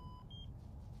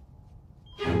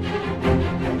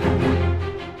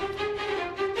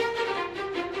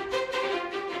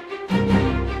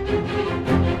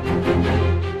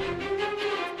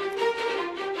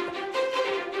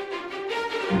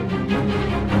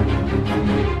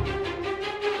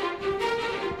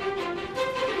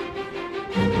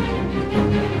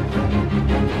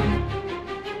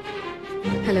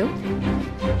 Hello?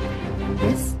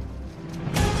 Yes?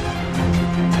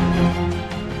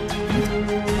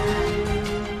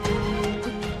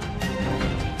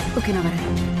 Okay, now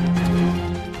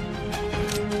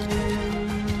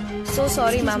So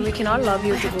sorry, ma'am. We cannot love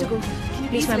you I have to go.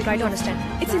 Please, ma'am, try to understand.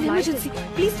 It's an emergency.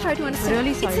 Please try to understand.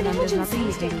 Really It's sorry, an ma'am. There's emergency. nothing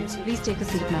we can do. Please take a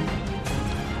seat, ma'am.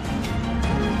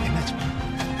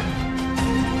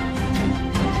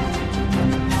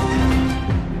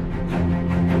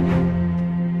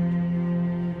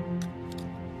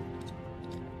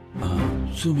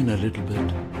 Zoom in a little bit.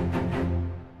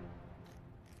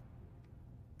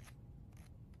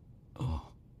 Oh.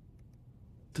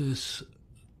 This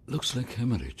looks like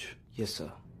hemorrhage. Yes,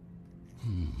 sir.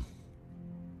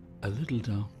 A little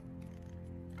down.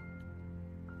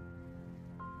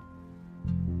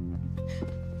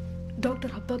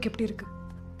 Doctor அப்பாவுக்கு எப்படி இருக்கு?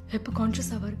 எப்போ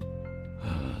conscious ஆவாரு?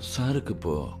 சாருக்கு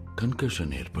இப்போ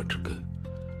concussion ஏற்பட்டிருக்கு.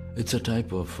 It's a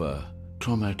type of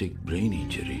traumatic brain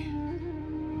injury.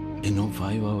 இன்னும்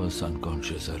 5 hours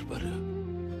அன்கான்ஷியஸாக இருப்பார்.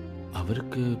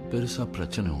 அவருக்கு பெருசாக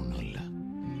பிரச்சனை ஒன்றும் இல்லை.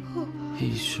 He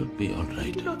should be all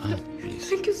right. Please.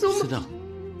 Thank you so much. Sit down.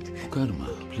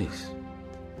 உட்காருமா, ப்ளீஸ்.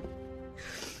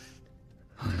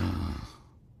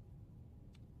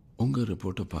 உங்கள்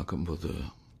ரிப்போர்ட்டை பார்க்கும்போது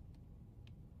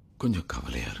கொஞ்சம்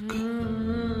கவலையாக இருக்கு.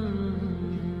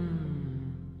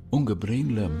 உங்கள்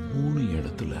பிரெயினில் 3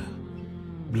 இடத்துல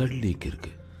பிளட் லீக்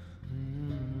இருக்கு.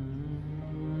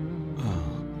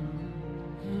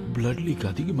 பிளட் லீக்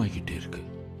அதிகமாகிட்டே இருக்கு.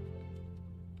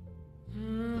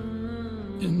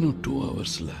 இன்னும் 2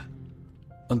 hours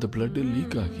அந்த பிளட்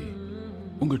லீக் ஆகி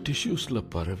உங்க டிஷ்யூஸ்ல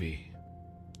பரவி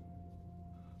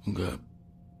உங்க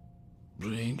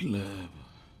பிரெயின்ல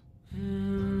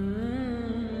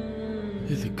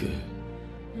இதுக்கு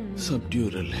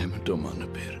சப்டியூரல் ஹெமட்டோமான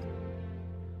பேர்.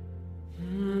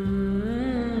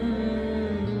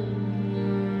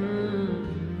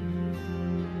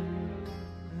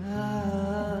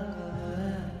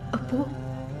 அப்போ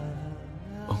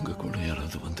உங்க கூட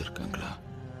யாராவது வந்திருக்காங்களா?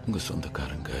 உங்க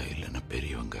சொந்தக்காரங்க இல்லைன்னா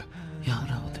பெரியவங்க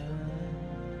யாராவது?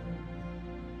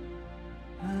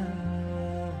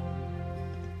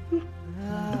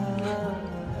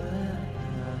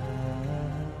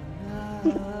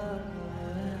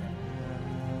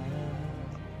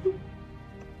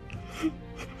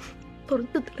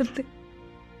 பிறந்ததுலேருந்து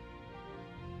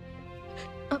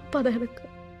அப்பா தான் எனக்கு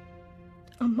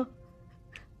அம்மா,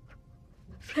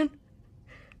 ஃப்ரெண்ட்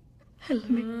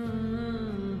எல்லாமே.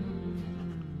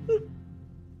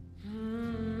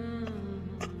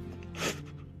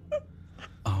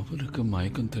 அவருக்கு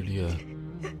மயக்கம் தெளிய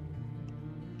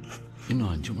இன்னும்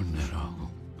 5 மணி நேரம்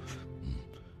ஆகும்.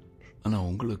 ஆனா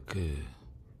உங்களுக்கு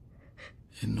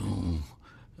இன்னும்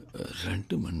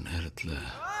 2 மணி நேரத்தில்.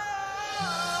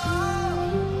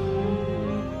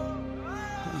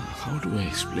 How do I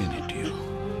explain it to you?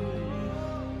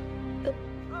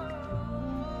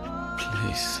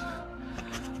 Please,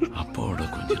 அப்பாவோட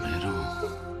கொஞ்ச நேரம்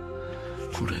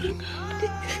கூட இருங்க.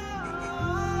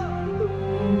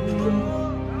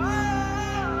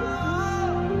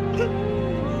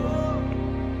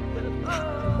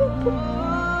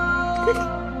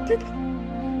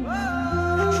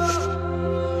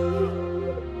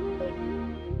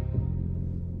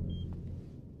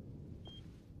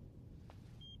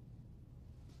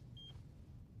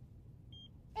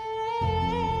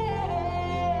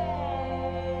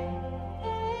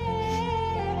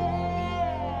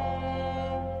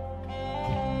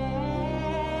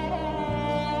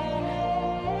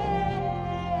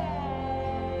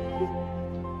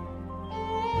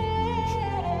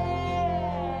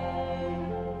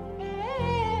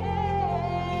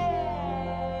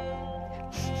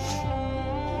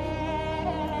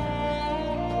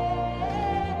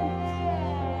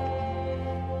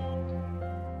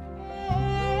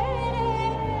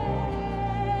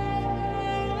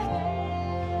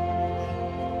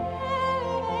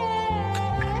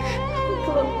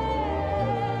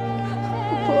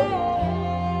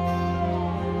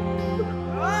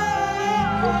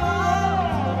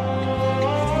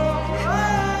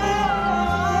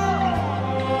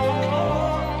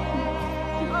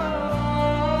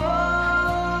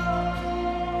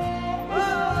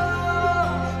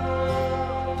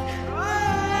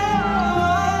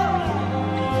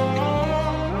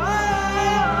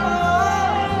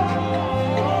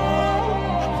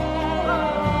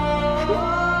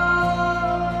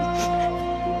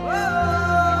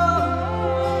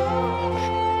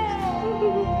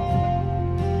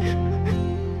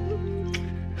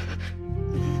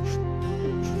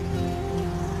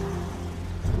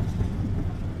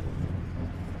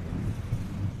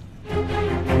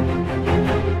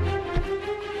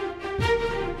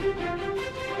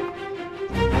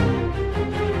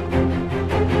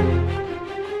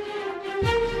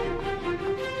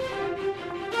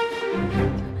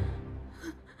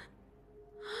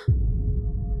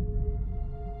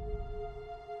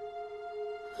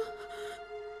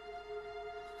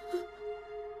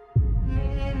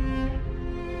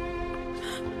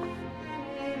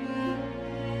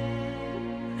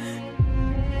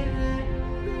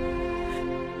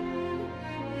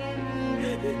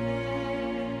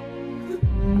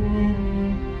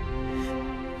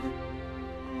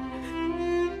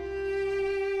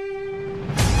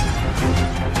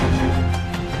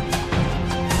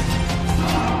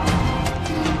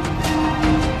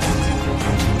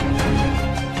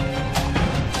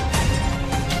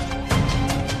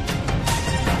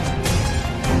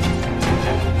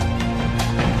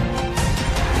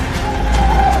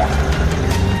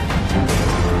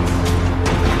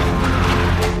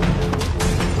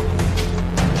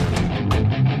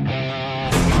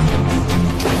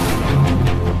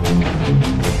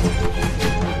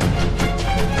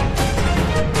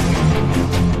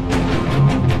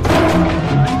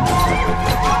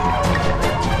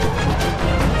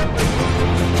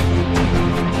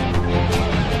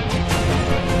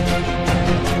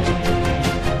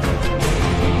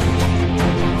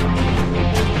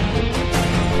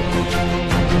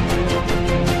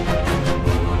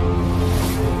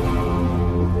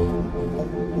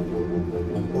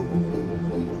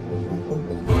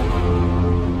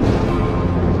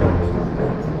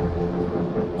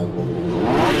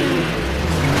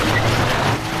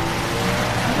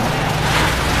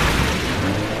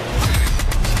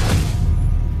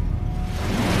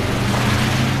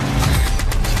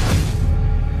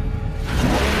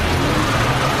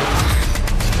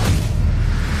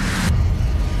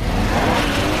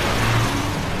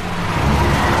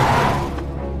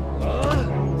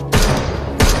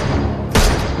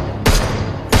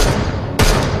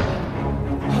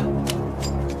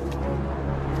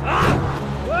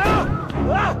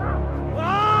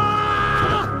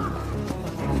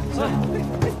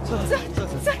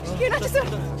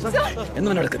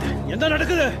 என்ன நடக்குது என்ன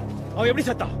நடக்குது அவன் எப்படி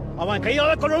செத்தான் அவன்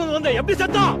கையால கொள்ளணும் வந்த எப்படி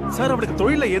செத்தான் சார் அவனுக்கு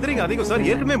தொழில எதிரிங்க அதிகம் சார்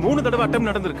ஏற்கனவே 3 தடவை அட்டம்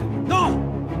நடந்திருக்கு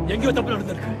எங்கேயோ தப்பு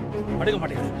நடந்திருக்கு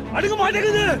அடுக்க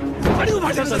மாட்டேங்குது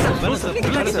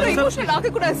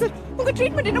உங்க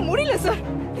ட்ரீட்மெண்ட் என்ன முடியல சார்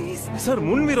சார்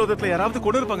முன் விரோதத்துல யாராவது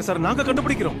கொண்டு இருப்பாங்க சார் நாங்க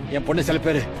கண்டுபிடிக்கிறோம் என் பொண்ணு சில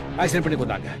பேர் ஆக்சிடென்ட் பண்ணி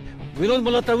கொண்டாங்க வினோத்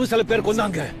மல்ஹோத்ராவும் சில பேர்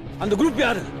கொண்டாங்க அந்த குரூப்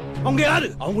யாரு அவங்க யாரு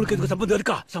அவங்களுக்கு இதுக்கு சம்பந்தம்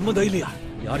இருக்கா சம்பந்தம் இல்லையா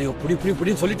யாரையோ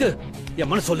புடின்னு சொல்லிட்டு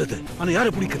என் மனசு சொல்லுது ஆனா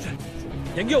யாரை பிடிக்குது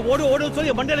எங்கேயோ ஓடுன்னு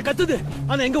சொல்லி மண்டையில கத்துது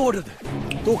ஆனா எங்க ஓடுது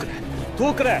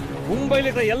தூக்குற மும்பைல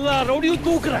இருக்கிற எல்லா ரவுடியும்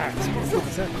தூக்குற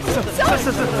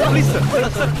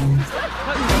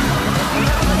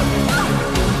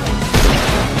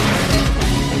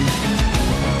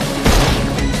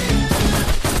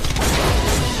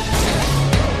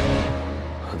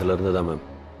அதுல இருந்துதான் மேம்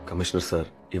கமிஷனர் சார்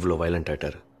இவ்வளவு வயலண்ட்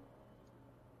ஆயிட்டாரு.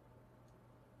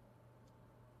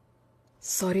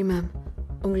 சாரி மேம்,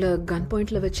 உங்களை கன்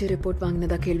பாயிண்ட்ல வச்சு ரிப்போர்ட்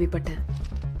வாங்கினதா கேள்விப்பட்டேன்.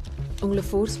 உங்களை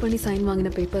ஃபோர்ஸ் பண்ணி சைன் வாங்கின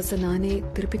பேப்பர்ஸை நானே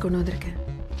திருப்பி கொண்டு வந்திருக்கேன்.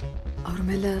 அவர்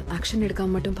மேல ஆக்ஷன்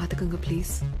எடுக்காம மட்டும் பாத்துக்கோங்க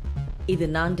ப்ளீஸ். இது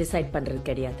நான் டிசைட் பண்றது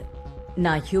கிடையாது.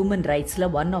 நான் human ரைட்ஸ்ல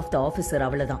one of the officer,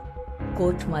 அவ்வளவுதான்.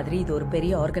 கோர்ட் மாதிரி இது ஒரு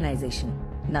பெரிய ஆர்கனைசேஷன்.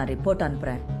 நான் ரிப்போர்ட்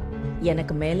அனுப்புறேன்.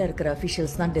 எனக்கு மேல இருக்கிற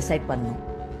அபிஷியல்ஸ் தான் டிசைட் பண்ணணும்.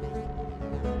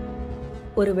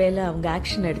 ஒருவேளை அவங்க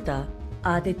ஆக்ஷன் எடுத்தா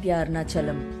ஆதித்யா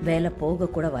அருணாச்சலம் வேலை போக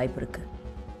கூட வாய்ப்பு இருக்கு.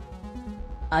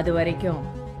 அது வரைக்கும்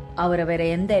அவரை வேற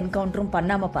எந்த என்கவுண்டரும்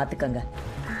பண்ணாம பாத்துக்கங்க.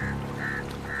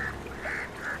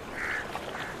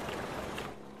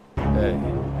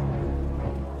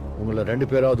 உங்களை 2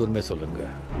 பேராவது உண்மை சொல்லுங்க.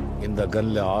 இந்த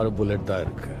கன்ல 6 புல்லட் தான்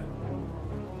இருக்கு.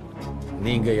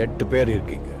 நீங்க 8 பேர்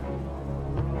இருக்கீங்க.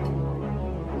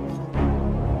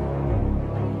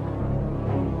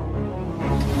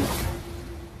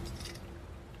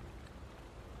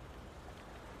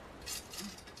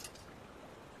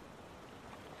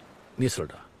 நீ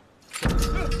சொல்றா.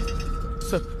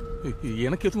 சார்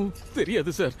எனக்கு எதுவும்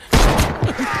தெரியாது சார்.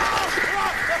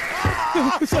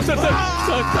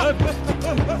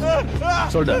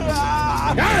 சொல்ற.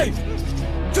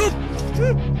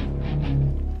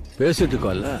 பேசிட்டு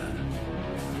இருக்கோம்ல,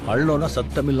 அள்ளோனா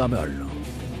சத்தம் இல்லாம அள்ளும்.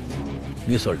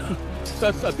 நீ சொல்ற.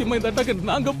 சார் சத்தியமா இந்த அட்டாக்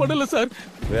நாங்க பண்ணல சார்.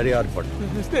 வேற யார்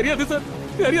பண்ண? தெரியாது சார்,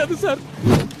 தெரியாது sir.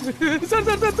 Sir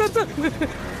sir sir sir sir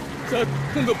sir,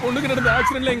 உங்க பொண்ணுக்கு நடந்த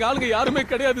ஆக்சிடென்ட்ல எங்க ஆளுங்க யாருமே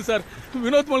கிடையாது சார்.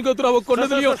 வினோத் மல்ஹோத்ராவை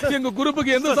கொன்னதுலயும் எங்க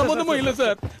குரூப்புக்கு எந்த சம்பந்தமும் இல்ல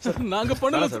சார். நாங்க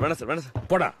பண்ணல சார். வேணாம் சார், வேணாம் சார்.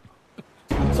 போடா.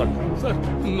 சார்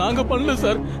நாங்க பண்ணல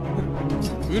சார்.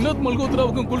 வினோத்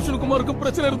மல்ஹோத்ராவுக்கும் குல்ஷன் குமாருக்கும்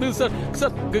பிரச்சனை இருந்தது சார்.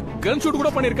 சார் கன் ஷூட்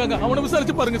கூட பண்ணிருக்காங்க. அவனை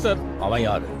விசாரிச்சு பாருங்க சார். அவன்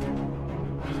யாரு?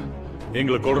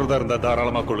 எங்களை கொள்றதா இருந்தா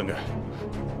தாராளமா கொள்ளுங்க.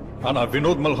 ஆனா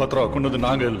வினோத் மல்ஹோத்ரா கொன்னது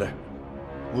நாங்க இல்ல.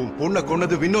 உன் பொண்ணை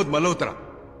கொன்னது வினோத் மல்ஹோத்ரா.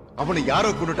 அவனை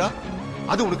யாரோ கொன்னுட்டா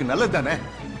அது உனக்கு நல்லது தானே?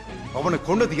 அவனை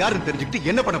கொன்னது யாருன்னு தெரிஞ்சுக்கிட்டு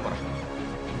என்ன பண்ண போற?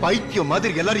 பைத்தியம்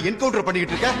மாதிரி எல்லாரும் என்கவுண்டர்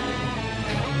பண்ணிக்கிட்டு இருக்க.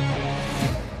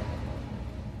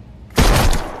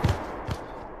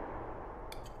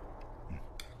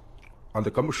 அந்த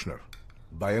கமிஷனர்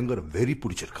பயங்கர வெறி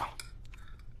பிடிச்சிருக்கான்.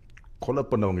 கொலை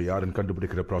பண்ணவங்க யாருன்னு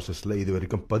கண்டுபிடிக்கிற ப்ராசஸ்ல இது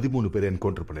வரைக்கும் 13 பேரை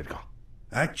என்கவுண்டர் பண்ணிருக்கான்.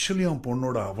 ஆக்சுவலி அவன்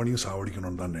பொண்ணோட அவனையும்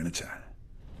சாவடிக்கணும்னு தான் நினைச்சேன்.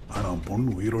 ஆனா அவன்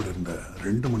பொண்ணு உயிரோடு இருந்த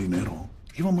 2 மணி நேரம்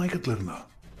இவன் மயக்கத்துல இருந்தான்.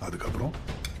 அதுக்கப்புறம்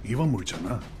இவன்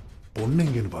முடிச்சானா, பொண்ணு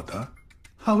எங்கன்னு பார்த்தா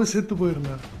அவ செத்து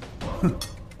போயிருந்தா.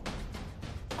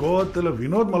 கோவத்துல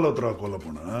வினோத் மல்ஹோத்ரா கொல்ல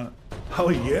போனா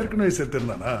அவன் ஏற்கனவே செத்து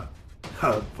இருந்தானா.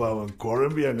 அப்ப அவன்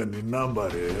குழம்பி அங்க நின்னான்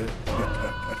பாரு.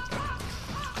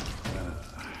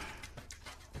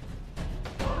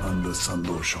 அந்த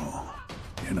சந்தோஷம்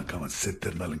எனக்கு அவன் செத்து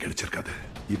இருந்தாலும் கிடைச்சிருக்காது.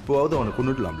 இப்போவாவது அவனை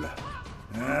கொண்டுடலாம்ல.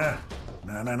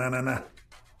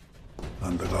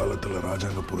 அந்த காலத்துல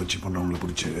ராஜாங்க புரட்சி பண்ணவங்களை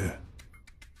பிடிச்சு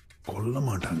கொல்ல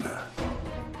மாட்டாங்க,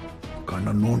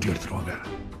 கண்ணை நோண்டி எடுத்துருவாங்க.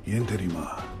 ஏன் தெரியுமா?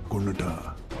 கொன்னுட்டா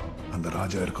அந்த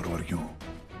ராஜா இருக்கிற வரைக்கும்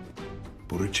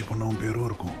புரட்சி பண்ணவன் பேரும்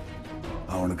இருக்கும்.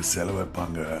 அவனுக்கு செலவு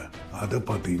வைப்பாங்க. அதை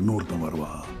பார்த்து இன்னொருத்தன்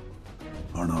வருவான்.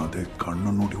 ஆனா அதே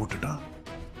கண்ணை நோண்டி விட்டுட்டா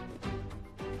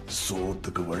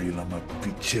சோத்துக்கு வழி இல்லாம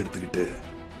பிச்சை எடுத்துக்கிட்டு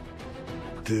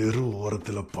தெரு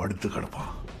ஓரத்துல படுத்து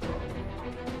கிடப்பான்.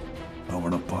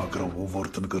 அவனை பார்க்கிற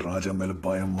ஒவ்வொருத்தனுக்கு ராஜா மேல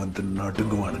பயம் வந்து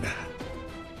நடுங்குவானுங்க.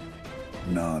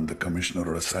 நான் அந்த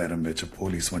கமிஷனரோட சைரம் வச்ச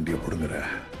போலீஸ் வண்டியை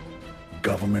புடுங்குறேன்,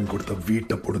 கவர்மெண்ட் கொடுத்த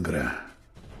வீட்டை புடுங்குறேன்.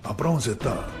 அப்புறம்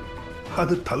செத்தா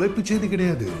அது தலைப்பு செய்தி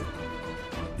கிடையாது.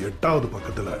 8வது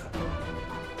பக்கத்துல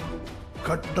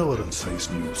கட்டவரல் சைஸ்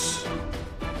நியூஸ்.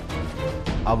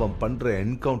 அவன் பண்ற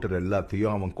என்கவுண்டர்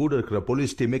எல்லாத்தையும் அவன் கூட இருக்கிற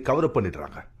போலீஸ் டீமே கவர் அப்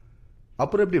பண்ணிடுறாங்க.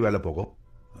 அப்புறம் எப்படி வேலை போகும்?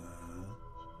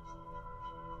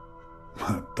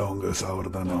 மற்றவங்க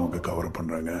சாவறதான அவங்க கவர்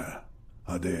பண்றாங்க.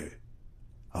 அதே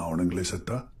அவனுங்களே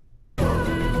செத்தா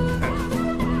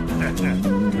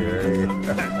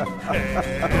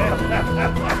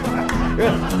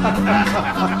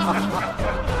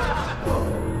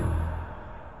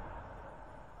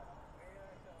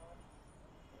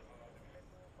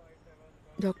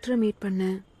டாக்டரை மீட்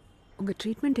பண்ணேன். உங்கள்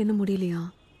ட்ரீட்மெண்ட் இன்னும் முடியலையா?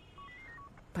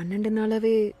 12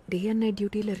 நாளாவே டே அண்ட் நைட்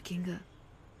டியூட்டியில் இருக்கீங்க.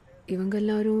 இவங்க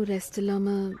எல்லாரும் ரெஸ்ட்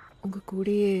இல்லாமல் உங்கள்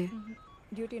கூடயே.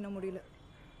 டியூட்டி இன்னும் முடியல.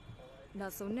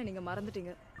 நான் சொன்னேன், நீங்கள்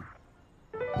மறந்துட்டீங்க.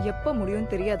 எப்போ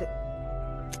முடியும்னு தெரியாது.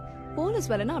 போலீஸ்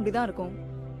வேலைன்னா அப்படிதான் இருக்கும்.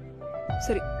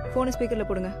 சரி, போனை ஸ்பீக்கரில்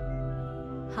போடுங்க.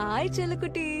 ஹாய்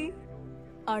செல்லக்குட்டி,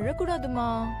 அழக்கூடாதுமா.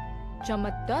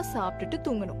 சமத்தா சாப்பிட்டுட்டு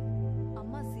தூங்கணும்.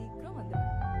 அம்மா சீக்கிரம்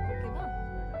வந்துடுவேன், ஓகேவா?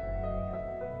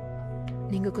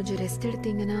 நீங்கள் கொஞ்சம் ரெஸ்ட்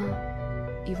எடுத்தீங்கன்னா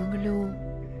இவங்களும்.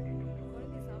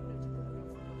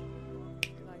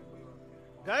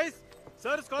 Guys,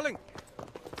 sir is calling.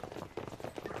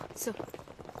 Sir.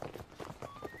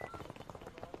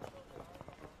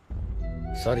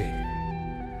 Sorry,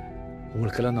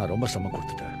 உங்களுக்கெல்லாம் நான் ரொம்ப சிரமம்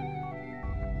கொடுத்துட்டேன்.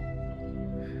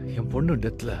 என் பொண்ணு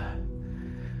டெத்தில்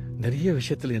நிறைய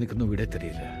விஷயத்தில் எனக்கு இன்னும் விட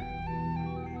தெரியல.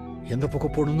 எந்த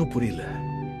பக்கம் போடணும்னு புரியல.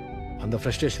 அந்த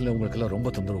ஃப்ரஸ்ட்ரேஷனில் உங்களுக்கெல்லாம்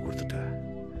ரொம்ப தொந்தரவு கொடுத்துட்டேன்.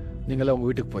 நீங்களாம் உங்கள்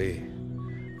வீட்டுக்கு போய்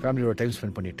ஃபேமிலியோட டைம்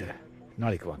ஸ்பெண்ட் பண்ணிவிட்டு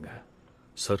நாளைக்கு வாங்க.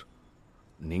 சார்,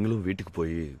 நீங்களும் வீட்டுக்கு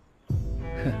போய்.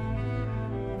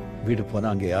 வீடு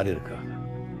போனால் அங்கே யார் இருக்கா?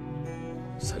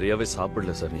 சரியாவே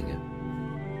சாப்பிடல சார். நீங்க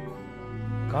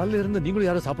காலையில் இருந்து நீங்களும்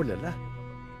யாரும் சாப்பிடல.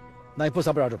 நான் இப்போ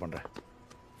சாப்பிட ஆர்டர் பண்ணுறேன்.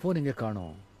 ஃபோன் எங்கே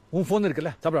காணோம்? உன் ஃபோன்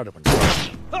இருக்குல்ல, சாப்பிட ஆர்டர் பண்ணுறேன்.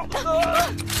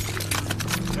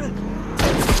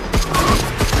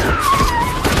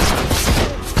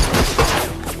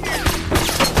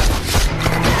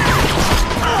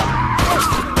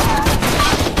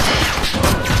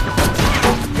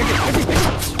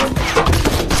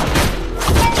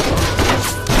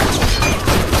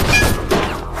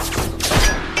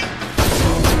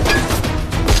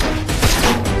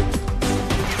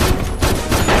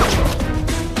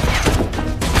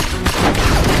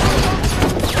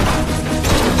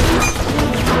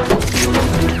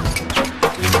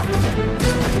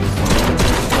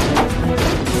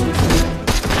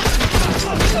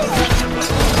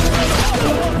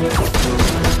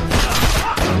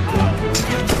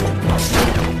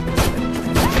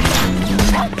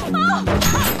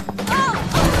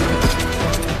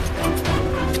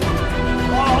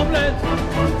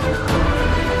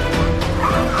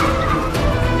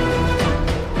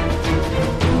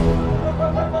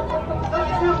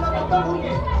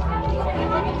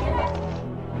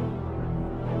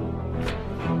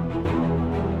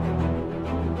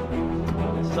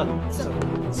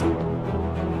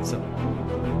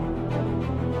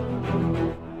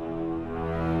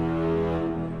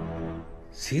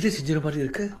 சீரியஸ் இன்ஜுரி மாதிரி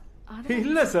இருக்கு.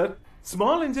 இல்ல சார்,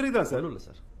 ஸ்மால் இன்ஜுரி தான் சார். இல்ல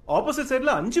சார், ஆப்போசிட்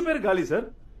சைடுல 5 பேர் காலி சார்.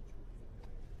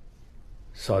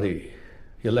 சாரி,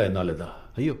 எல்லாம் என்னால தான்.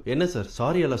 ஐயோ என்ன சார்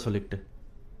சாரி எல்லாம் சொல்லிட்டு.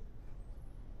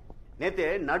 நேத்து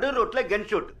நடு ரோட்ல கன்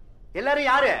ஷூட். எல்லாரும்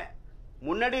யாரு?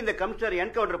 முன்னாடி இந்த கமிஷனர்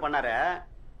என்கவுண்டர் பண்ணாரு,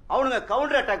 அவனுங்க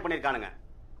கவுண்டர் அட்டாக் பண்ணிருக்கானுங்க.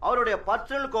 அவருடைய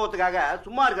பர்சனல் கோவத்துக்காக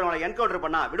சும்மா இருக்கிறவங்களை என்கவுண்டர்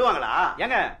பண்ணா விடுவாங்களா?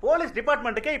 ஏங்க, போலீஸ்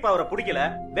டிபார்ட்மெண்ட்டுக்கே இப்ப அவரை பிடிக்கல,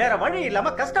 வேற வழி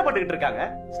இல்லாம கஷ்டப்பட்டுக்கிட்டு இருக்காங்க.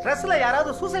 ஸ்ட்ரெஸ்ல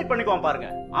யாராவது சூசைட் பண்ணிக்குவான் பாருங்க.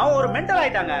 அவன் ஒரு மென்டல்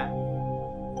ஆயிட்டாங்க.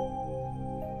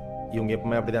 இவங்க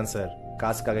எப்பவுமே அப்படிதான் சார்.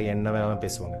 காசுக்காக என்ன வேணாம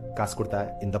பேசுவாங்க. காசு கொடுத்தா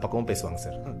இந்த பக்கமும் பேசுவாங்க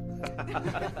sir.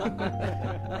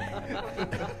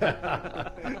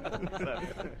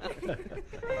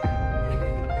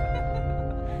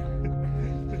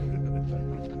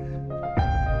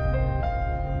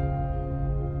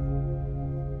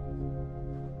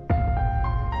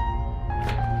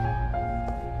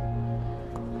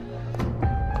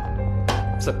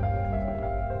 Sir,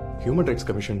 human rights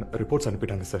commission reports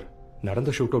அனுப்பிட்டாங்க சார்.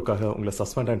 நடந்த ஷூட் அவுட்காக உங்களை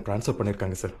சஸ்பெண்ட் அண்ட் ட்ரான்ஸ்ஃபர்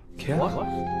பண்ணிருக்காங்க sir.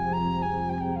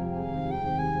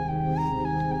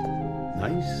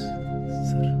 Nice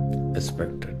sir,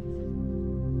 expected.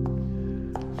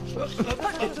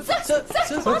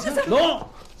 No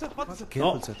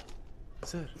careful sir.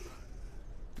 Sir,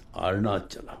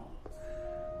 Arunachalam,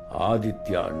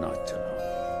 Aditya Arunachalam.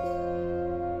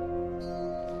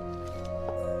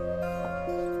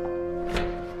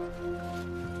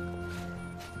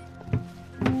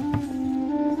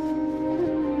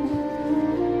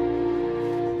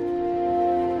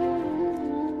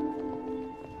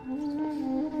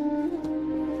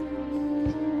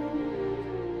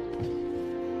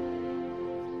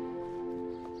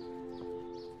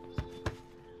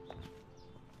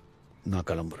 நான்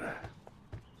கிளம்புறேன்.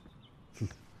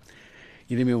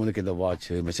 இனிமே உனக்கு இந்த வாட்ச்,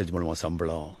 மெசேஜ் மூலமா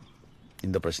சம்பளம்,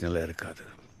 இந்த பிரச்சனைலாம் இருக்காது.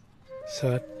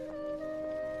 சார்,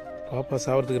 பாப்பா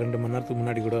சாவறதுக்கு 2 மணி நேரத்துக்கு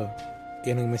முன்னாடி கூட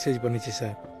எனக்கு மெசேஜ் பண்ணிச்சு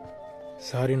சார்.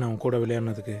 சாரி நான் கூட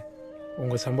விளையாடுனதுக்கு.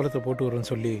 உங்கள் சம்பளத்தை போட்டு வரேன்னு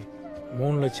சொல்லி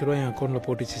 3 லட்ச ரூபாய் என் அக்கௌண்ட்டில்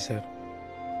போட்டுச்சு சார்.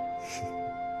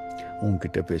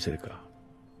 உன்கிட்ட பேசியிருக்கா,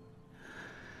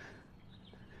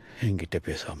 என்கிட்ட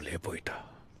பேசாமலே போயிட்டா.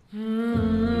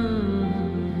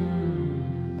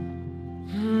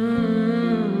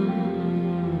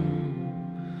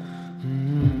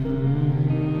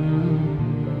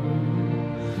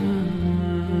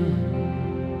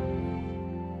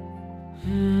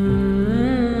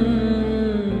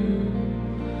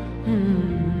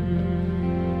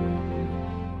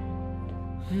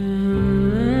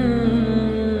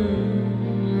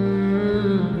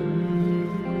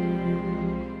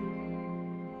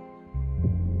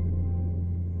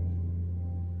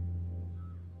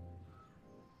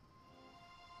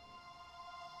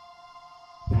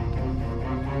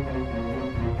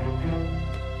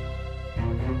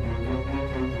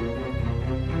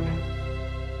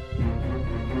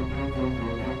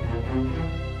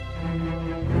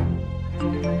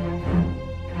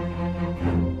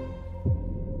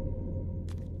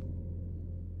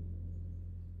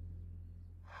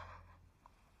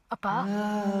 அப்பா,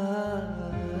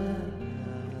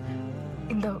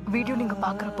 இந்த வீடியோ நீங்க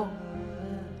பாக்குறப்போ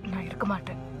நான் இருக்க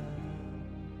மாட்டேன்.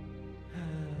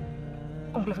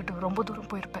 உங்களை விட்டு ரொம்ப தூரம்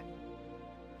போயிருப்பேன்.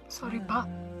 சாரிப்பா,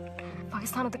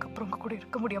 வயசானதுக்கு அப்புறம் உங்க கூட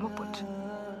இருக்க முடியாம போச்சு.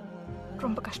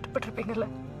 ரொம்ப கஷ்டப்பட்டிருப்பீங்கல்ல.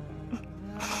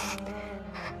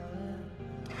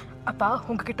 அப்பா,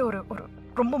 உங்ககிட்ட ஒரு ஒரு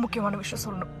ரொம்ப முக்கியமான விஷயம்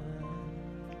சொல்லணும்.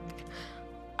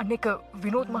 அன்னைக்கு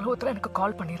வினோத் மல்ஹோத்ரா எனக்கு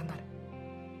கால் பண்ணியிருந்தாரு.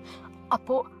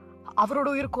 அப்போ அவரோட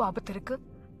உயிருக்கும் ஆபத்து இருக்கு,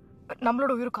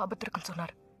 நம்மளோட உயிருக்கும் ஆபத்து இருக்குன்னு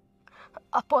சொன்னாரு.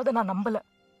 அப்போ அதை நான் நம்பல.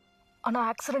 ஆனா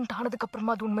ஆக்சிடென்ட் ஆனதுக்கு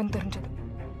அப்புறமா அது உண்மைன்னு தெரிஞ்சது.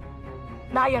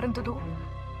 நான் இறந்ததும்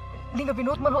நீங்க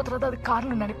வினோத் மல்ஹோத்ரா தான் அதுக்கு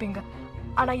காரணம் நினைப்பீங்க.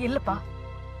 ஆனா இல்லப்பா,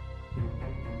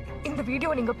 இந்த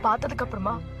வீடியோ நீங்க பார்த்ததுக்கு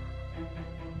அப்புறமா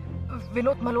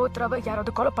வினோத் மல்ஹோத்ராவை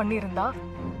யாராவது கொலை பண்ணியிருந்தா,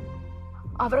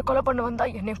 அவரை கொலை பண்ண வந்தா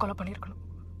என்னையும் கொலை பண்ணிருக்கணும்.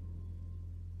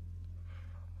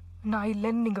 நான்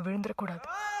இல்லைன்னு நீங்க விழுந்துடக்கூடாது.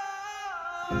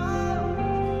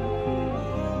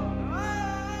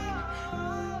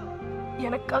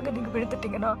 எனக்காக நீங்க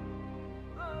விழுந்துட்டீங்கன்னா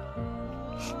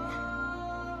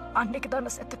அன்னைக்கு தான்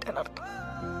நான் செத்துட்டேன்னு அர்த்தம்.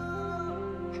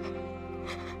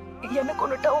 என்ன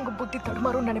கொண்டுட்டா உங்க புத்தி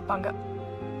தடுமாறும் நினைப்பாங்க.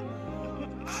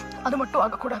 அது மட்டும்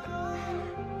ஆகக்கூடாது.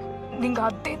 நீங்க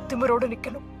அதே திமிரோட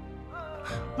நிக்கணும்.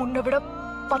 முன்ன விட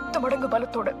 10 மடங்கு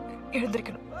பலத்தோட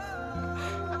எழுந்திருக்கணும்.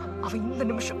 அவன் இந்த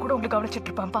நிமிஷம் கூட உங்களுக்கு கவனிச்சிட்டு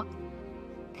இருப்பான்பா.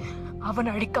 அவனை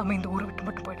அழிக்காம இந்த ஊரை விட்டு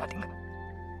மட்டும் போயிடாதீங்க.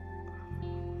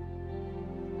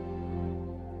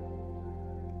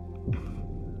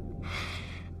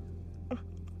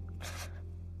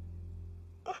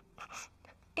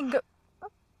 இங்க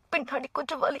பின்னாடி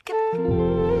கொஞ்சம் வலிக்குது.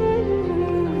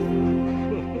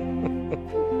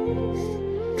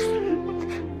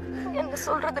 என்ன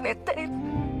சொல்றதுன்னே தெரியல.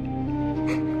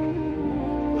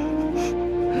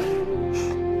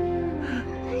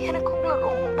 எனக்கு உங்களை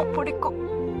ரொம்ப பிடிக்கும்.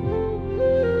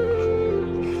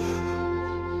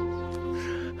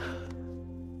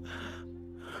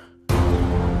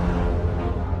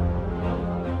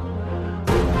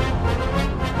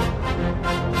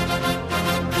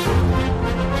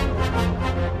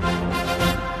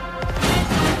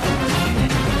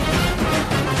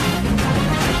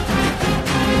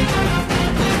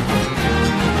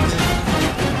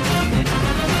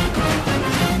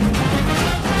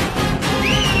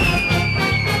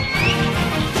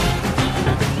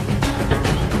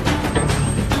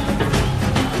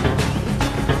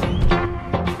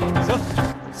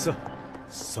 Sir,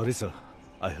 sorry sir.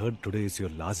 I heard today is your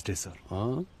last day, sir.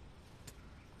 Huh?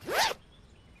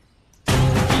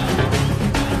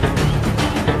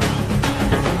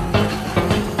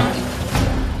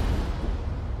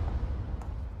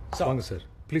 வாங்க sir,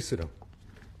 please sit down.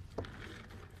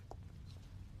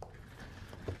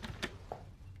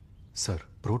 Sir,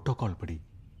 protocol படி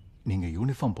நீங்க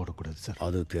யூனிஃபார்ம் போடக்கூடாது சார்.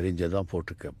 அது தெரிஞ்சதான்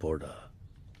போட்டிருக்கேன், போடா.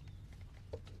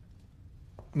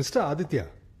 மிஸ்டர் ஆதித்யா,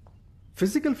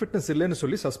 பிசிக்கல் ஃபிட்னஸ் இல்லைன்னு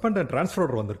சொல்லி சஸ்பெண்ட் அண்ட் டிரான்ஸ்ஃபர்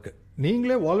ஆர்டர் வந்திருக்கு.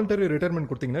 நீங்களே வாலண்டரி ரிட்டையர்மெண்ட்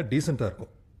கொடுத்தீங்கன்னா டீசெண்டா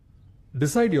இருக்கும்.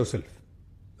 Decide your self,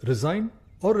 resign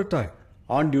R retire.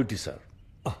 On duty sir.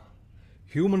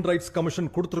 Human rights commission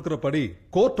கொடுத்துருக்கிற படி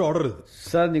கோர்ட் ஆர்டர் இது.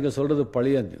 சார், நீங்க சொல்றது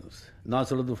பழைய நியூஸ், நான்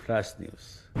சொல்றது ஃபிளாஷ் நியூஸ்.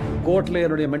 கோர்ட்ல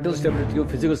என்னுடைய மென்டல் ஸ்டெபிலிட்டியோ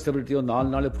பிசிக்கல் ஸ்டெபிலிட்டியோ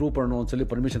 4 நாள் ப்ரூவ் பண்ணணும்னு சொல்லி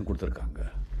பர்மிஷன் கொடுத்துருக்காங்க.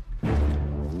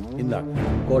 இந்த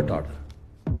court order.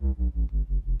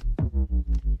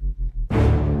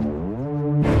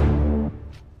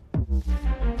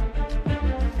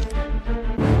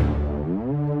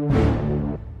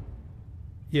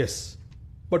 S,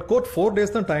 but court 4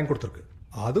 days தான் டைம் கொடுத்துருக்கு.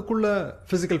 அதுக்குள்ள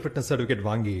பிசிக்கல் ஃபிட்னஸ் சர்டிஃபிகேட்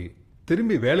வாங்கி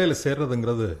திரும்பி வேலையில்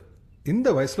சேர்றதுங்கிறது இந்த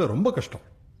வயசுல ரொம்ப கஷ்டம்.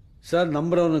 சார்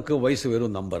நம்புறவனுக்கு வயசு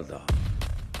வெறும் நம்பர் தான்.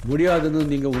 முடியாதுன்னு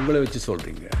நீங்க உங்களை வச்சு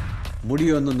சொல்றீங்க,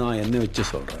 முடியும்னு நான் என்ன வச்சு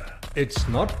சொல்றேன். It's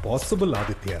not possible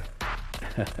Aditya.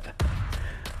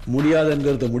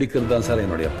 முடியாதுங்கிறத முடிக்கிறது தான் சார்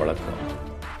என்னுடைய பழக்கம்.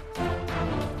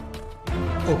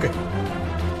 ஓகே,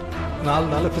 4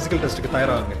 நாள் பிசிக்கல் டெஸ்ட்டுக்கு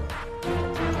தயாராகுங்க.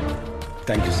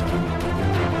 Thank you sir.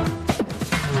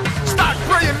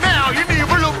 இனி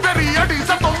இவ்வளவு பெரிய அடி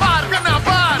சத்தம் மார்கனா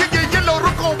பார். இங்கே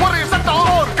எல்லோருக்கும் ஒரே சத்தம்.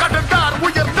 ஓர் கடந்தார்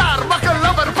உயர்ந்தார் மக்கள்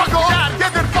அவர் பகோர்.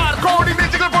 எதிர்பார் கோடி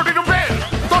நெஞ்சுகள் போட்டிடும் பேர்.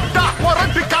 தொட்டா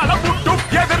ஒரண்டு காலம் முட்டும்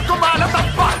எதற்கும் மேல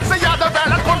தப்பா செய்யாத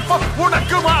வேலை கொல்பம்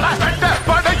உனக்கு மேல வெட்ட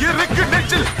படை இருக்கு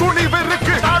நெஞ்சில் துணிவு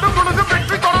இருக்கு. நாடு முழுதும்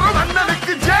வெற்றி தொடரும்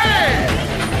அண்ணனுக்கு ஜெய்.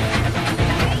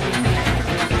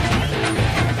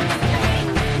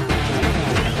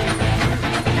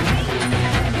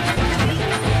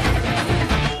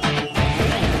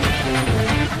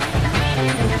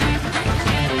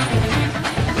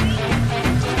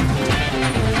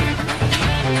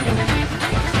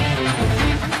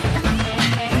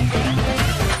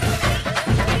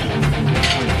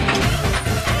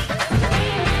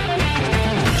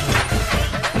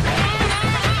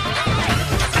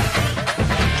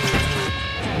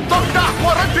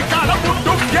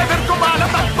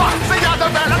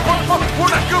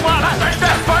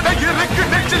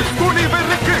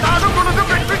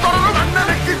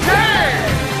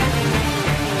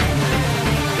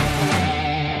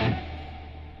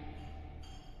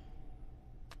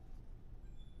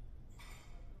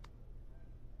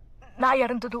 நான்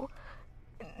இறந்ததும்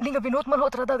நீங்க வினோத்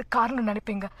மல்ஹோத்ரா தான் அது காரணம்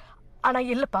நினைப்பீங்க. ஆனா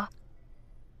இல்லப்பா,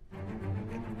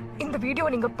 இந்த வீடியோ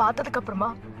நீங்க பார்த்ததுக்கு அப்புறமா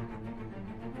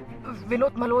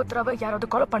வினோத் மல்ஹோத்ராவை யாராவது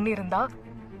கொலை பண்ணியிருந்தா,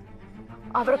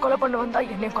 அவரை கொலை பண்ண வந்தா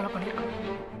என்னையும் கொலை பண்ணிருக்கணும்.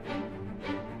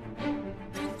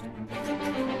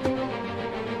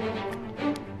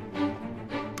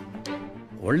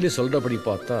 வள்ளி சொல்றபடி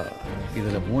பார்த்தா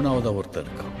இதுல 3வது ஒருத்தர்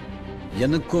இருக்கான்.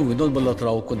 எனக்கும் வினோத்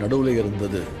மல்ஹோத்ராவுக்கும் நடுவில்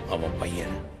இருந்தது அவன்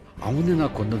பையன். அவனை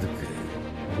நான் கொன்னதுக்கு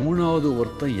 3வது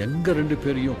ஒருத்தன் எங்க 2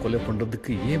 பேரையும் கொலை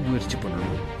பண்றதுக்கு ஏன் முயற்சி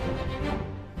பண்ணணும்?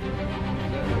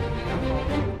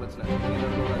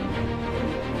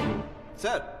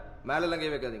 சார் மேல எல்லாம் கை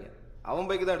வைக்காதீங்க. அவன்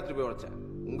பைக்கு தான் எடுத்துட்டு போய் உடைச்சேன்,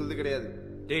 உங்களுது கிடையாது.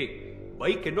 டேய்,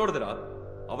 பைக் என்னோடதுடா,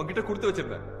 அவன்கிட்ட கொடுத்து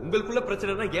வச்சிருந்தேன். உங்களுக்குள்ள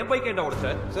பிரச்சனைனா என் பைக் என்ன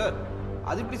உடைச்ச? சார்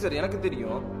அது எப்படி சார் எனக்கு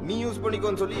தெரியும்? நீ யூஸ்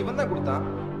பண்ணிக்கோன்னு சொல்லி இவன் தான் கொடுத்தான்.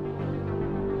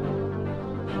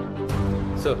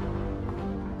 Sir,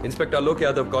 inspector Alok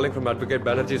Yadav calling from advocate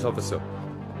பானர்ஜிஸ் office.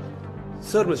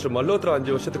 Sir, mister Malhotra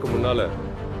 5 வருஷத்துக்கு முன்னால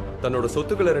தன்னோட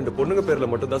சொத்துக்களை 2 பொண்ணுங்க பேர்ல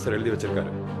மட்டும் தான் சார் எழுதி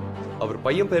வச்சிருக்காரு. அவர்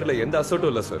பையன் பேர்ல எந்த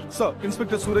அசட்டும் இல்ல sir. Sir,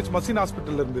 inspector Suraj machine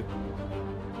ஹாஸ்பிட்டல்ல இருந்து.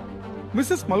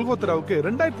 மிஸ்ஸஸ் மல்ஹோத்ராவுக்கு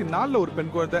 2004 ஒரு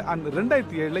பெண் குழந்தை அண்ட்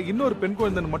 2007 இன்னொரு பெண்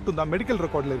குழந்தை மட்டும் தான் மெடிக்கல்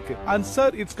ரெக்கார்ட்ல இருக்கு. And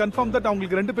sir, it's confirm that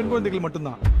அவங்களுக்கு 2 பெண் குழந்தைகள் மட்டும்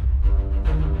தான்.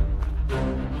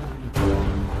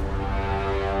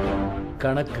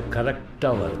 கணக்கு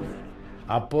கரெக்டா வருது.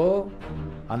 அப்போ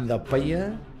அந்த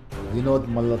பையன் வினோத்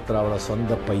மல்ஹோத்ராவோட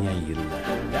சொந்த பையன் இல்லை.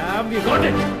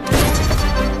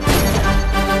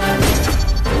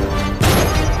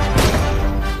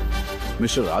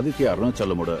 Mister Aditya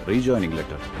அருணாச்சலமோட rejoining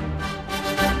letter.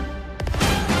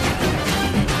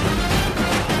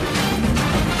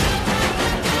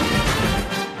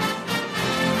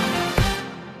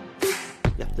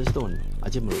 This is the one.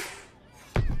 Ajay Murud.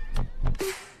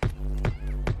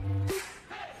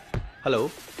 Hello,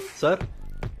 sir.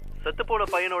 செத்து போன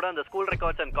பையனோட அந்த school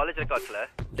records and college ரெக்கார்ட்ஸ்ல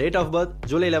Date of birth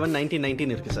July 11,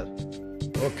 1919 இருக்கு sir.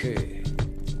 Okay,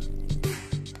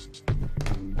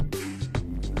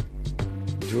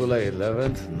 July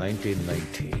 11th,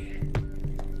 1990.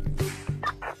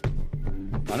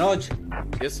 Manoj.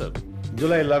 Yes sir.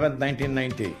 July 11th,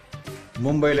 1990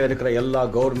 மும்பையில் இருக்கிற எல்லா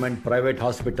கவர்மெண்ட் பிரைவேட்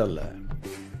ஹாஸ்பிட்டல்ல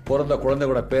பிறந்த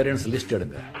குழந்தையோட பேரண்ட்ஸ் லிஸ்ட்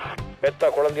எடுங்க. பெத்த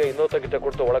குழந்தைய இன்னொருத்தகிட்ட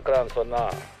கொடுத்து வளர்க்குறான்னு சொன்னா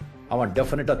அவன்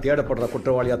டெஃபினட்டா தேடப்படுற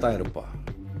குற்றவாளியா தான் இருப்பான்.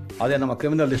 அதே நம்ம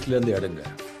கிரிமினல் லிஸ்ட்ல இருந்து எடுங்க.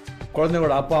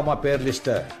 குழந்தையோட அப்பா அம்மா பேர்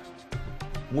லிஸ்ட்டை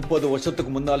 30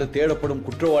 வருஷத்துக்கு முன்னால தேடப்படும்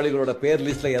குற்றவாளிகளோட பேர்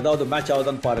லிஸ்ட்ல ஏதாவது மேட்ச்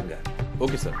ஆகுதான்னு பாருங்க.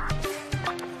 Okay sir.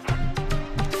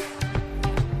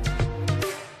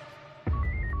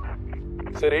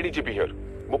 Sir, ADGP here.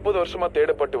 30 வருஷமா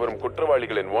தேடப்பட்டு வரும்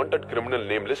குற்றவாளிகளின் wanted criminal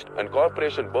name list and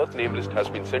corporation birth name list has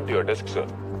been sent to your desk, sir.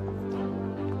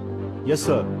 Yes,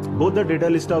 sir. Both the data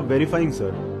list are verifying,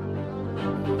 sir.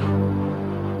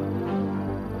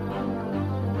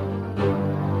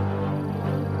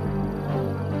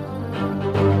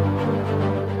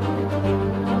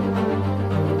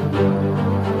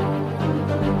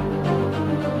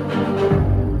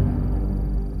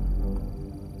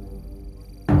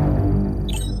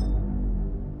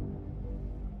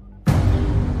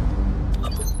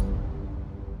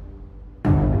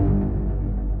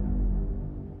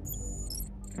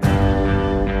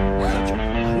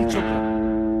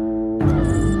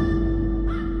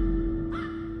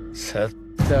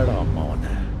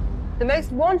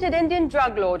 most wanted Indian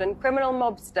drug lord and criminal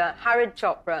mobster, Harid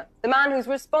Chopra, the man who's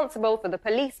responsible for the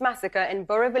police massacre in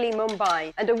Borivali, Mumbai,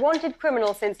 and a wanted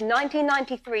criminal since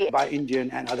 1993. By Indian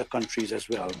and other countries as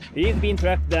well. He's been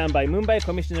tracked down by Mumbai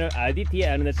Commissioner Aditya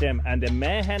Arunacham, and a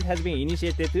manhunt has been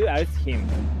initiated to arrest him.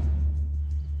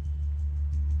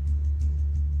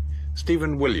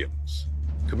 Stephen Williams,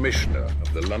 Commissioner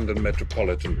of the London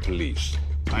Metropolitan Police.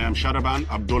 I am Sharaban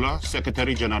Abdullah,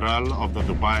 Secretary General of the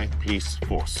Dubai Police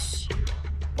Force.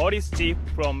 Police Chief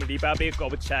from Republic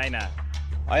of China.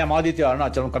 I am Aditya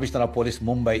Arunachalam, Commissioner of Police,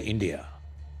 Mumbai, India.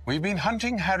 We've been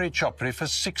hunting Harry Chopra for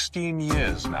 16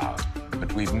 years now,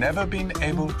 but we've never been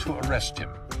able to arrest him.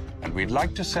 And we'd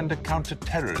like to send a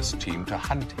counter-terrorist team to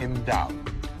hunt him down.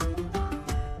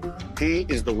 He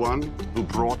is the one who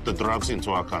brought the drugs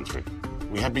into our country.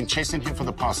 We have been chasing him for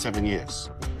the past 7 years.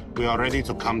 We are ready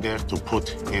to come there to put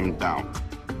him down.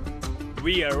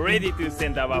 We are ready to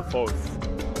send our force.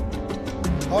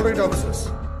 All right, officers.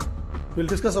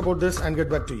 We'll discuss about this and get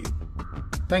back to you.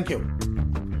 Thank you.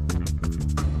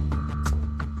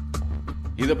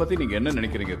 இத பத்தி நீங்க என்ன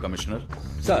நினைக்கிறீங்க commissioner?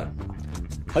 Sir,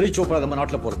 Hari Chopra நம்ம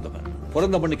நாட்டுல பிறந்தவன்.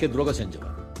 பிறந்த மண்ணுக்கே துரோகம்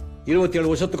செஞ்சவன். 27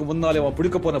 வருஷத்துக்கு முன்னாலே அவன்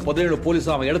பிடிக்க போன 17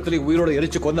 போலீஸ் அவன் இடத்துல உயிரோட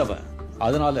எரிச்சு கொன்னவன்.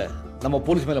 அதனால நம்ம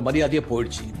போலீஸ் மேல மரியாதையே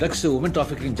போயிடுச்சு. ட்ரக்ஸ், உமன்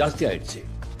டிராஃபிக்கிங் ஜாஸ்தி ஆயிடுச்சு.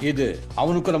 இது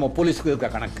அவனுக்கு நம்ம போலீஸ்க்கு இருக்க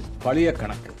கணக்கு, பழைய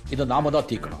கணக்கு. இதை நாம தான்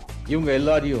தீக்கணும். இவங்க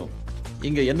எல்லாரையும்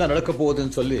இங்க என்ன நடக்க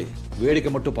போகுதுன்னு சொல்லி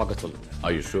வேடிக்கை மட்டும் பார்க்க சொல்லுங்க.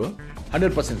 Are you sure?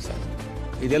 100% சார்.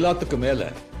 இது எல்லாத்துக்கும் மேல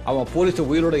அவன் போலீஸ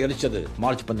உயிரோட எரிச்சது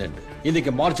மார்ச் 12.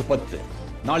 இன்னைக்கு மார்ச் 10.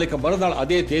 நாளைக்கு மறுநாள்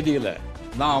அதே தேதியில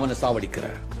நான் அவனை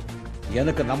சாவடிக்கிறேன்.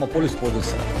 எனக்கு நம்ம போலீஸ் போதும்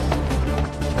சார்.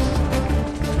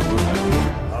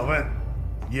 அவன்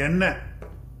என்ன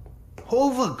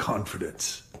ஓவர் கான்பிடன்ஸ்.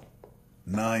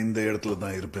 நான் இந்த இடத்துல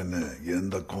தான் இருப்பேன்னு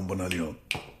எந்த கொம்பனாலையும்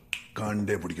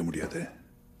கண்டே பிடிக்க முடியாது.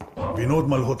 வினோத்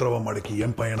மல்ஹோத்ராவை மடக்கி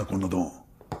என் பையனை கொன்னதும்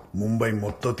மும்பை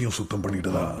மொத்தத்தையும் சுத்தம்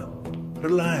பண்ணிட்டு தான்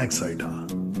ரிலாக்ஸ் ஆயிட்டான்.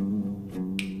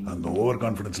 அந்த ஓவர்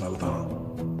கான்பிடன்ஸ்னால தான்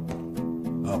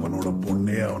அவனோட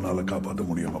பொண்ணே அவனால காப்பாற்ற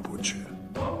முடியாம போச்சு.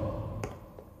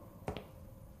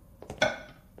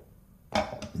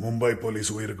 மும்பை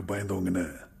போலீஸ் உயிருக்கு பயந்தவங்கன்னு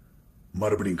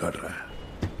மறுபடியும் காட்டுறேன்.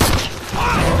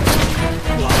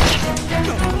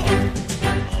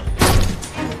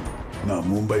 நான்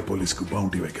மும்பை போலீஸ்க்கு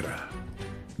பவுண்டி வைக்கிறேன்.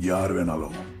 யார்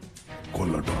வேணாலும்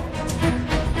கொல்லட்டும்.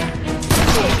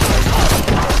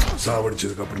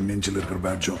 சாவடிச்சதுக்கு அப்புறம் நெஞ்சில் இருக்கிற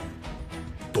பேட்சும்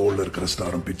தோல்ல இருக்கிற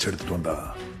ஸ்டாரும் பிச்சை எடுத்துட்டு வந்தா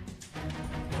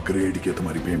கிரேடுக்கு ஏற்ற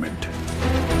மாதிரி payment.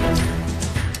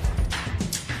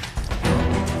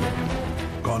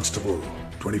 Constable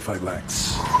 25 lakhs.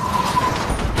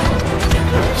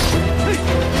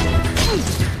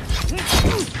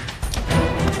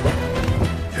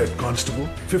 Head Constable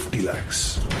 50 lakhs.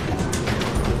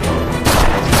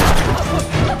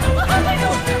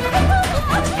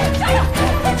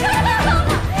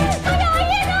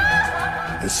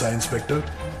 SI Inspector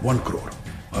 1 crore.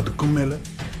 அதுக்கும் மேல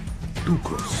 2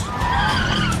 crores.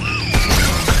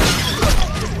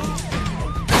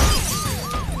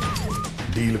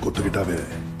 டீல் கொத்துக்கிட்டாவே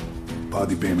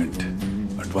பாதி பேமெண்ட்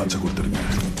அட்வான்ஸா கொடுத்துருங்க.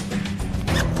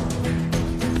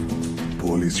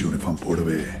 போலீஸ் யூனிஃபார்ம்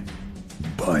போடவே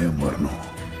பயம் வரணும்.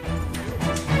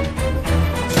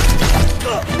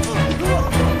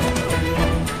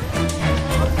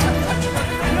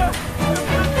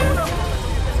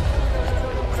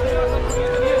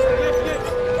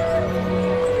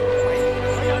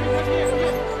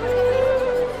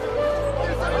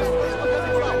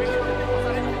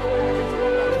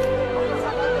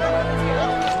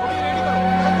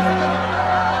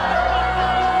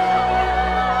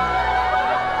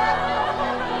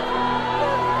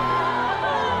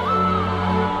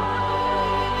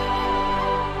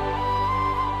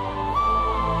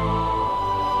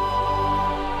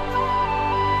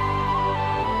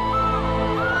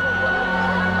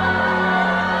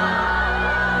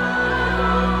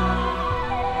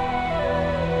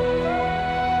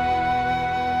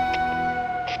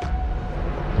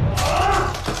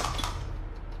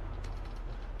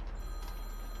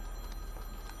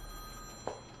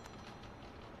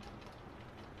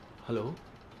 Hello?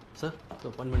 Sir,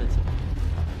 1 minute, sir.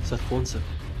 Sir, phone, sir.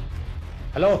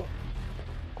 Hello,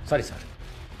 sorry sir,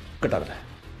 கட்டாகல.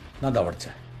 நான் தான்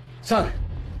வடிச்சேன் சார்.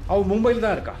 அவன் மும்பையில்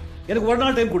தான் இருக்கா. எனக்கு ஒரு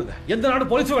நாள் டைம் கொடுங்க. எந்த நாடு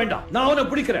போலீஸும் வேண்டாம். நான் அவனை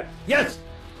பிடிக்கிறேன். எஸ்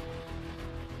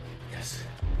எஸ்,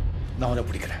 நான் அவனை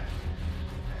பிடிக்கிறேன்.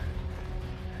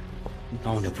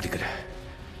 நான் அவனை பிடிக்கிறேன்.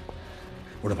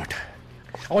 விட மாட்டேன்.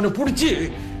 அவனை பிடிச்சி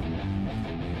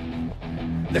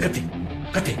இந்த கத்தி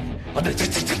கத்தி அந்த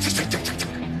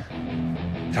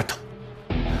ரத்தம்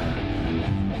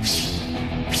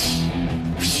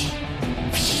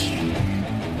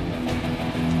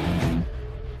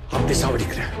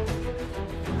சாவடிக்கிறேன்.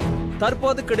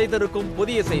 தற்போது கிடைத்திருக்கும்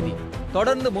புதிய செய்தி.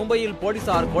 தொடர்ந்து மும்பையில்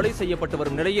போலீசார் கொலை செய்யப்பட்டு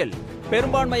வரும் நிலையில்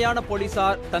பெரும்பான்மையான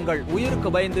போலீசார் தங்கள் உயிருக்கு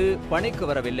பயந்து பணிக்கு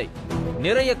வரவில்லை.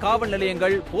 நிறைய காவல்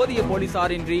நிலையங்கள் போதிய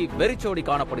போலீசாரின்றி வெறிச்சோடி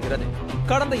காணப்படுகிறது.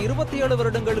 கடந்த 27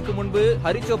 வருடங்களுக்கு முன்பு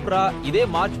ஹரிச்சோப்ரா இதே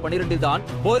மார்ச் 12 தான்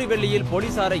போரிவெல்லியில்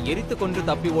போலீசாரை எரித்துக் கொண்டு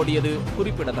தப்பி ஓடியது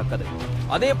குறிப்பிடத்தக்கது.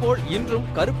 அதேபோல் இன்றும்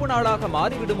கருப்பு நாளாக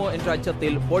மாறிவிடுமோ என்ற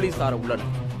அச்சத்தில் போலீசார்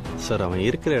உள்ளனர். சார், அவன்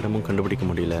இருக்கிற இடமும் கண்டுபிடிக்க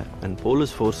முடியல. அண்ட்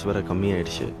போலீஸ் ஃபோர்ஸ் வேற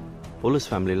கம்மியாயிடுச்சு. போலீஸ்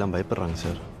ஃபேமிலிலாம் பயப்படுறாங்க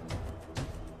சார்.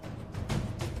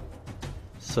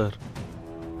 சார்,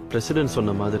 பிரசிடென்ட்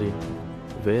சொன்ன மாதிரி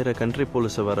வேற கண்ட்ரி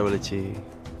போலீஸை வரவழைச்சு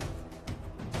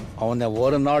அவனை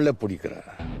ஒரு நாள்ல பிடிக்கிற.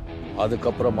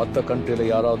 அதுக்கப்புறம் மற்ற கண்ட்ரியில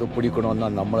யாராவது பிடிக்கணும்னா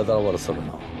நம்மளை தான் வர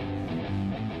சொல்லணும்.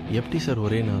 எப்படி சார்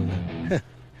ஒரே நாள்ல?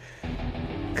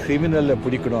 கிரிமினல்ல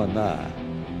பிடிக்கணும்னா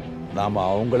நாம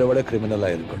அவங்கள விட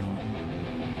கிரிமினலா இருக்கணும்.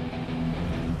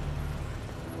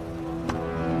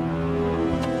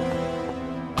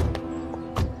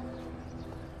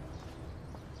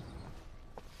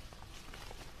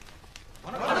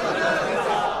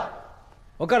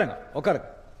 உட்காருங்க, உட்காருங்க.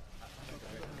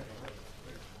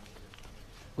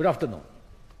 Good afternoon.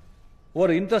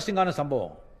 ஒரு இன்ட்ரெஸ்டிங்கான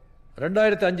சம்பவம்.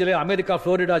 2005 அமெரிக்கா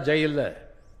புளோரிடா ஜெயிலில்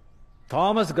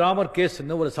தாமஸ் கிராமர்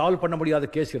கேஸ்ன்னு ஒரு சால்வ் பண்ண முடியாத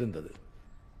கேஸ் இருந்தது.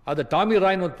 அது டாமி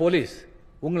ராய்ன்வுட் போலீஸ்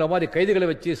உங்களை மாதிரி கைதிகளை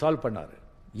வச்சு சால்வ் பண்ணாரு.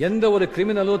 எந்த ஒரு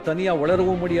கிரிமினலும் தனியா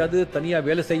வளரவும் முடியாது, தனியா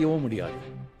வேலை செய்யவும் முடியாது.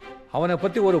 அவனை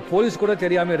பத்தி ஒரு போலீஸ் கூட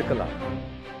தெரியாம இருக்கலாம்,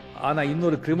 ஆனா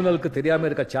இன்னொரு கிரிமினலுக்கு தெரியாம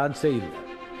இருக்க சான்ஸே இல்லை.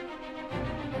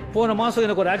 போன மாசம்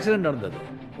எனக்கு ஒரு ஆக்சிடென்ட் நடந்தது,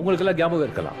 உங்களுக்கு எல்லாம் ஞாபகம்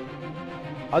இருக்கலாம்.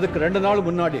 அதுக்கு 2 நாள்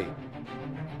முன்னாடி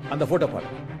அந்த போட்டோ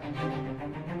பாருங்க.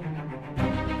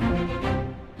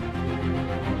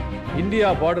 இந்தியா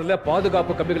பார்டர்ல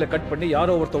பாதுகாப்பு கம்பிகளை கட் பண்ணி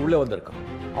யாரோ ஒருத்தர் உள்ள வந்திருக்கான்.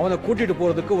 அவனை கூட்டிட்டு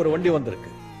போறதுக்கு ஒரு வண்டி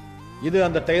வந்திருக்கு. இது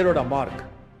அந்த டயரோட மார்க்.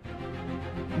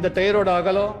 இந்த டயரோட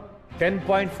அகலம்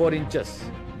 10.4 இன்ச்சஸ்.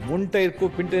 முன்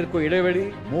டயருக்கும் பின் டயருக்கும் இடைவெளி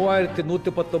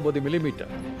 3119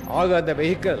 மில்லிமீட்டர். ஆக அந்த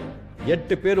வெஹிக்கல்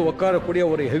 8 பேர் உட்காரக்கூடிய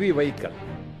ஒரு ஹெவி வெஹிக்கல்.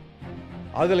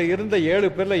 அதுல இருந்த 7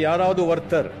 பேர்ல யாராவது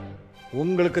ஒருத்தர்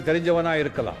உங்களுக்கு தெரிஞ்சவனா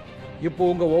இருக்கலாம். இப்போ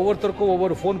உங்க ஒவ்வொருத்தருக்கும்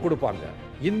ஒவ்வொரு போன் கொடுப்பாங்க.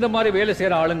 இந்த மாதிரி வேலை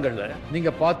செய்யற ஆளுங்கள்ல நீங்க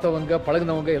பார்த்தவங்க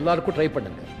பழகினவங்க எல்லாருக்கும் ட்ரை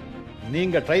பண்ணுங்க.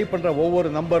 நீங்க ட்ரை பண்ற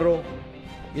ஒவ்வொரு நம்பரும்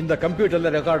இந்த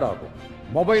கம்ப்யூட்டர்ல ரெக்கார்ட் ஆகும்.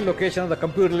 மொபைல் லொகேஷன் அந்த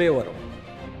கம்ப்யூட்டர்லயே வரும்.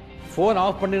 போன்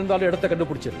ஆஃப் பண்ணியிருந்தாலும் இடத்த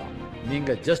கண்டுபிடிச்சிடலாம்.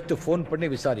 நீங்க ஜஸ்ட் போன் பண்ணி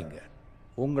விசாரிங்க.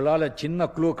 உங்களால சின்ன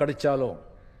க்ளூ கிடைச்சாலும்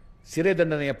சிறை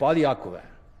தண்டனையை பாதி ஆக்குவேன்.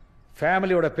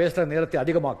 ஃபேமிலியோட பேசுற நேரத்தை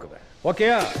அதிகமாக்குவேன்.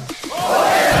 ஓகேயா?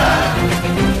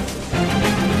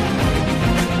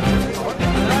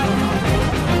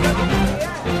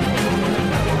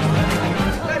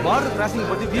 பார்டர் கிராசிங்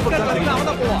பத்தி தீபக் தான் தெரியும்.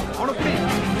 அவன போவா, அவன புடி.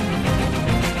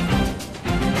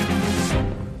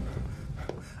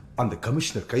 அந்த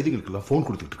கமிஷனர் கைதிகளுக்கு எல்லாம் போன்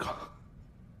கொடுத்துட்டு இருக்கான்.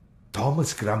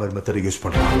 தாமஸ் கிராமர் மெத்தடை யூஸ்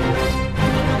பண்றான்.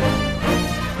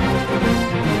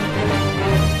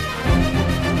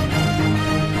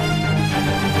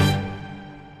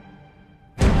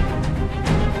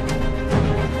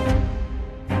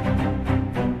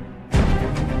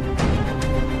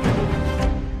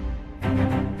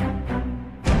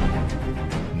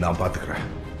 நான் பாத்துக்கிறேன்.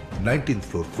 19th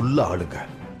floor ஃபுல்லா ஆளுங்க.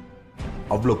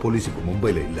 அவ்வளவு போலீஸ் இப்ப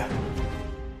மும்பைல இல்ல.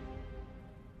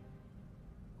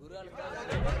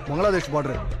 बांग्लादेश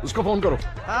बॉर्डर उसको फोन करो.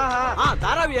 हाँ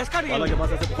Dharavi Escort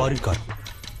foreign car.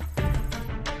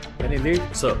 Any lead?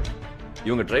 Sir,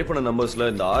 இவங்க ட்ரை பண்ண நம்பர்ஸ்ல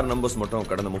இந்த 6 நம்பர்ஸ் மட்டும்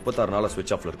கடந்த 36 நாளா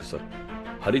ஸ்விட்ச் ஆஃப்ல இருக்கு சார்.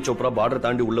 ஹரி சோப்ரா பார்டர்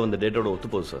தாண்டி உள்ள வந்த டேட்டோட ஒத்து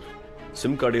போகுது சார்.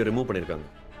 சிம் கார்டையும் ரிமூவ் பண்ணிருக்காங்க.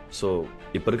 ஸோ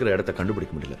இப்போ இருக்கிற இடத்த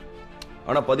கண்டுபிடிக்க முடியல.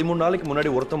 ஆனா 13 நாளைக்கு முன்னாடி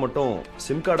ஒருத்த மட்டும்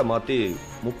சிம் கார்டை மாத்தி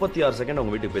 36 செகண்ட்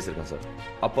அவங்க வீட்டுக்கு பேசியிருக்கான் சார்.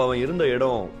 அப்ப அவன் இருந்த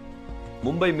இடம்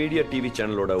மும்பை மீடியா டிவி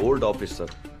சேனலோட ஓல்ட் ஆபீஸ்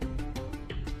சார்.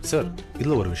 சார்,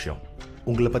 இதுல ஒரு விஷயம்.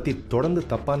 உங்களை பத்தி தொடர்ந்து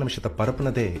தப்பான விஷயத்தை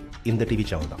பரப்புனதே இந்த டிவி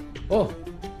சேனல் தான். ஓ,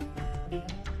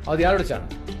 அது யாரோட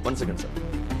channel? 1 second sir.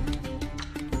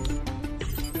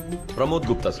 Pramod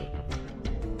Gupta sir.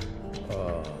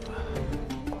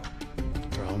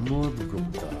 Pramod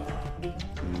Gupta.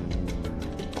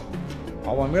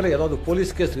 அவன் மேல ஏதாவது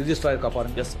போலீஸ் கேஸ் ரிஜிஸ்டர் ஆயிருக்கா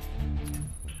பாருங்க. Yes sir.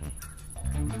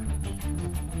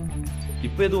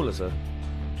 இப்ப எதுவும் இல்ல சார்.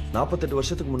 48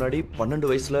 வருஷத்துக்கு முன்னாடி 12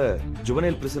 வயசுல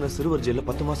ஜுவனைல் பிரிசனர் சிறுவர் ஜெயில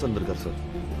 10 மாசம் இருந்திருக்காரு சார்.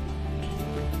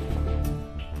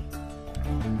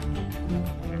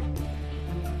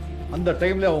 அந்த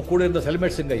டைம்ல அவன் கூட இருந்த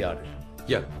செல்மேட்ஸ் எங்க யாரு?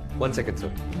 யா, 1 செகண்ட்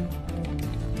சார்.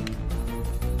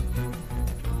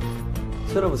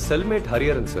 சார், அவன் செல்மேட்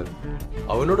ஹரியரன் சார்.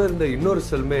 அவனோட இருந்த இன்னொரு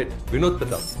செல்மேட் வினோத்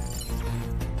பிரதாப்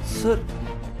சார்.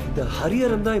 இந்த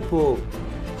ஹரியரன் தான் இப்போ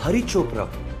ஹரி சோப்ரா.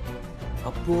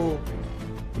 அப்போ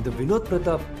இந்த வினோத்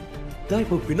பிரதாப் தான்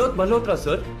இப்போ வினோத் மல்ஹோத்ரா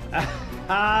சார்.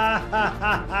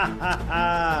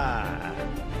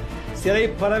 சிறை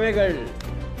பறவைகள்.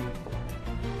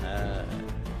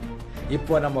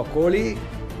 இப்போ நம்ம கோழி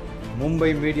மும்பை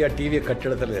மீடியா டிவி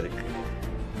கட்டிடத்தில் இருக்கு.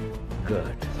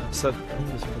 Good. Sir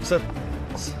sir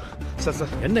sir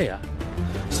sir என்னையா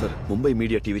சார்? மும்பை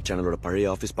மீடியா டிவி சேனலோட பழைய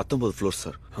ஆஃபீஸ் 19 ஃப்ளோர்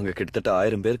சார். அங்கே கிட்டத்தட்ட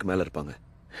 1000 பேருக்கு மேலே இருப்பாங்க.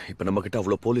 இப்போ நம்ம கிட்ட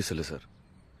அவ்வளோ போலீஸ் இல்லை சார்.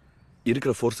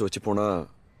 இருக்கிற ஃபோர்ஸை வச்சு போனால்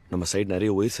நம்ம சைடு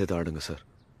நிறைய உயிர் சேதம் ஆடுங்க சார்.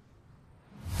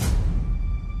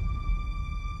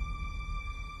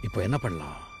 இப்போ என்ன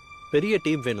பண்ணலாம்? பெரிய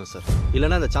டீம் வேணும் சார்,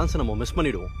 இல்லைன்னா அந்த சான்ஸை நம்ம மிஸ்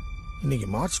பண்ணிடுவோம். இன்னைக்கு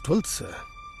மார்ச் 12 சார்.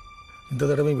 இந்த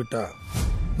தடவை விட்டா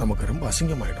நமக்கு ரொம்ப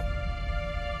அசிங்கமாயிடும்.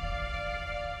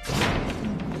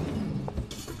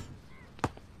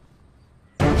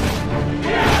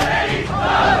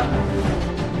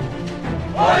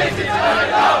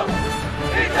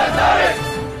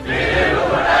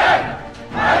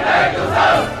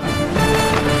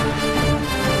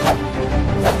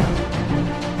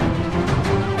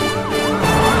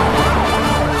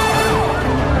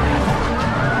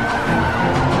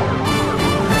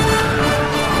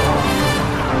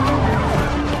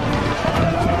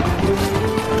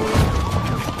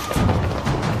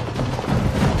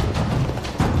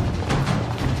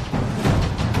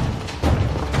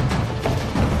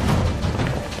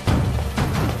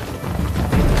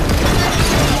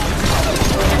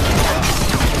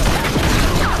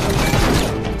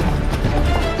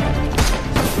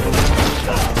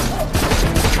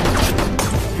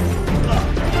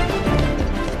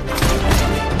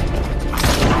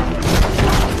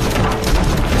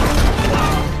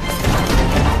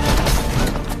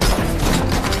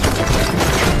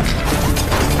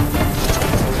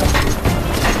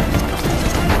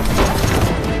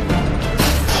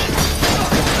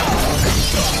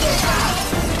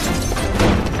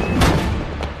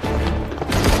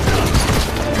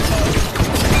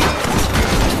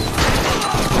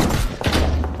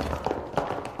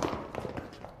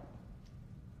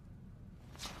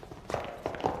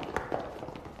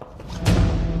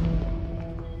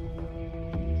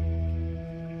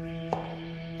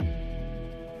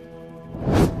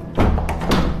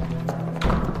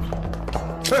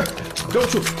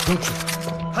 Don't shoot. Don't shoot.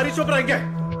 Hari Chopra again.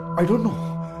 I don't know.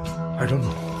 I don't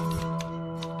know.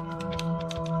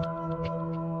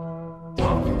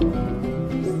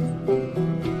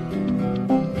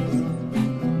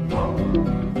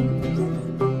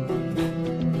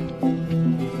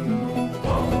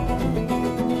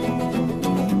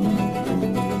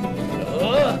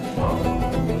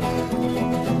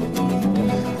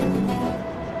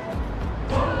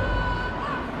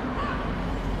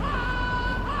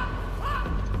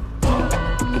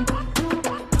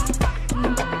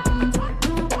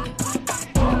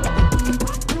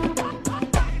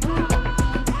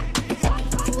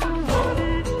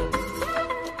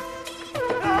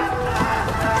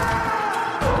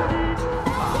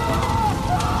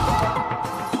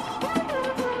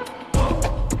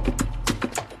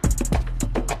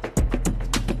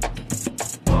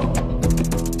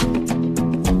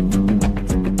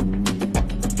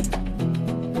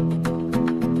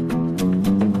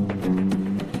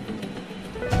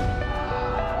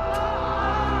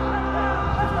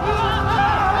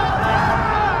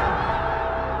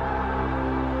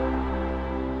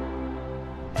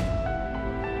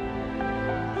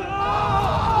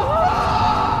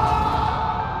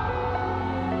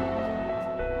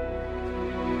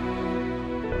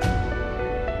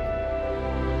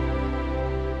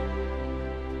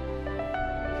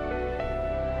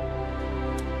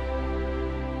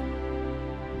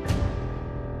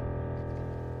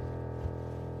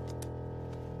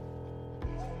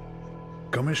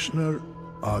 Commissioner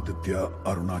Aditya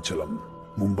Arunachalam,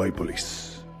 Mumbai police.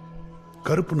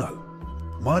 கருப்பு நாள்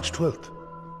மார்ச் 12.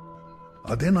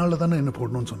 அதே நாள்ல தானே என்ன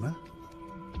போடணும்னு சொன்ன?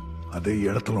 அதே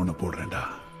இடத்துல ஒன்னு போடுறேன்டா.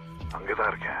 அங்கதான்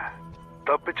இருக்கேன்.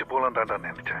 தப்பிச்சு போலாம் தாண்டா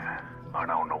நினைச்சேன்.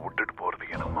 ஆனா உன்னை விட்டுட்டு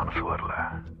போறதுக்கு எனக்கு மனசு வரல.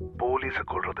 போலீஸ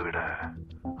கொல்றதை விட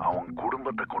அவன்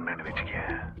குடும்பத்தை கொண்டேன்னு வச்சுக்க,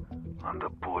 அந்த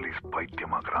போலீஸ்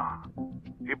பைத்தியமாக்குறான்.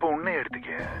 இப்ப உன்னை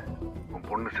எடுத்துக்க, உன்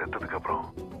பொண்ணு செத்ததுக்கு அப்புறம்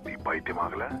நீ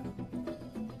பைத்தியமாகல?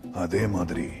 அதே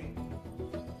மாதிரி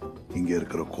இங்க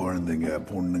இருக்கிற குழந்தைங்க,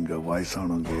 பொண்ணுங்க,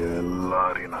 வயசானவங்க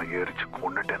எல்லாரையும் நான் எரிச்சு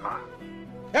கொண்டுட்டேன்னா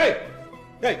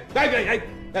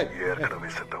ஏற்கனவே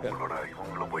செத்தவங்களோட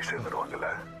இவங்களும் போய் சேர்ந்துடுவாங்கல்ல.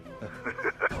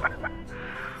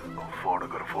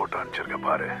 போனுக்கு ஒரு போட்டோ அனுப்பிச்சிருக்க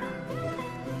பாரு.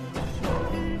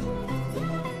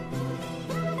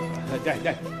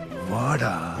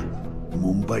 வாடா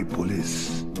மும்பை போலீஸ்.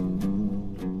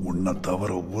 உன்னை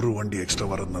தவிர ஒரு வண்டி எக்ஸ்ட்ரா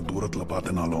வர தூரத்துல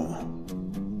பார்த்தனாலும்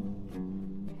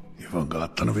இவங்க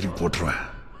அத்தனை பேரையும் போட்டுருவேன்.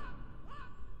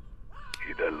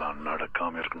 இதெல்லாம்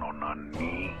நடக்காம இருக்கணும்னா நீ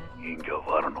இங்க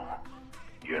வரணும்.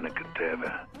 எனக்கு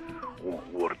தேவை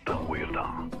ஒருத்தன் உயிர்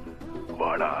தான்.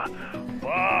 வாடா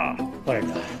வா.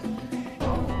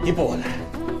 இப்போ வர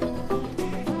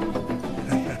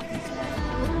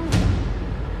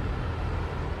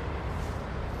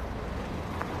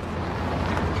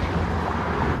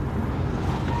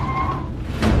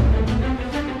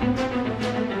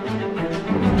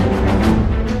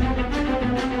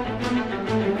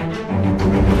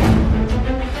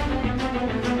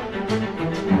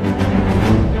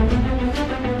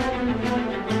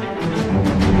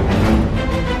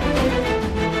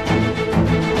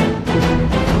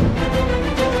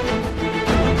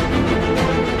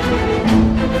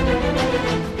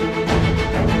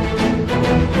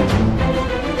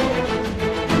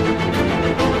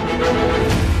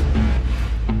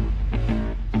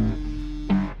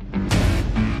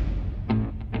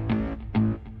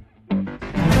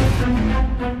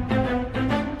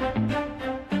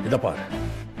பாரு,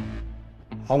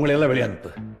 அவங்களை எல்லாம் வெளியே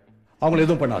அனுப்பு. அவங்களை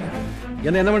எதுவும் பண்ணாத.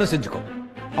 என்ன வேணும் செஞ்சுக்கோ.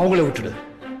 அவங்கள விட்டுடு.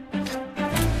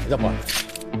 இத பாரு,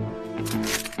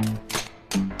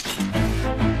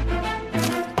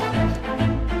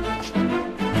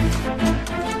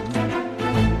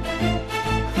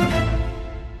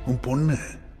 உன் பொண்ணு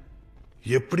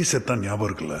எப்படி செத்தா ஞாபகம்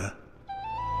இருக்குல்ல?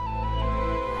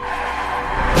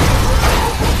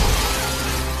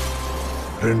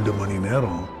 ரெண்டு மணி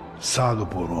நேரம் சாக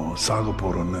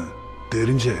போறோம்னு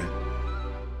தெரிஞ்ச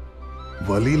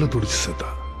வலியில துடிச்சு செத்தா.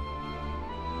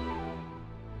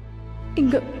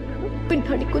 இங்க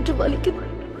பின்னாடி கொஞ்சம் வலிக்குது.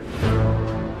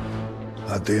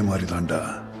 அதே மாதிரி தாண்டா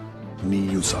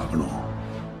நீயும் சாகணும்.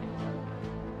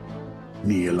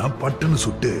 நீ எல்லாம் பட்டுன்னு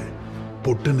சுட்டு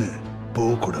பொட்டுன்னு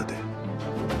போக கூடாது.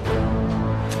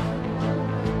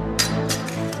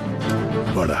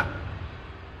 வாடா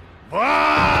வா.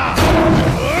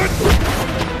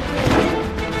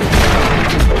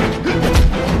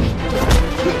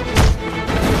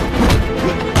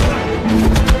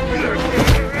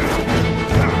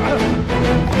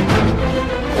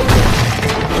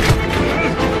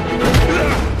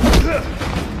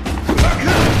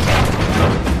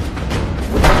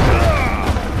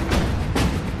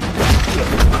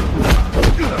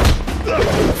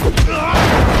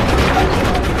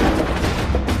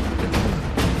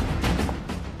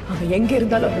 அவன் எங்க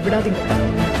இருந்தாலும் அவனை விடாதீங்க.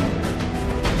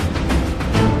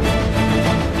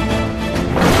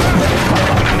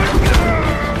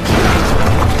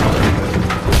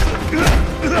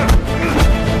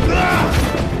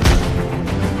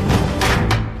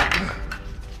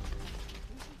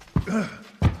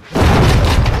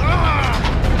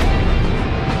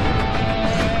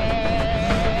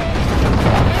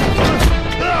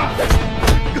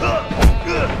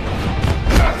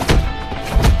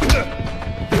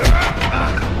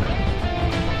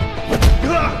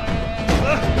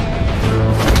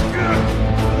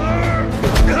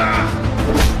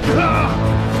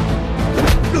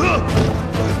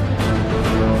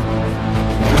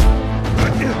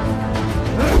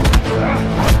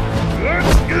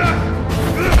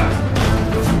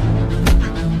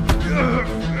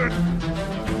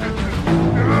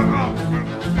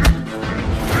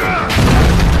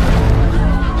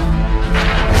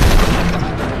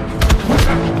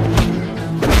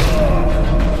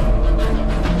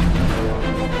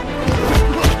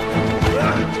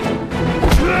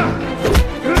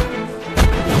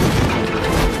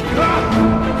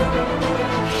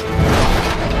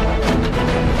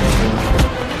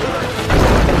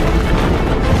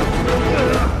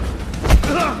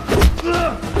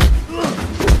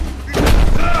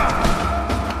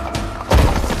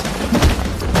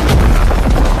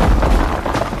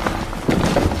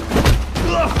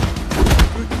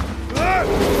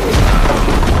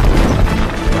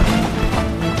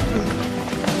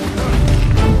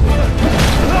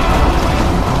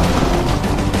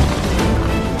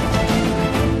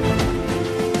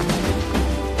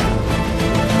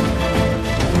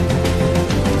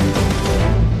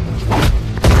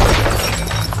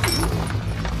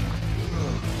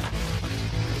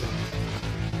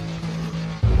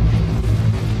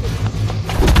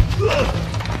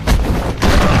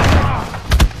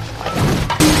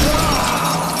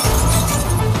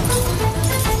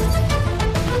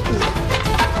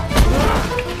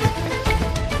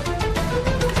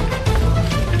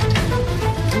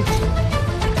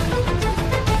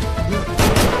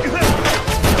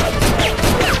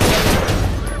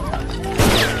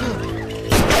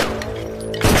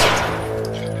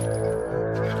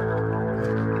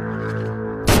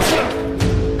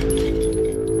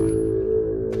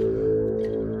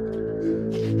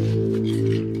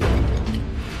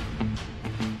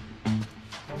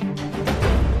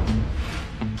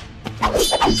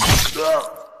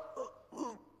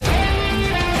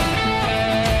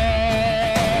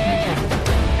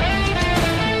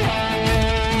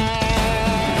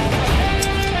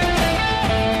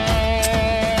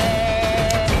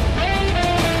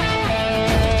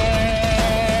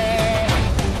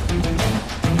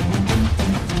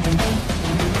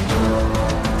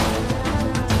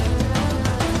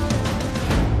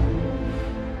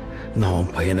 நான்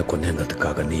உன் பையனை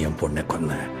கொன்னதுக்காக நீ என் பொண்ணை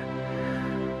கொன்ன.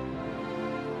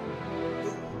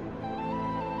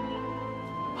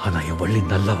 ஆனா என் வள்ளி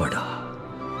நல்லவடா.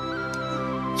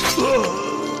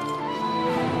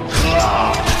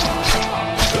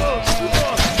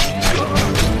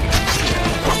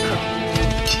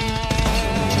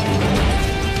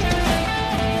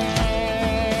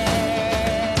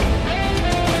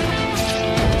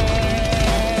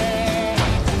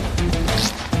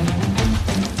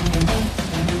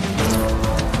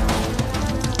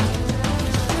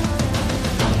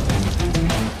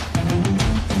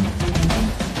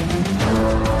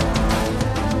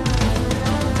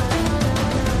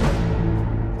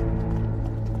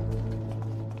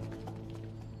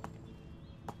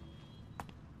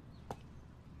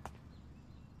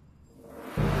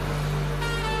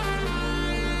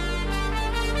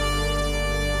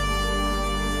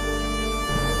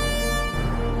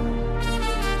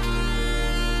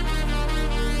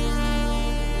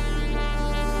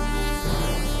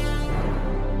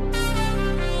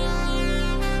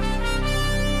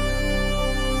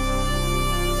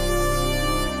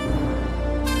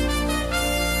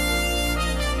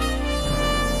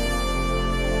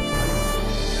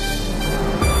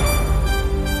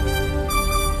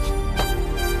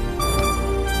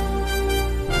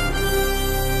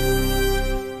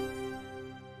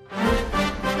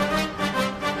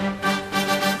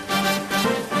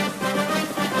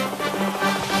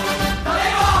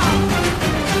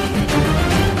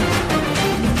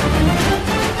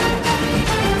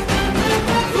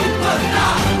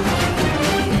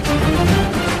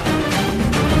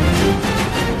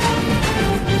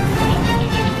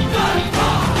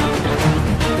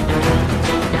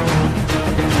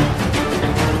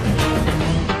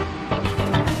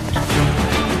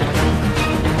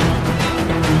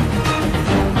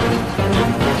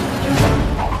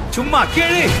 சும்மா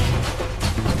கேளு.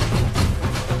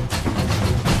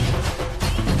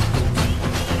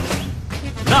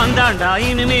 நான் தாண்டா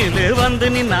இனிமேலு வந்து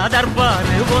நின்னா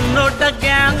தர்பாரு உன்னோட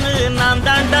கேங்கு நான்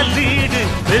தாண்டா லீடு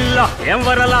இல்ல என்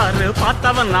வரலாறு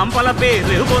பார்த்தவன் நாம் பல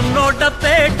பேரு உன்னோட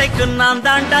பேட்டைக்கு நான்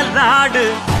தாண்டா லாடு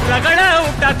ரகட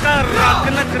விட்டாக்கா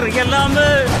ராக்கு நக்குரு எல்லாமே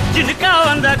சினுக்கா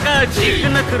வந்தாக்கா சீக்கு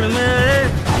நக்குருமே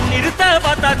நிறுத்த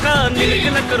பார்த்தாக்கா நிறுக்கு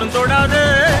நக்குரும் தொடாது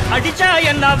அடிச்சா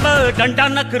என்னாவ டண்டா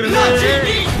நக்குருமே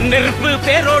நெருப்பு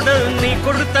பேரோடு நீ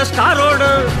கொடுத்த ஸ்டாரோடு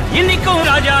இன்னைக்கும்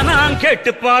ராஜா நான்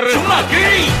கேட்டு பாரு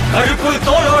கருப்பு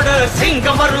தோளோடு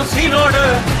சிங்கம் வரும் சீனோடு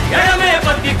இடமே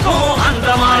பத்திக்கும் அந்த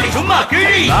மாதிரி சும்மா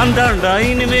கிழி நான் தாண்டா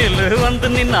இனிமேல் வந்து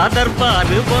நின்னா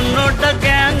தர்பாரு உன்னோட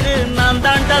கேங்கு நான்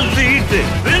தாண்டா லீடு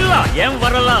இல்ல என்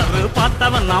வரலாறு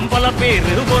பார்த்தவன் நாம் பல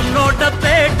பேரு உன்னோட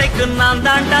பேட்டைக்கு நான்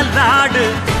தாண்டா லாடு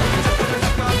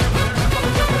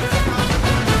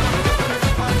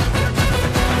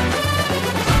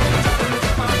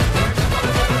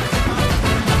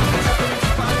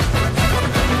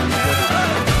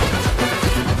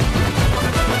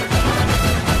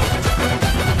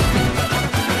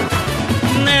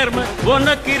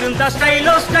உனக்கு இருந்தா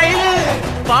ஸ்டைலோ ஸ்டைலு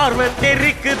பார்வை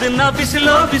தெரிக்குதுன்னா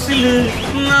விசிலோ விசிலு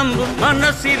நம்ம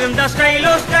மனசு இருந்தா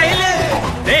ஸ்டைலோ ஸ்டைலு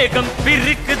வேகம்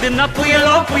பிரிக்குதுன்னா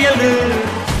புயலோ புயலு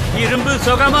இரும்பு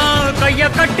சுகமா கைய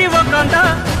கட்டி உக்காந்தா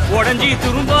உடஞ்சி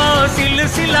துரும்பா சில்லு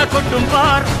சில்லா கொட்டும்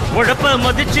பார் உழப்ப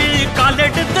மதிச்சு கால்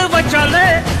எடுத்து வச்சாலே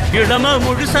இடம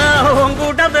முழுசா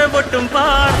உங்கூடவே ஒட்டும்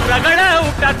பார் ரகட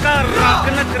விட்டாக்கா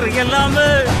ராக்கு நக்குரு எல்லாமே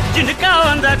சினுக்கா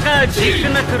வந்தாக்கா சீக்கு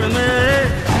நக்குருமே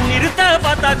நிறுத்த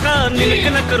பார்த்தாக்கா நிலுக்கு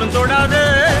நக்குரும் தொடாது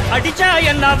அடிச்சா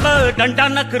என்னாவ டண்டா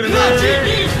நக்குருமே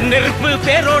நெருப்பு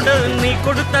பேரோடு நீ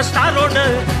கொடுத்த ஸ்டாரோடு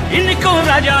இன்னைக்கும்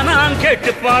ராஜா நான்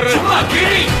கேட்டு பாரு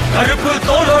கருப்பு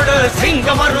தோளோடு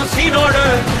சிங்கம் வரும் சீனோடு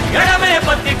இடமே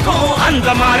பத்திக்கும் அந்த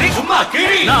மாதிரி சும்மா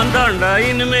கிழி நான் தாண்டா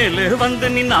இனிமேல் வந்து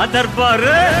நின்னா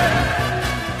தர்பாரு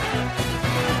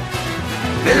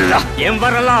என்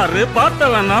வரலாறு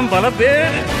பார்த்தவன் நாம் பல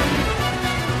பேர்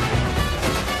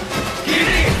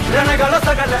ரணகள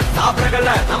சகல சாப்பிடல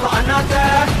நம்ம அண்ணாத்த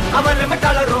அவன்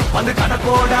லிமிட்டாளரும் வந்து கடை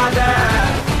போடாத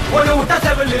ஒரு விட்ட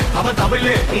செவிலு அவன்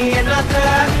தமிழு நீ என்னத்த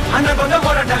அண்ணன் கொஞ்சம்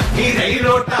போராட்ட நீ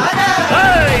ரயிலோட்டாத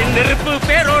நெருப்பு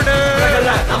பேரோடு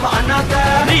நம்ம அண்ணாத்த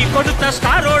நீ கொடுத்த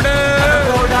ஸ்டாரோடு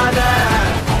போடாத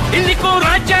இன்னைக்கும்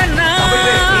ராஜா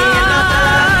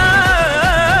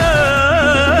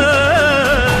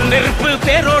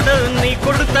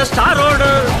கொடுத்த ஸ்டாரோடு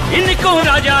இன்னைக்கும்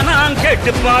ராஜா நான்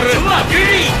கேட்டு பாரு.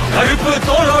 கருப்பு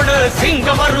தோளோட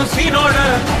சிங்கம் வரும் சீனோட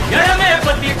இளமே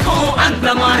பத்திக்கும்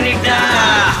அந்த மாறிட்ட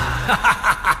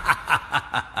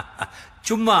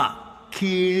சும்மா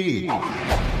கீழ்